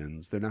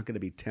ambitions. They're not going to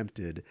be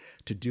tempted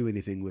to do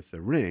anything with the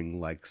ring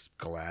like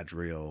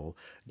Galadriel,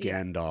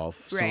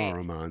 Gandalf, Right.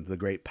 Saruman, the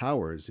great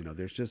powers.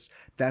 There's just,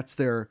 that's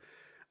their,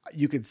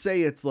 you could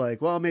say it's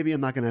well, maybe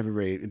I'm not going to have a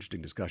very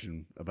interesting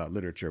discussion about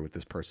literature with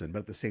this person, but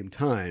at the same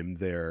time,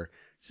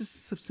 it's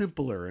just so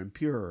simpler and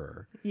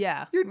purer.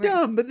 Yeah. You're Right.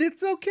 dumb, but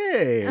it's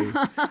okay.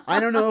 I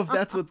don't know if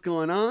that's what's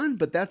going on,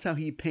 but that's how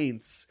he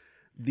paints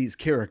these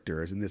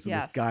characters, and this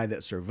Yes. guy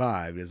that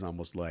survived is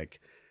almost like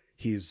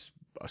he's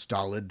a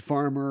stolid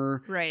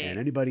farmer, Right. and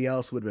anybody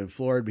else would have been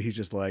floored, but he's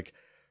just I'm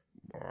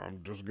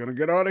just gonna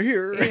get out of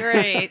here.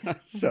 Right.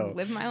 So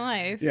Live my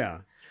life. yeah,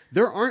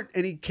 there aren't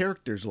any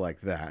characters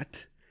like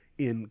that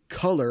in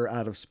Color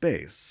Out of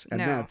Space, and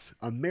No. that's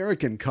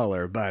American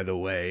Color, by the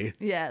way,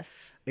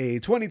 Yes. a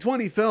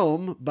 2020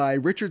 film by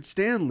Richard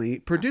Stanley,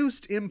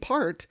 produced in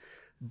part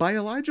by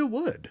Elijah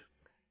Wood.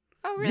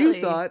 Oh, really? You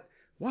thought,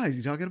 why is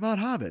he talking about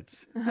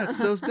hobbits? That's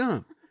so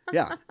dumb.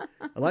 Yeah.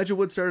 Elijah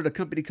Wood started a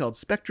company called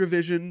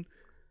Spectravision,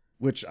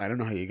 which I don't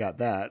know how you got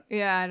that.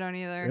 Yeah, I don't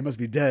either. It must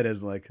be dead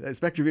as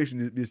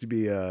Spectravision used to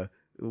be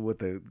what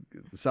the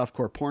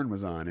softcore porn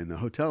was on in the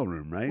hotel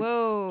room, right?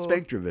 Whoa.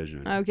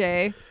 Spectravision.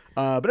 Okay.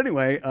 But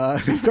anyway,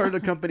 they started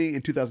a company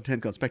in 2010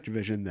 called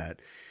Spectravision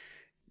that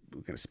we're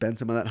going to spend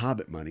some of that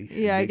Hobbit money and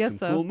Yeah, I make guess some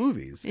so. cool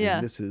movies. Yeah.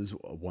 And this is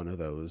one of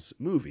those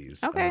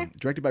movies. Okay.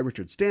 Directed by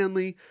Richard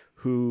Stanley,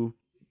 who,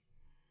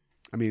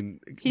 I mean,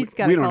 He's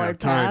got we a don't colored have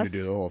time pass. to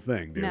do the whole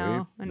thing, do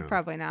No, we? and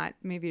probably not.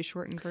 Maybe a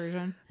shortened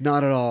version.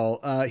 Not at all.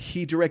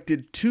 He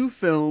directed 2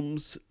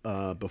 films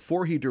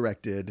before he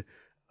directed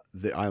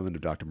The Island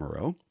of Dr.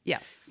 Moreau.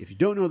 Yes. If you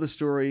don't know the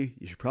story,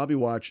 you should probably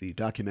watch the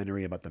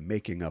documentary about the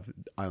making of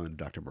Island of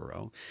Dr.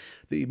 Moreau.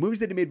 The movies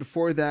that he made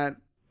before that,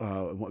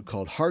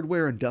 called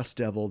Hardware and Dust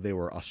Devil, they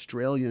were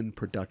Australian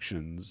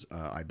productions,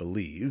 I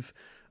believe.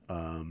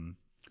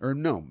 Or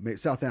no,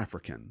 South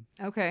African.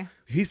 Okay.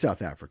 He's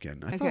South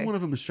African. I thought one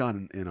of them was shot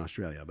in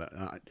Australia, but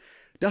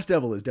Dust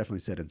Devil is definitely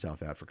set in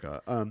South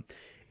Africa.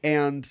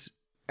 And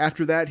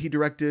after that, he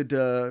directed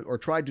or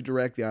tried to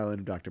direct The Island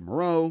of Dr.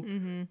 Moreau.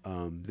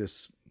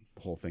 This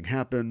whole thing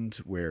happened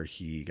where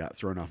he got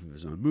thrown off of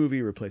his own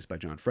movie, replaced by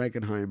John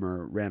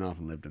Frankenheimer, ran off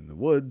and lived in the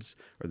woods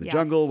or the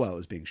jungle while it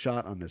was being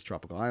shot on this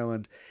tropical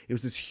island. It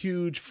was this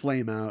huge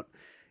flame out.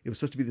 It was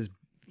supposed to be this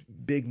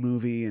big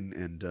movie,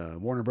 and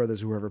Warner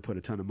Brothers, whoever, put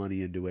a ton of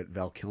money into it.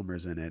 Val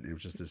Kilmer's in it, and it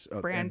was just this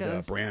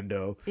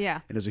Brando. Yeah.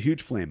 And it was a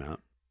huge flame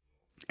out.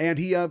 And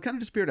he kind of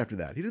disappeared after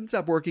that. He didn't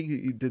stop working.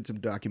 He did some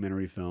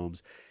documentary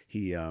films.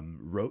 He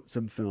wrote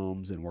some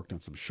films and worked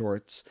on some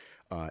shorts.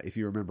 If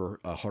you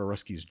remember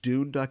Jodorowsky's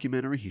Dune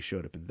documentary, he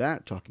showed up in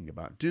that talking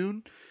about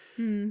Dune.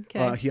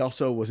 Okay. He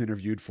also was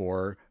interviewed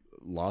for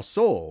Lost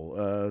Soul,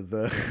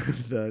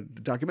 the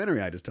documentary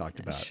I just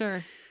talked about.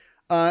 Sure.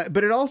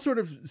 But it all sort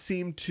of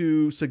seemed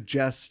to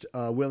suggest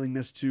a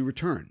willingness to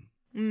return.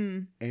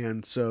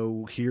 And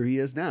so here he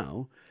is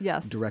now,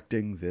 Yes.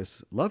 directing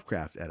this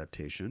Lovecraft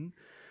adaptation,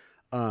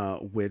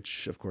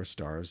 which, of course,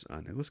 stars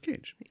Nicolas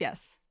Cage,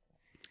 Yes.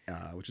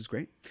 which is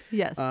great.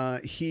 Yes.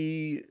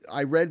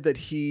 I read that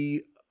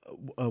he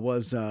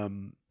was,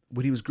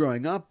 when he was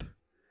growing up,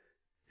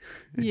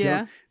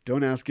 Yeah.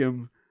 don't ask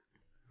him,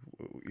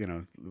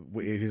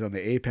 he's on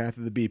the A path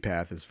or the B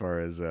path as far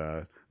as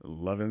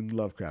loving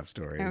Lovecraft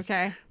stories.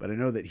 Okay. But I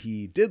know that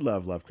he did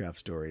love Lovecraft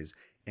stories,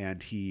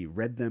 and he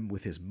read them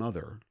with his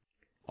mother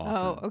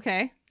often. Oh,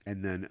 okay.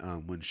 And then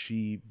when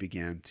she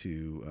began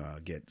to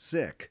get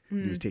sick,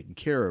 and he was taking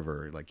care of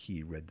her, like,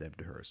 he read them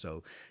to her.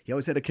 So he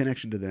always had a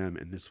connection to them,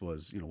 and this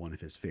was, one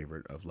of his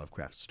favorite of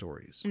Lovecraft's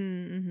stories.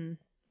 Mm-hmm.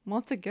 Well,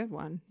 it's a good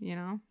one.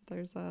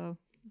 There's a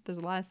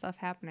lot of stuff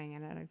happening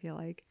in it, I feel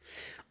like.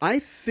 I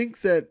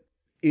think that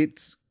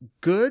it's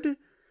good,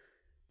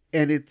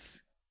 and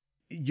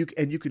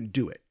you can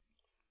do it.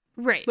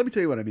 Right. Let me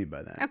tell you what I mean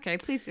by that. Okay,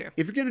 please do.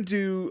 If you're going to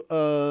do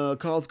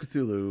Call of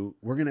Cthulhu,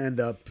 we're going to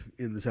end up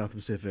in the South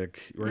Pacific.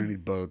 We're going to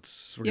need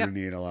boats. We're going to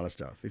need a lot of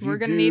stuff. If We're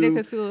going to need a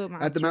Cthulhu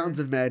monster. At the Mountains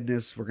of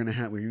Madness, we're going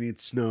to need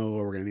snow,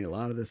 or we're going to need a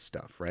lot of this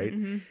stuff, right?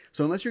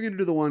 So unless you're going to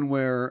do the one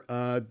where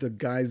the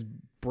guy's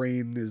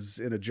brain is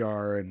in a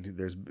jar and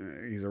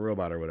he's a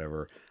robot or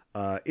whatever,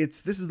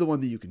 this is the one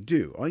that you can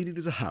do. All you need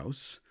is a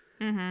house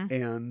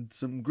and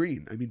some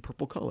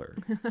purple color.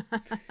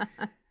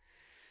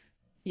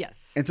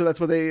 Yes. And so that's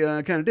what they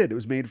kind of did. It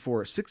was made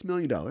for $6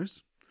 million.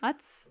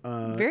 That's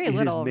very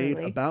little, It has made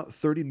really. about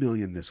 $30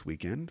 million this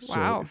weekend.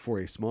 Wow. So for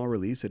a small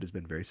release, it has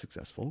been very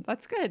successful.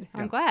 That's good.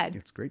 Yeah, I'm glad.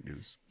 It's great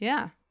news.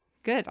 Yeah.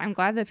 Good. I'm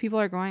glad that people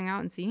are going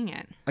out and seeing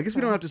it. I guess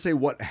we don't have to say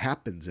what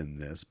happens in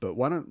this, but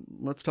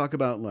let's talk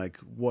about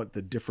what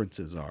the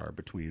differences are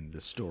between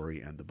the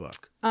story and the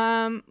book.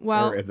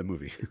 Well, or the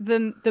movie.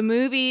 the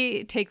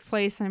movie takes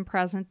place in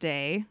present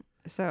day,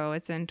 so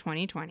it's in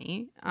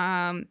 2020.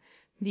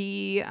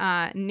 The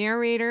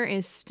narrator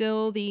is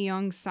still the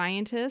young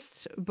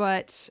scientist,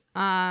 but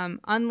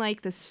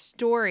unlike the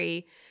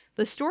story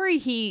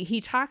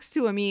he talks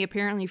to Ami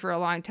apparently for a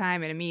long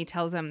time, and Ami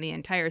tells him the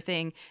entire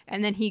thing,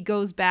 and then he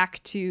goes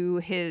back to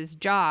his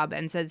job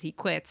and says he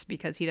quits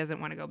because he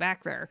doesn't want to go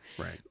back there.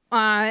 Right.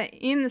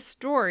 In the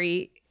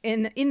story,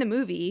 in the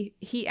movie,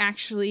 he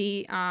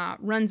actually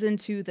runs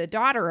into the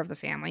daughter of the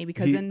family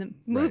because in the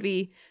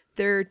movie.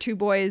 There are two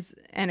boys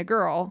and a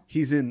girl.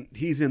 He's in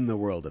the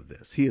world of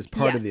this. He is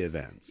part of the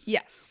events.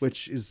 Yes.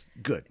 Which is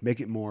good. Make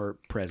it more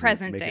present.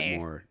 Present make day. It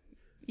more.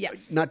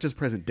 Yes. Not just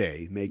present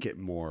day. Make it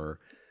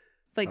more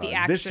like the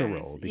actions.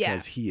 visceral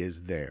because he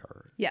is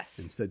there. Yes.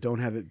 Instead, don't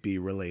have it be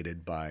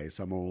related by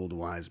some old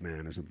wise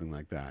man or something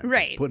like that.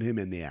 Right. Just put him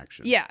in the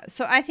action. Yeah.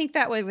 So I think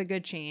that was a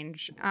good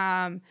change.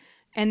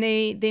 And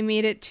they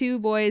made it 2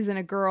 boys and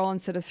a girl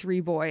instead of 3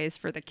 boys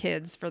for the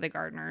kids, for the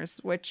gardeners,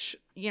 which,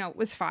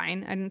 was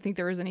fine. I didn't think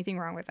there was anything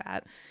wrong with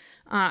that.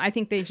 I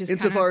think they just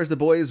Insofar as the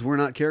boys were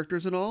not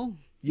characters at all,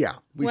 yeah,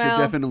 we should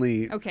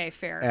definitely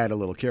fair. add a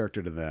little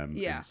character to them.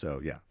 Yeah. And so,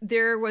 yeah.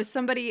 There was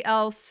somebody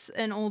else,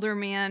 an older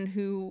man,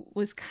 who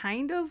was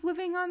kind of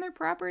living on their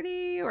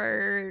property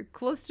or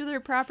close to their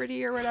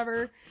property or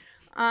whatever.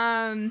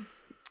 And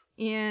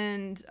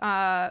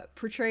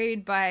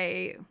portrayed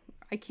by...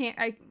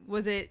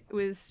 it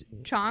was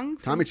Chong?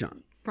 Tommy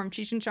Chong. From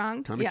Cheech and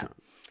Chong? Tommy Chong.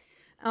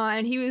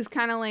 And he was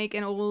kind of like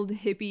an old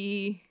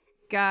hippie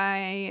guy,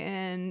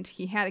 and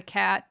he had a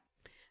cat.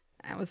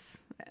 That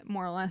was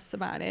more or less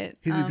about it.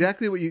 He's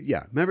exactly what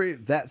remember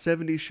that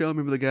 70s show?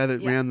 Remember the guy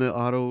that ran the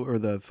auto or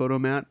the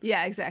photomat?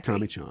 Yeah, exactly.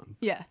 Tommy Chong.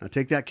 Yeah. Now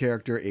take that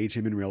character, age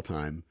him in real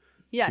time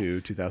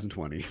to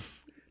 2020.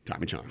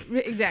 Tommy Chong.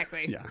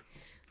 Exactly. Yeah.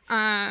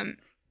 And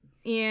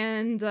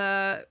in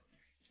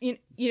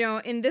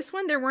this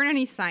one, there weren't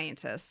any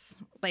scientists.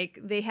 Like,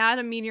 they had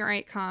a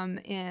meteorite come,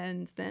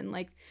 and then,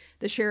 like,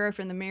 the sheriff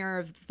and the mayor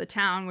of the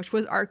town, which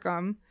was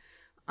Arkham,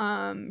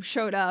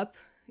 showed up.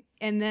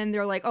 And then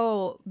they're like,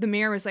 oh, the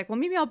mayor was like, well,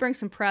 maybe I'll bring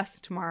some press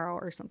tomorrow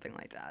or something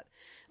like that.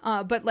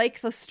 But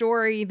like the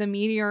story, the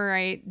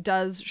meteorite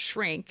does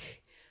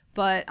shrink.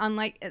 But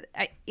unlike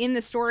in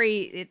the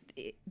story,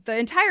 the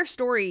entire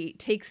story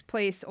takes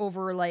place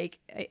over like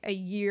a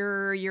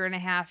year and a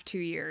half, 2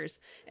 years.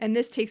 And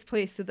this takes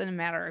place within a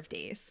matter of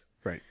days.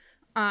 Right.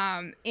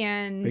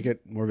 And Make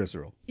it more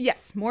visceral.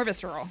 Yes, more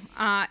visceral.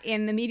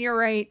 And the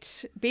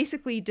meteorite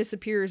basically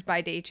disappears by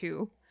day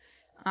 2.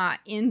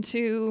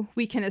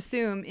 We can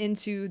assume,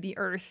 into the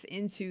earth,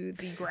 into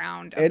the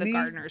ground of the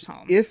gardener's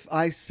home. If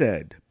I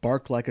said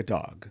bark like a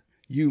dog,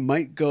 you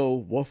might go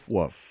woof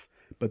woof,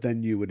 but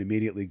then you would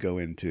immediately go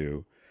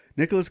into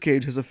Nicolas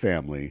Cage has a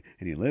family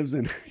and he lives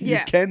in. You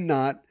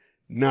cannot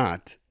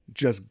not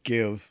just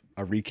give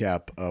a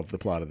recap of the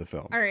plot of the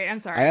film. All right, I'm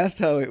sorry. I asked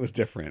how it was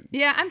different.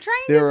 Yeah, I'm trying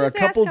There to are a just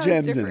ask couple how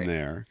gems it's in different.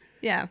 there.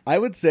 Yeah. I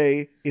would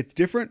say it's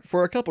different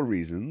for a couple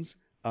reasons.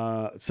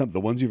 Some of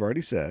the ones you've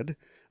already said.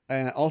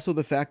 Also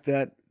the fact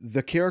that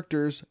the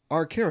characters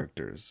are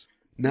characters.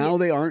 Now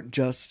they aren't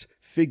just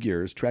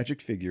figures,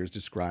 tragic figures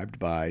described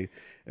by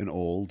an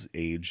old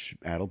age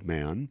adult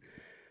man.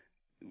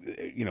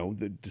 You know,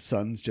 the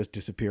sons just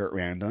disappear at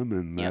random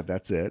and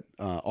that's it.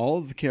 All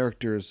of the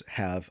characters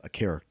have a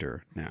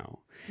character now.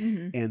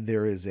 Mm-hmm. And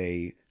there is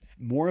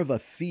more of a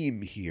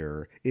theme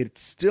here.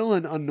 It's still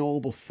an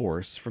unknowable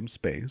force from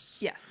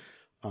space. Yes.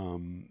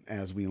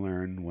 As we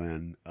learn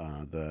when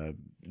the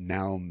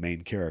now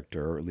main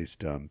character, or at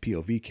least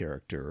POV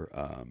character,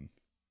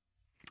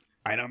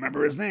 I don't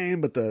remember his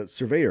name, but the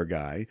surveyor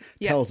guy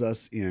tells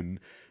us in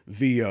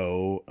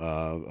VO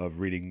of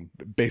reading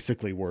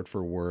basically word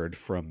for word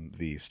from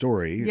the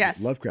story,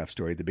 Lovecraft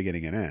story, the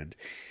beginning and end.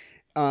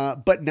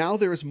 But now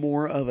there's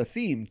more of a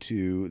theme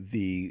to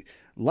the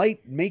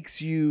light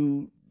makes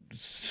you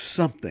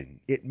something.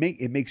 It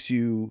makes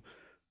you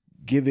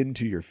give in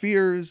to your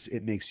fears.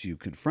 It makes you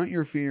confront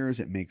your fears.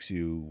 It makes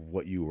you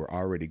what you were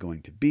already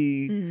going to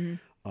be,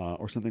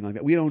 or something like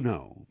that. We don't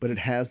know, but it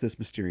has this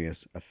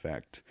mysterious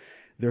effect.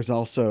 There's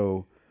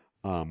also,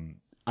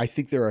 I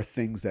think there are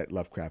things that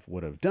Lovecraft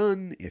would have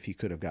done if he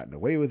could have gotten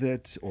away with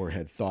it or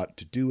had thought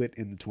to do it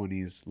in the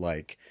 20s.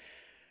 Like,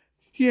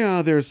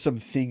 there's some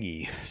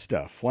thingy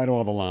stuff. Why do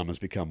all the llamas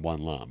become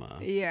one llama?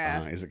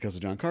 Yeah. Is it because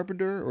of John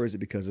Carpenter or is it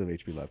because of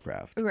H.P.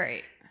 Lovecraft?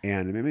 Right.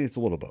 And maybe it's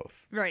a little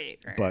both. Right.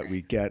 But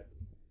we get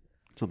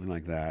something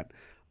like that.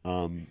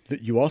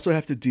 That you also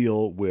have to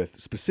deal with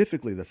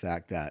specifically the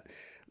fact that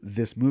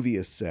this movie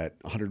is set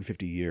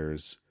 150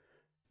 years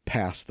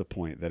past the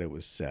point that it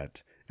was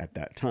set at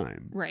that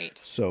time. Right.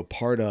 So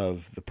part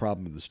of the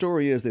problem of the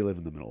story is they live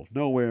in the middle of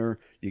nowhere.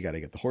 You got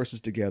to get the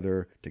horses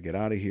together to get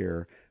out of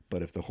here.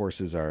 But if the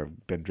horses are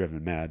been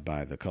driven mad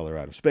by the color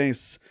out of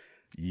space,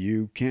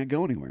 you can't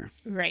go anywhere.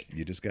 Right.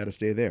 You just got to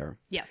stay there.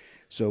 Yes.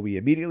 So we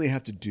immediately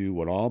have to do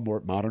what all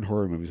modern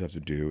horror movies have to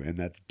do, and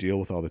that's deal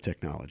with all the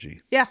technology.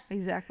 Yeah,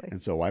 exactly.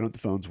 And so why don't the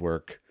phones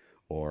work?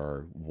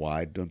 Or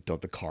why don't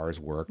the cars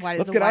work? Why does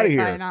Let's the get out of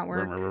Wi-Fi here. not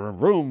work?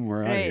 Vroom,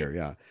 we're out of here.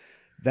 Yeah.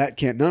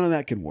 None of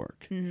that can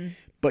work. Mm-hmm.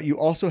 But you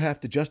also have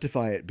to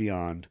justify it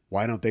beyond,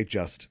 why don't they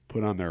just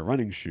put on their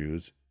running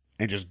shoes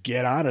and just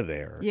get out of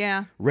there?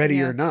 Yeah.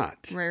 Ready or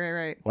not.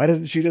 Right. Why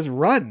doesn't she just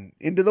run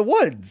into the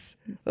woods?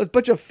 Those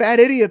bunch of fat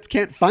idiots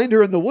can't find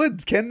her in the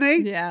woods, can they?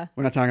 Yeah.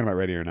 We're not talking about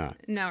Ready or Not.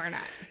 No, we're not.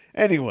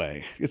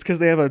 Anyway, it's because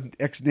they have an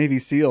ex-Navy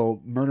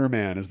SEAL murder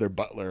man as their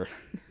butler.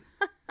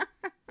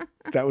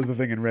 That was the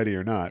thing in Ready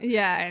or Not.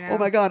 Yeah, I know. Oh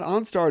my God,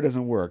 OnStar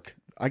doesn't work.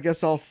 I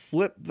guess I'll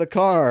flip the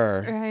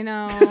car. I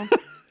know.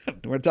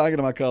 We're talking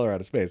about color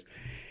out of space.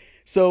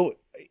 So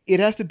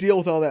it has to deal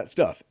with all that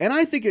stuff. And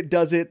I think it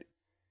does it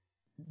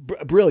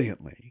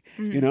brilliantly.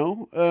 Mm-hmm. You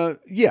know?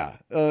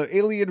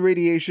 Alien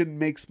radiation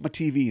makes my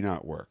TV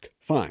not work.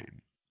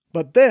 Fine.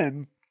 But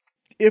then,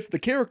 if the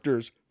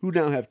characters, who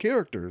now have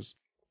characters,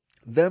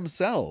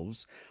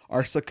 themselves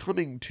are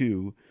succumbing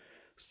to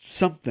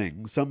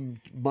something, some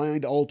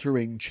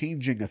mind-altering,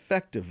 changing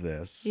effect of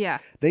this,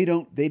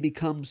 they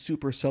become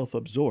super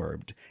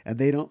self-absorbed and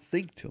they don't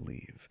think to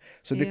leave.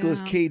 So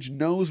Nicolas Cage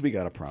knows we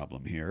got a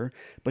problem here,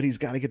 but he's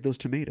got to get those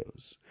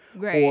tomatoes.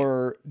 Right.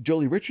 Or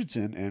Jolie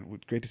Richardson,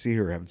 and great to see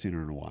her, I haven't seen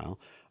her in a while,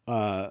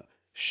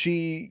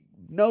 she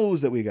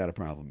knows that we got a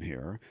problem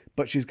here,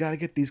 but she's got to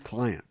get these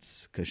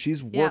clients because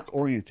she's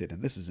work-oriented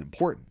and this is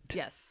important.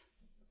 Yes.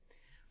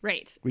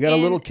 Right. We got a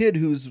little kid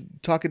who's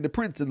talking to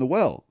Prince in the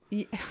well.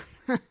 Yeah.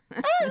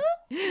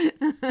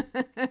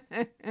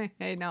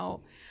 I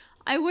know.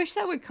 I wish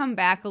that would come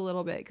back a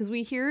little bit because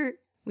we hear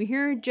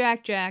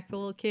Jack, the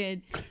little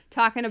kid,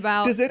 talking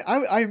about. Does it?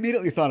 I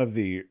immediately thought of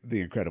the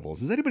Incredibles.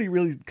 Does anybody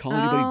really call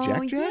anybody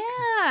Jack?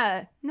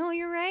 Yeah. No,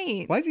 you're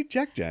right. Why is he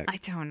Jack? I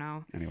don't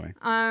know. Anyway.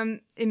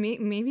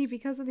 Maybe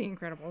because of the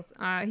Incredibles.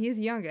 He's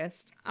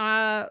youngest.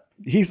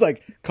 He's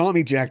like, call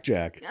me Jack.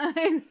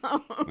 I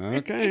know.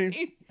 Okay.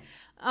 Right?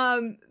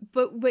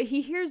 But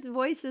he hears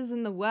voices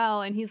in the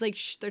well and he's like,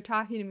 shh, they're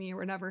talking to me or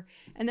whatever.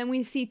 And then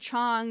we see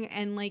Chong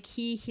and like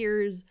he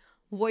hears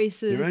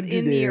voices They're under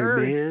in there, the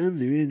earth. man.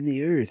 They're in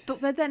the earth.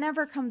 But that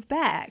never comes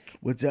back.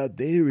 What's out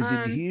there is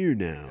in here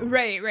now.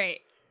 Right.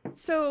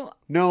 So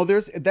No,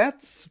 this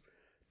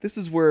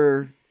is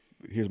where,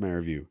 here's my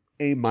review,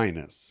 A-.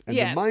 And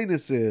Yeah. the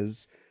minus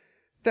is,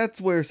 that's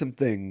where some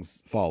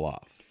things fall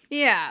off.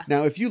 yeah.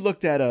 Now, if you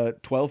looked at a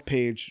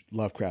 12-page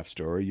Lovecraft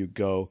story, you'd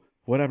go,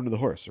 what happened to the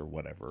horse or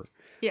whatever?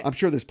 Yeah. I'm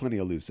sure there's plenty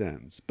of loose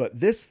ends. But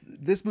this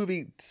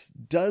movie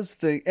does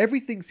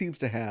everything seems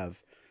to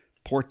have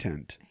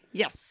portent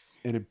Yes.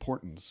 and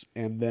importance.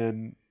 And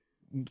then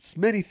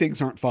many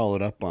things aren't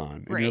followed up on.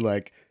 And you're Right.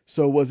 like,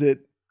 so was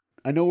it,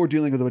 I know we're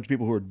dealing with a bunch of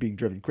people who are being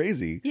driven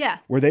crazy. Yeah.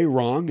 Were they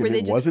wrong Were and they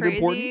it just wasn't crazy?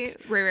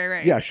 important?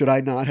 Right. Yeah, should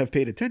I not have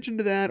paid attention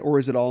to that, or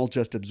is it all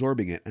just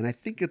absorbing it? And I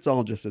think it's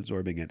all just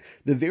absorbing it.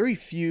 The very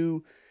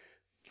few,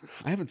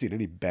 I haven't seen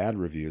any bad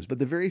reviews, but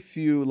the very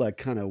few like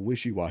kind of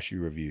wishy-washy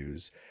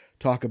reviews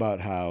talk about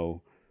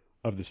how,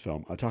 of this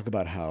film, talk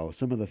about how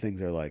some of the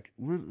things are like,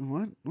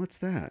 what's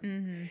that?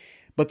 Mm-hmm.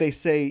 But they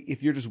say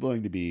if you're just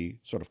willing to be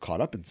sort of caught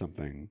up in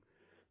something,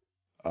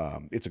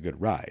 it's a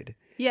good ride.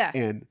 Yeah.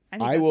 And I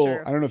think I that's will.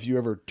 true. I don't know if you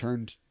ever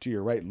turned to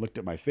your right and looked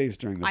at my face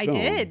during the I film.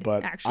 did,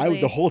 but actually.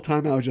 the whole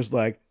time I was just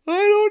like, I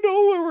don't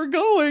know where we're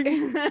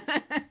going,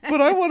 but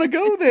I want to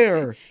go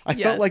there. I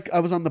Yes. felt like I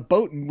was on the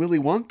boat in Willy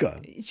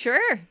Wonka.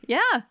 Sure.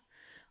 Yeah.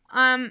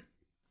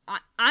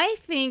 I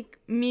think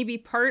maybe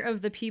part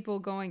of the people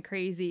going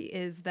crazy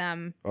is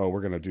them. Oh,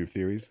 we're gonna do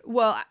theories.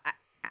 Well,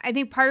 I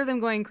think part of them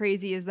going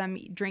crazy is them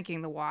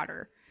drinking the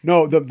water.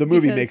 No, the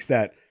movie Because- makes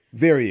that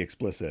very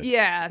explicit.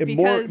 Yeah, And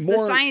because the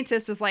more-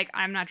 scientist is like,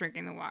 I'm not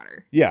drinking the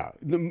water. Yeah,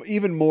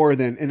 even more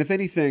than, and if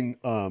anything,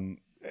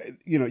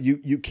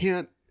 you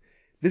can't.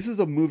 This is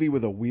a movie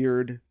with a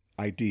weird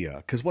idea.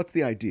 Because what's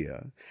the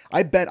idea?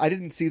 I bet I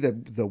didn't see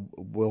the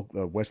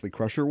Wesley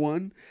Crusher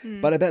one,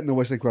 but I bet in the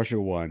Wesley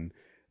Crusher one,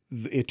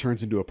 it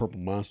turns into a purple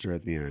monster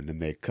at the end, and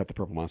they cut the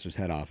purple monster's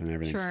head off, and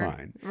everything's Sure.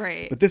 fine.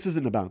 Right. But this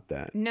isn't about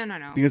that. No.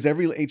 Because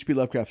every H.P.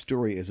 Lovecraft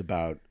story is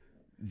about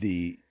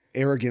the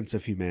arrogance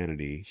of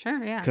humanity.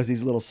 Sure, yeah. Because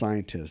these little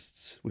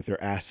scientists with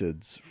their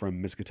acids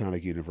from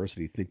Miskatonic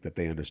University think that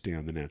they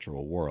understand the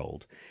natural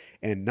world.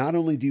 And not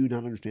only do you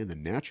not understand the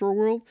natural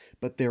world,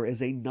 but there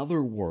is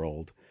another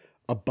world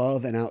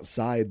above and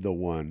outside the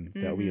one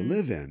that we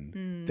live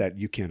in that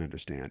you can't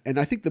understand. And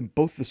I think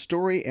both the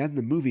story and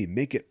the movie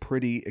make it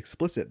pretty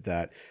explicit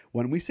that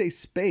when we say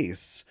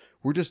space,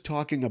 we're just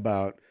talking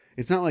about,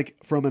 it's not like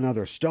from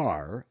another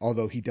star,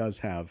 although he does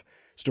have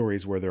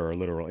stories where there are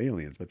literal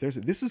aliens, but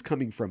this is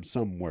coming from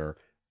somewhere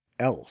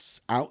else,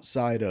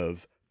 outside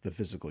of the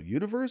physical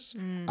universe,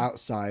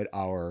 outside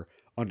our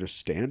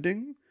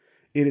understanding.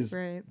 It is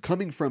Right.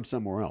 coming from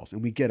somewhere else,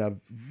 and we get a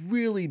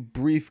really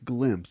brief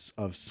glimpse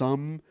of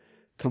some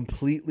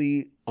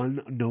completely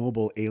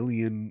unknowable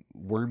alien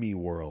wormy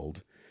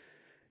world,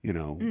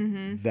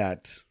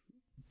 that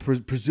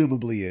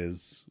presumably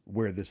is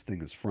where this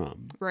thing is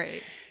from.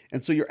 Right.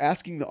 And so you're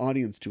asking the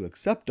audience to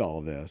accept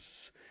all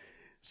this.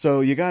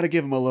 So you got to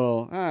give them a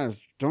little,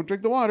 don't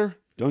drink the water.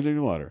 Don't drink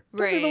the water. Don't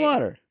drink the Right.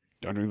 water.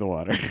 Don't drink the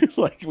water.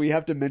 Like, we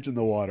have to mention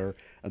the water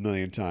a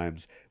million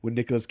times. When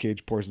Nicolas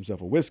Cage pours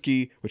himself a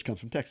whiskey, which comes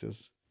from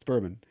Texas, it's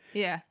bourbon,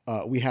 Yeah.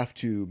 we have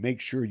to make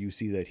sure you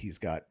see that he's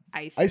got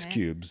Ice ice in it.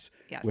 cubes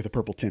Yes. with a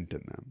purple tint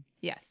in them.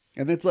 Yes.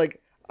 And it's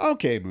like,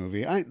 okay,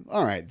 movie.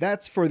 All right,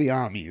 that's for the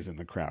Amis in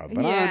the crowd.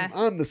 But Yeah.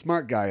 I'm the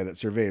smart guy that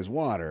surveys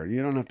water.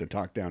 You don't have to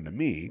talk down to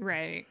me.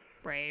 Right.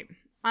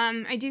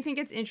 I do think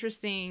it's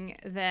interesting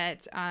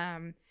that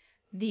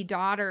the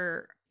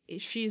daughter,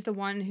 she's the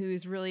one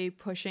who's really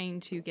pushing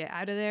to get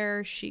out of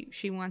there.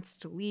 She wants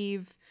to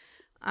leave.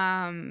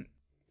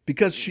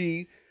 Because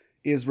she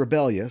is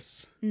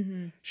rebellious.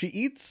 Mm-hmm. She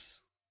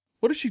eats.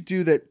 What does she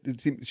do that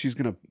it seems she's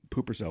gonna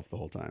poop herself the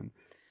whole time?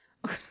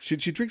 She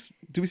drinks.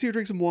 Do we see her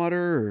drink some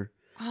water?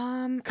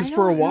 Because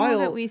for a while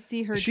that we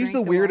see her, she's drink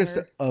the weirdest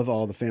water. of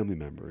all the family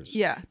members.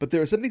 Yeah. But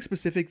there is something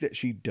specific that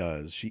she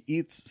does. She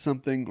eats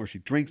something or she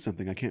drinks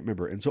something. I can't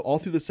remember. And so all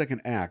through the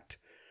second act,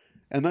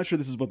 I'm not sure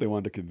this is what they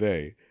wanted to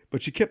convey,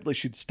 but she kept like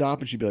she'd stop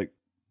and she'd be like,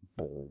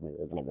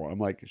 I'm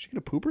like, is she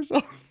gonna poop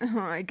herself? Oh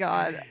my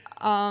god.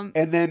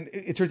 And then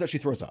it turns out she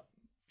throws up.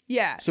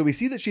 Yeah. So we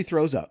see that she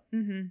throws up.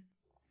 Mm-hmm.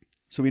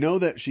 So we know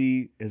that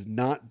she has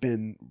not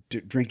been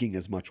drinking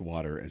as much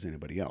water as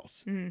anybody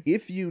else. Mhm.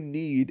 If you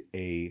need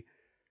a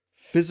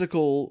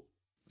physical,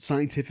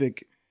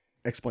 scientific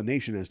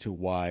explanation as to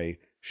why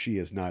she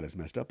is not as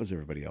messed up as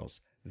everybody else,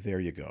 there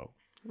you go.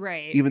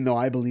 Right. Even though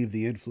I believe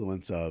the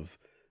influence of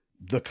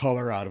the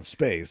color out of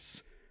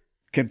space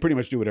can pretty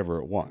much do whatever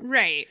it wants.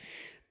 Right.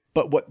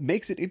 But what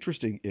makes it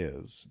interesting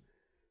is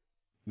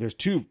there's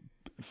two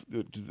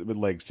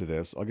legs to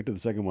this. I'll get to the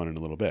second one in a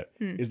little bit.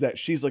 Is that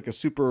she's like a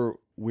super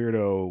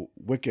weirdo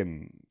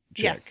Wiccan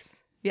chick,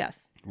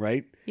 Yes.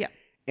 right? Yeah.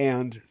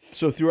 And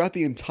so throughout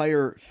the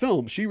entire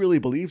film, she really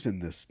believes in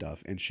this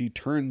stuff, and she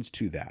turns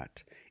to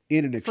that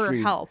in an For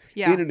extreme help.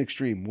 Yeah. in an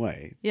extreme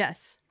way,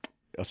 Yes.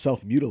 a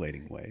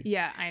self-mutilating way,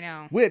 Yeah, I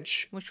know.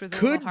 which Which was a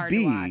could little hard to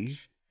be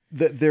watch.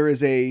 that there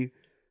is a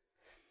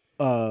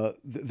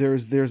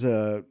there's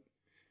a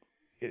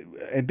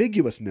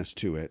ambiguousness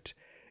to it.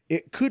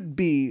 It could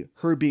be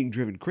her being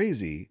driven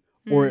crazy,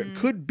 or it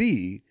could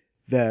be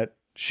that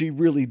she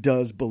really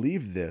does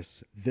believe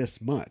this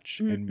much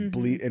and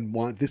believe and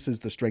want this is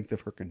the strength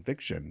of her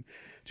conviction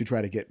to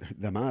try to get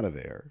them out of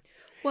there.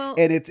 Well,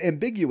 And it's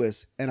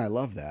ambiguous, and I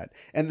love that.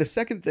 And the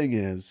second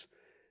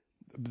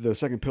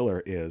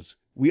pillar is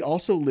we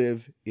also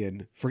live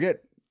in,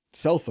 forget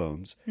cell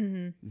phones.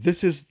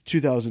 This is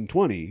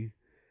 2020.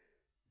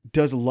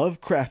 Does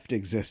Lovecraft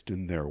exist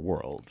in their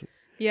world?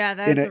 yeah,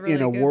 that's a really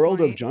in a good world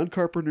of point. John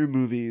Carpenter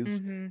movies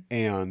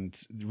and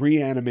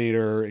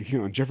Reanimator,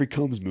 and Jeffrey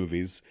Combs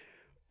movies,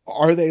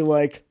 are they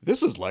like,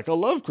 this is like a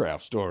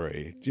Lovecraft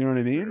story? Do you know what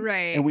I mean?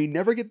 Right. And we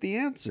never get the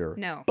answer.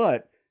 No.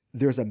 But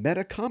there's a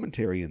meta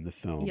commentary in the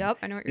film. Yep,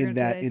 I know what you're In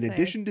going that, to in say.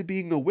 addition to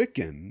being a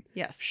Wiccan,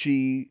 Yes.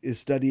 she is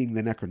studying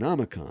the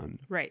Necronomicon,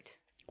 Right.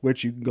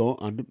 which you can go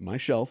on my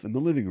shelf in the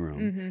living room.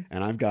 Mm-hmm.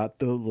 And I've got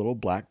the little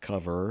black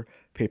cover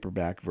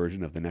paperback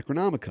version of the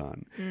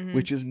Necronomicon,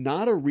 which is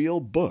not a real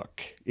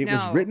book. It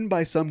was No. written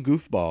by some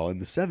goofball in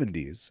the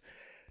 70s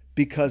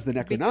because the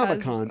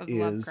Necronomicon of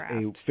is a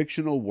Lovecraft.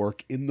 fictional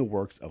work in the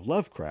works of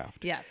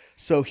Lovecraft. Yes.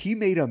 So he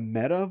made a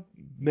meta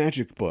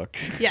magic book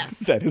Yes.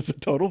 that is a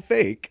total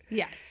fake,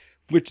 Yes.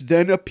 which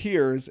then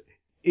appears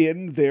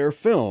in their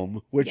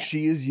film, which Yes.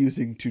 she is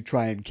using to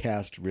try and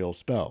cast real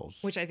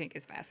spells. Which I think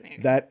is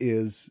fascinating. That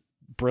is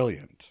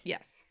brilliant.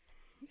 Yes,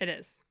 it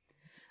is.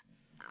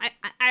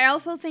 I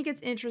also think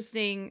it's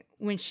interesting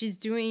when she's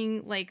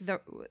doing like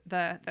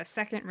the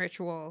second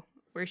ritual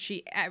where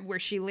she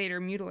later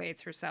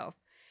mutilates herself.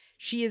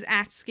 She is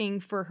asking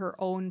for her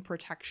own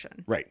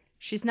protection. Right.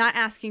 She's not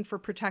asking for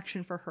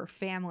protection for her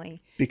family.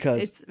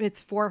 Because It's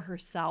for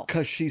herself.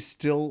 she's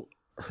still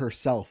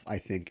herself, I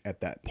think,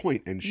 at that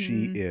point. And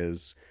she Mm-hmm.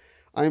 is,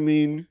 I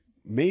mean,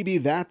 maybe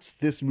that's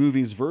this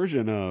movie's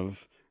version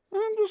of,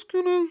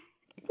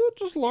 we'll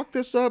just lock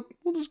this up.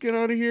 We'll just get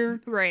out of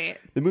here. Right.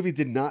 The movie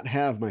did not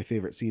have my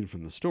favorite scene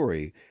from the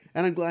story,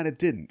 and I'm glad it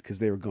didn't because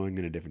they were going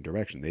in a different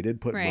direction. They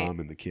did put Right. Mom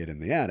and the kid in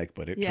the attic,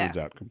 but it Yeah. turns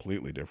out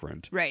completely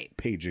different. Right.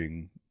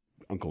 Paging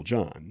Uncle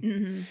John.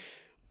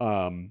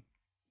 Mm-hmm.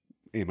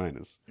 A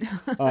minus.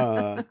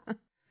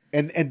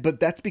 But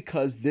that's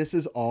because this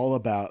is all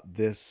about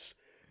this.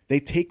 They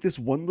take this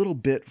one little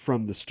bit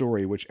from the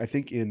story, which I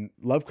think in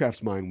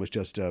Lovecraft's mind was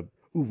just a,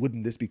 ooh,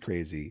 wouldn't this be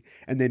crazy?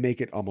 And they make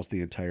it almost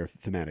the entire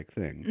thematic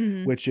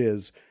thing, which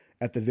is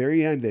at the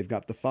very end, they've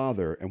got the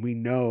father, and we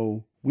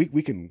know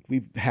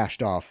we've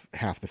hashed off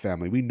half the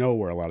family. We know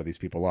where a lot of these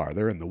people are.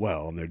 They're in the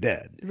well and they're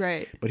dead.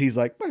 Right. But he's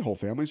like, my whole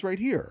family's right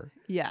here.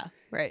 Yeah.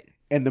 Right.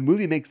 And the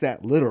movie makes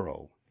that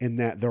literal in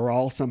that they're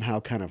all somehow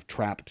kind of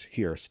trapped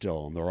here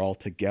still, and they're all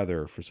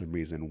together for some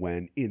reason,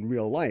 when in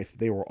real life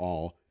they were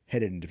all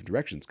headed in different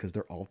directions because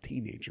they're all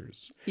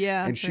teenagers.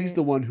 Yeah. And she's right.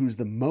 the one who's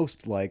the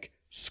most like,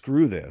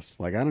 screw this.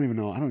 Like, I don't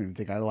even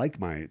think I like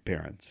my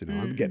parents.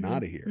 I'm getting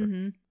out of here.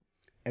 Mm-hmm.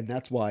 And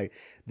that's why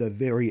the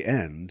very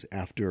end,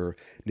 after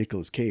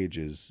Nicolas Cage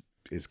is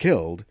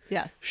killed,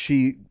 Yes.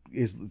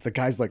 the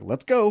guy's like,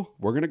 let's go.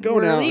 We're going to go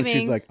We're now. And leaving.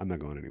 she's like, I'm not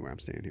going anywhere. I'm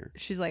staying here.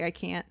 She's like, I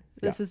can't.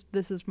 This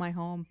is my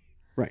home.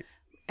 Right.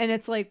 And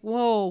it's like,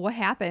 whoa, what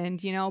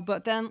happened?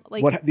 But then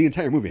like The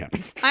entire movie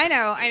happened. I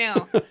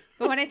know.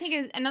 But what I think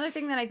is another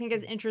thing that I think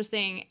is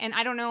interesting, and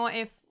I don't know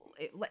if,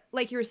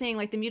 like you were saying,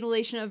 like the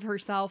mutilation of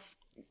herself,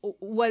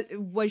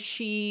 was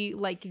she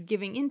like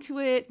giving into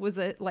it? Was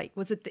it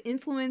the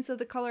influence of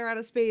the color out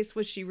of space?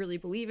 Was she really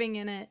believing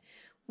in it?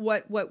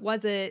 What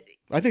was it?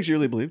 I think she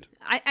really believed.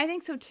 I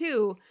think so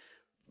too.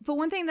 But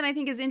one thing that I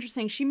think is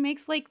interesting, she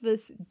makes like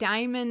this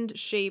diamond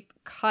shape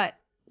cut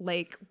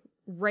like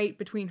right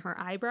between her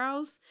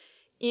eyebrows,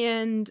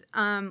 and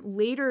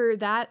later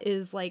that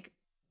is like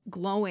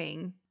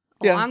glowing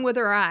along with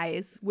her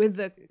eyes with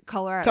the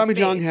color out Tommy of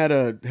space. Jong had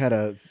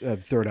a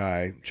third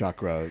eye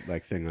chakra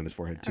like thing on his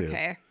forehead too.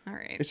 Okay, all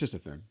right, It's just a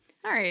thing.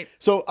 all right.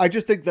 So I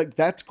just think that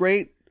that's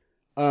great.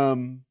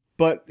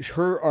 But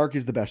her arc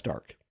is the best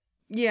arc.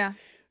 Yeah,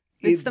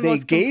 it's the They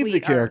most gave the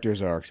complete arc.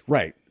 characters arcs,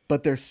 right?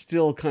 But they're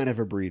still kind of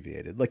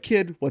abbreviated. Like,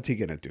 kid, what's he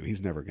gonna do?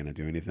 He's never gonna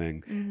do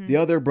anything. Mm-hmm. The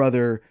other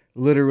brother,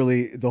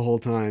 literally the whole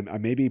time,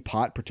 maybe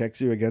pot protects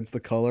you against the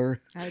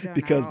color, I don't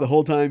because know. the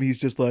whole time he's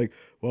just like,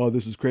 "Well,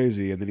 this is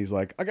crazy," and then he's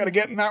like, "I gotta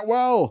get in that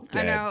well."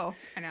 Dead.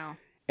 I know.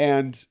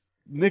 And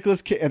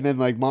and then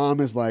like Mom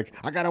is like,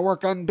 "I gotta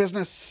work on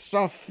business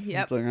stuff."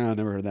 Yep. It's like, oh, I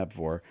never heard that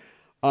before.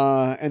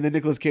 And then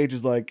Nicolas Cage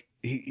is like,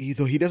 he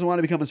doesn't want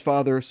to become his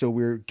father, so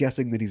we're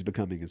guessing that he's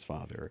becoming his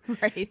father.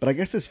 Right. But I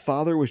guess his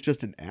father was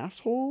just an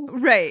asshole,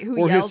 right. Who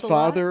or yelled his a lot?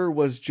 father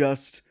was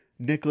just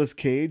Nicolas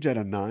Cage at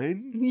a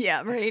 9.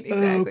 Yeah. Right.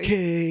 Exactly.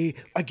 Okay,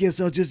 I guess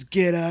I'll just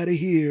get out of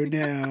here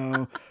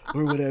now,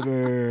 or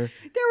whatever.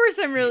 There were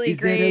some really Is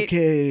great. that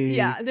okay?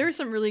 Yeah, there were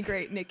some really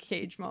great Nick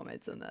Cage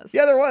moments in this.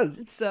 Yeah, there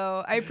was.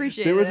 So I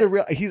appreciate There was it. a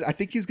real. I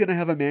think he's gonna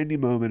have a Mandy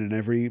moment in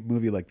every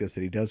movie like this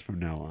that he does from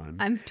now on.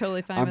 I'm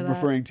totally fine I'm with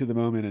referring to the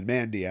moment in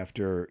Mandy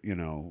after,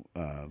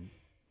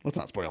 let's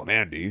not spoil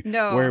Mandy.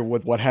 No. Where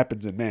with what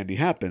happens in Mandy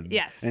happens.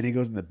 Yes. And he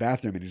goes in the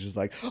bathroom and he's just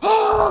like,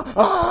 ah,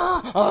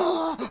 ah,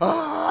 ah,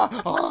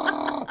 ah,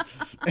 ah.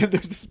 And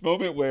there's this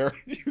moment where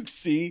you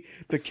see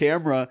the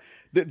camera.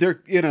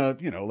 They're in a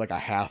like a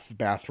half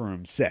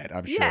bathroom set,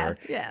 I'm sure.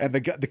 Yeah. And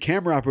the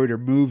camera operator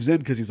moves in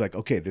because he's like,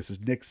 okay, this is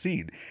Nick's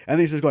scene, and then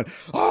he's just going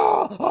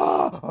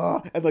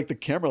and like the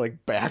camera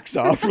like backs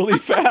off really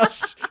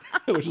fast,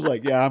 which is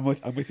like, yeah, I'm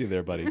with you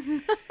there, buddy.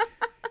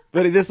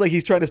 But in this, like,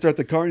 he's trying to start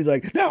the car, and he's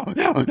like, no,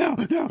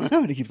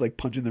 and he keeps like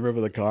punching the roof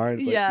of the car, and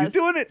it's like, Yes. he's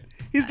doing it.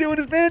 He's doing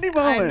his Mandy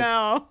moment. I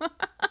know.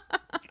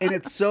 And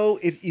it's so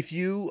if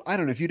you I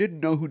don't know if you didn't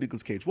know who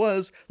Nicolas Cage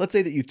was, let's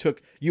say that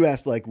you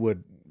asked like,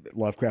 would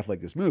Lovecraft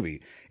like this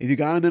movie? If you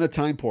got him in a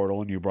time portal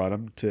and you brought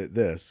him to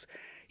this,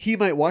 he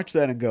might watch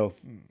that and go,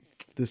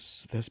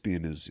 this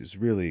thespian is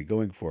really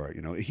going for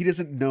it. He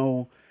doesn't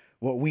know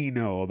what we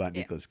know about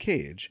Nicolas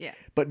Cage,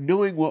 but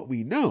knowing what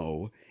we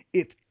know,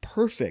 it's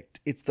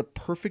perfect. It's the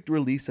perfect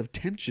release of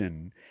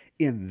tension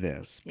in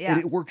this. Yeah. And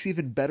it works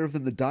even better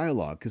than the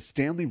dialogue because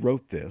Stanley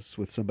wrote this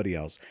with somebody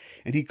else,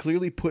 and he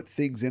clearly put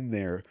things in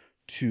there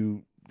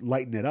to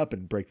lighten it up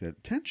and break the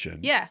tension.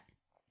 Yeah.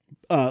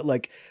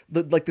 Like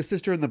the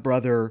sister and the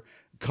brother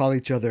call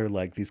each other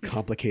like these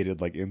complicated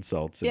like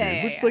insults, which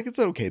is like it's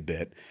an okay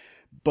bit,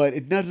 but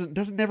it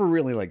doesn't never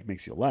really like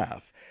makes you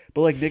laugh.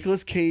 But like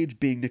Nicolas Cage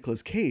being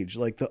Nicolas Cage,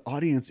 like the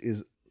audience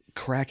is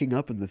cracking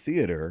up in the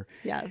theater.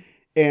 Yeah.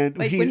 And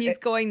Like when he's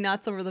going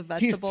nuts over the he's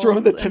vegetables.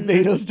 throwing the and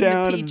tomatoes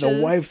down, and the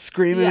peaches. wife's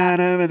screaming at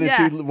him, and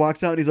then she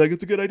walks out, and he's like,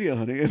 "It's a good idea,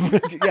 honey." And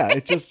like, yeah,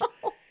 it just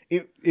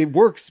it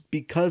works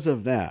because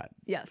of that.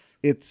 Yes.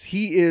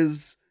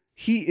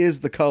 He is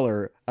the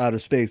color out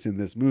of space in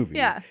this movie.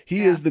 Yeah.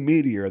 He is the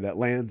meteor that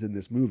lands in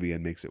this movie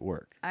and makes it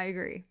work. I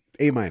agree.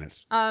 A-.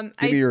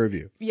 Give me your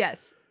review.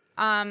 Yes.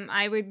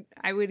 I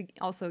would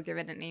also give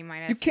it an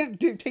A-. You can't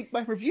take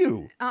my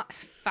review.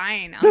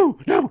 Fine. No.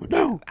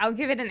 I'll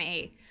give it an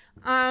A.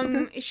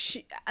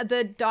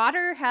 The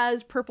daughter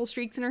has purple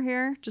streaks in her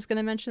hair. Just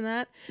gonna mention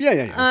that.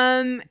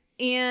 Yeah.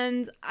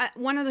 And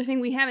one other thing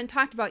we haven't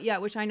talked about yet,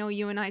 which I know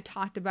you and I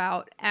talked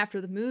about after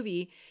the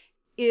movie,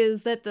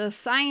 is that the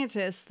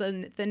scientist,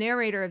 the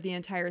narrator of the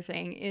entire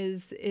thing,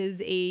 is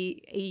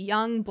a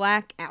young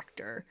black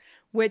actor,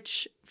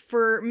 which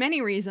for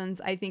many reasons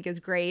I think is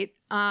great.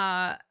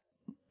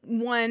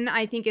 One,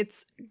 I think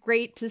it's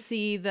great to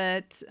see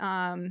that.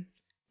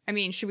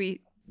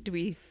 Do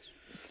we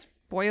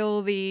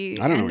spoil the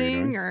I don't know what you're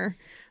ending doing. or?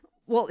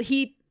 Well,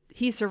 he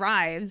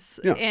survives,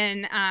 Yeah.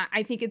 and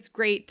I think it's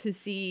great to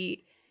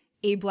see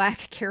a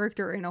black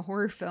character in a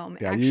horror film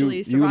Yeah,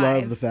 actually survive. you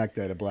love the fact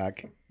that a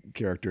black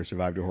character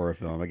survived a horror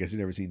film. I guess you've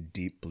never seen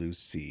Deep Blue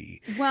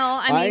Sea. Well,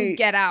 I mean,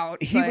 Get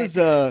Out. He but- was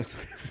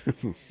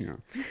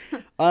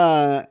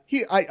I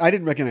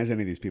didn't recognize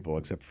any of these people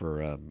except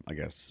for I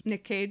guess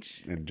Nick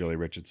Cage. and Jolie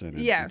Richardson and,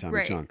 Yeah, and Tommy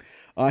right. Chung.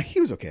 He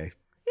was okay.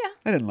 Yeah.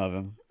 I didn't love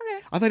him.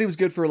 Okay. I thought he was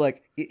good for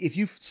like if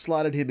you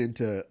slotted him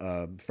into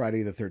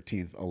Friday the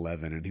 13th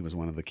 11 and he was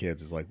one of the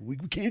kids is like we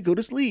can't go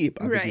to sleep.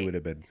 I think he Right. would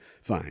have been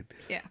fine.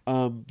 Yeah.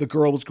 The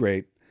girl was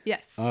great.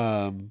 Yes.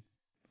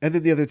 And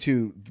then the other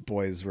two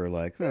boys were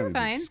like, were they're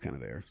fine. just kind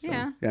of there. So,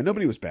 Yeah.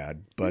 nobody was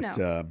bad, but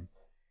No.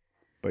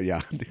 but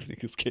yeah,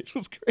 Nicolas Cage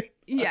was great.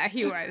 Yeah,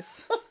 he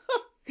was.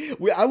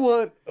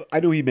 I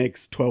know he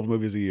makes 12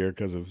 movies a year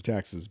because of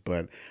taxes,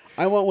 but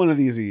I want one of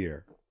these a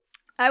year.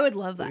 I would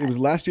love that. It was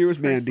last year was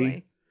Mandy.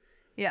 personally.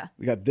 Yeah.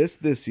 We got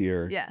this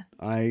year. Yeah.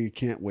 I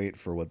can't wait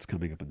for what's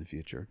coming up in the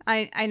future.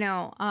 I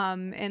know.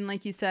 And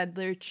like you said,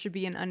 there should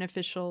be an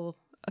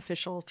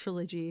official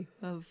trilogy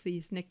of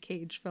these Nick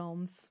Cage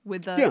films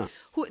with the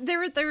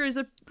there is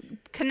a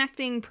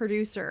connecting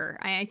producer.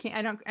 I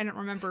don't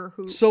remember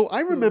who. So I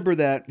remember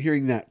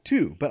hearing that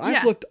too, but I've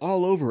Yeah. looked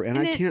all over and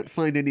I it- can't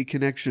find any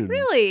connection.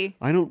 Really?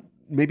 I don't.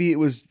 Maybe it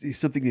was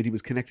something that he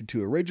was connected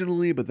to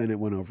originally, but then it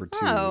went over to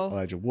Oh.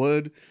 Elijah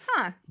Wood.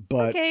 Huh.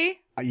 But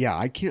Okay. yeah,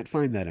 I can't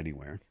find that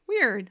anywhere.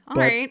 Weird. All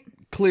But right.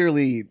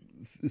 Clearly,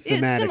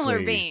 thematically, similar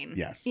vein.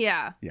 Yes.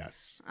 Yeah.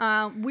 Yes.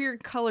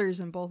 Weird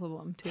colors in both of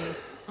them too.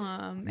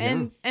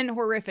 And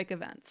horrific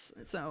events.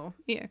 So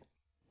yeah.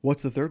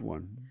 What's the third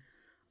one?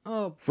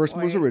 Oh. First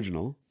one was boy.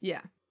 original.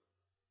 Yeah.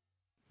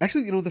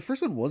 Actually, the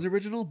first one was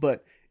original,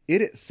 but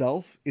it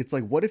itself, it's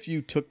like, what if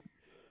you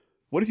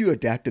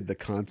adapted the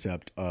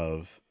concept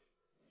of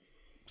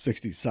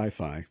 60s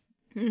sci-fi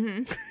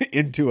Mm-hmm.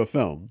 into a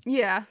film?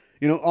 Yeah.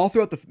 All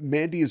throughout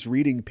Mandy is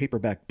reading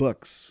paperback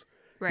books,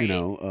 Right.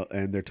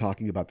 and they're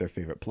talking about their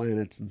favorite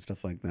planets and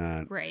stuff like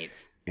that. Right.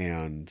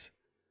 And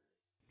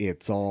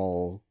it's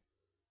all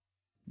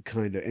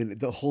kind of, and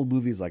the whole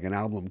movie is like an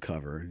album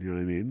cover, you know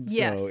what I mean?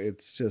 Yes. So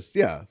it's just,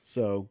 yeah.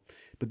 So,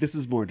 but this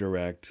is more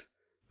direct.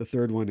 The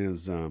third one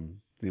is The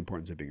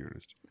Importance of Being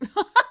Earnest.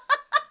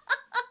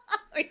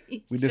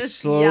 We just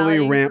slowly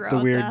yelling ramp the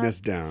throughout weirdness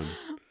down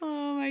that.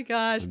 Oh my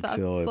gosh,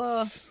 until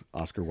that's it's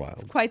Oscar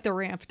Wilde. quite the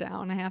ramp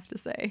down, I have to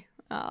say.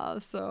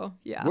 So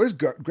yeah. Where does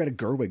Greta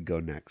Gerwig go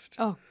next?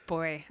 Oh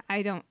boy,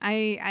 I don't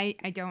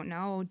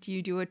know. Do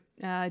you do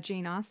a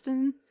Jane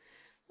Austen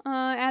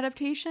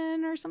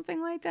adaptation or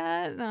something like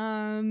that?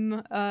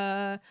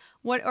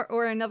 What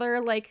or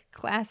another like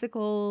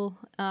classical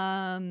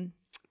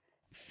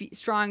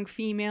strong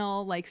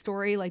female like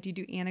story? Like, do you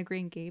do Anna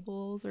Green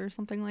Gables or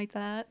something like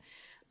that?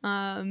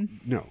 No,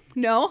 No.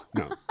 no.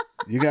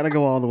 You got to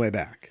go all the way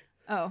back.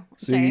 Oh, okay.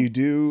 So you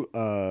do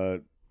high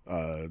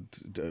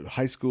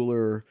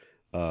schooler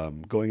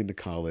going into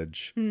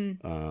college in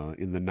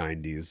the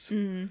 90s.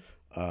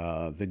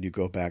 Then you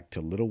go back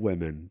to Little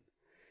Women,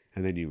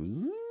 and then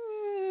you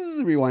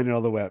rewind it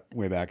all the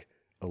way back.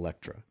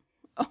 Electra.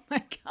 Oh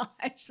my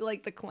gosh,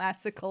 like the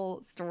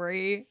classical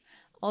story,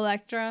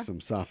 Electra.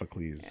 Some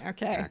Sophocles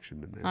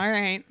action in there. All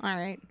right, all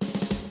right.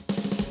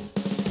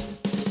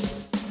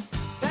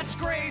 That's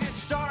great. It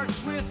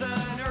starts with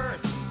an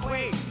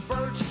earthquake,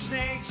 birds and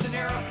snakes, an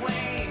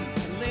airplane.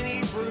 And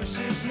Lenny Bruce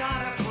is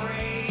not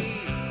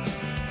afraid.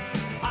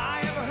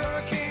 I have a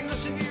hurricane.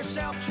 Listen to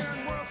yourself.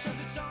 Churn world serves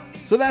its own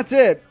needs. So that's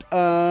it.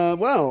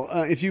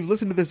 If you've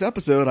listened to this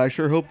episode, I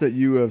sure hope that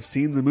you have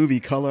seen the movie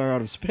Color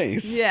Out of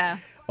Space. Yeah.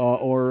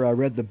 Or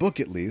read the book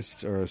at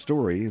least, or a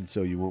story, and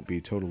so you won't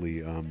be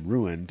totally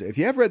ruined. If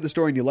you have read the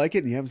story and you like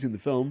it and you haven't seen the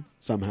film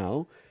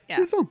somehow,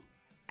 see the film.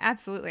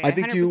 Absolutely. I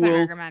think 100% you will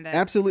recommend it.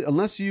 absolutely,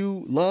 unless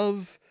you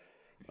love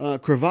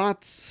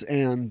cravats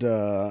and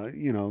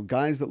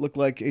guys that look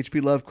like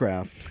H.P.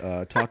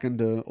 Lovecraft talking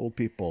to old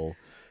people.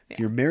 If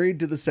you're married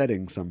to the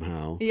setting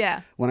somehow. Yeah.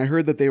 When I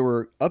heard that they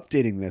were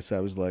updating this, I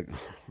was like,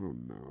 oh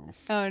no.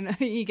 Oh no,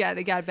 you got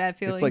a bad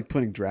feeling. It's like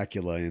putting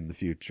Dracula in the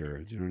future.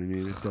 Do you know what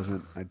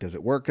I mean? Does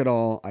it work at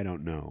all? I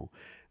don't know.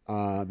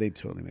 They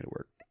totally made it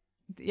work.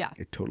 Yeah.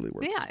 It totally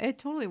works. Yeah, it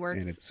totally works.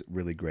 And it's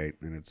really great.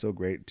 And it's so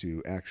great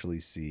to actually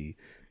see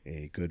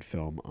a good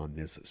film on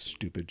this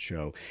stupid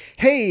show.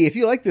 Hey, if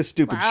you like this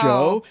stupid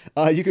show,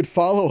 you could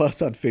follow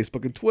us on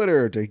Facebook and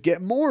Twitter to get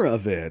more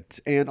of it.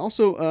 And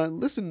also,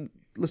 listen.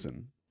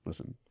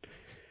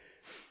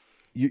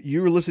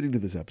 You were listening to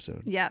this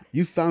episode. Yeah.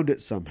 You found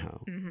it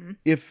somehow. Mm-hmm.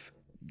 If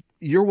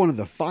you're one of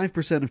the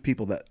 5% of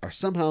people that are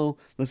somehow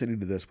listening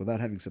to this without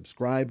having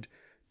subscribed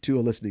to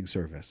a listening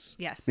service.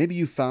 Yes. Maybe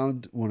you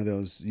found one of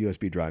those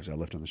USB drives I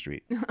left on the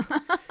street.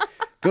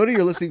 Go to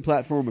your listening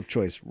platform of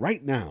choice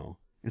right now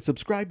and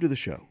subscribe to the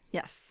show.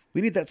 Yes. We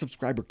need that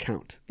subscriber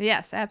count.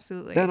 Yes,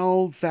 absolutely. That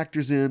all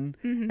factors in,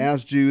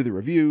 as do the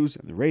reviews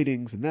and the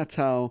ratings, and that's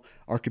how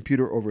our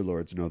computer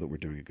overlords know that we're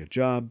doing a good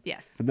job.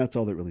 Yes. And that's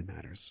all that really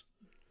matters.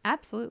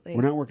 Absolutely.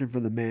 We're not working for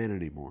the man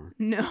anymore.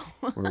 No.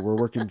 We're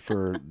working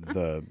for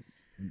the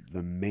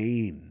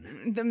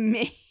main. The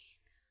main.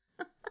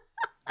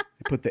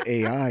 Put the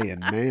AI in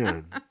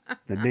man.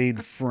 The main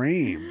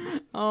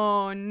frame.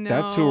 Oh no.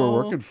 That's who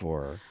we're working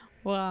for.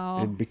 Wow.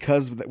 And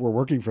because we're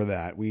working for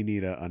that, we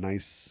need a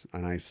nice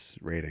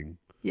rating.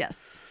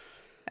 Yes.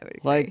 I would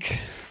agree. Like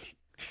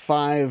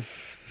 5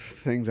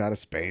 things out of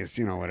space.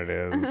 You know what it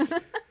is.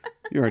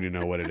 You already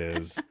know what it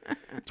is.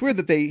 It's weird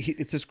that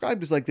it's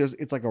described as like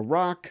it's like a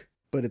rock,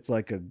 but it's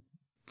like a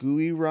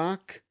gooey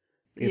rock.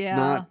 It's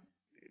not,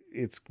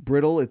 it's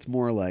brittle. It's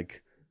more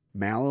like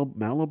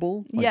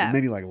malleable. Like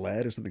maybe like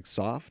lead or something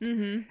soft.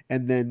 Mm-hmm.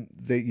 And then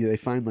they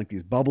find like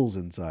these bubbles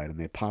inside and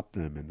they pop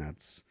them, and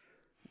that's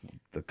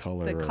the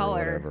color or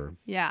whatever.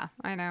 Yeah,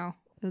 I know.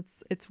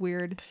 It's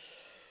weird.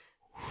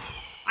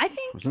 I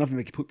think there's enough to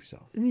make you poop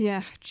yourself.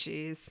 Yeah,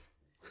 jeez.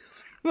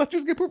 Not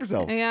just get poop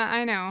yourself. Yeah,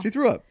 I know. She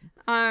threw up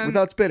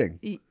without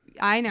spitting.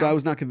 I know. So I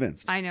was not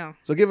convinced. I know.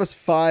 So give us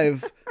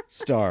 5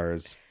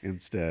 stars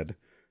instead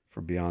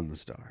from Beyond the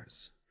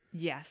Stars.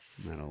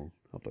 Yes. And that'll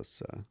help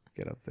us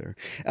get up there.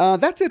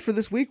 That's it for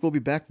this week. We'll be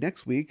back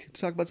next week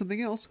to talk about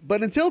something else.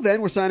 But until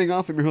then, we're signing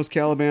off. I'm your host,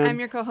 Caliban. I'm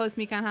your co-host,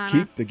 Mika Hana.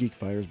 Keep the geek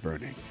fires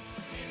burning.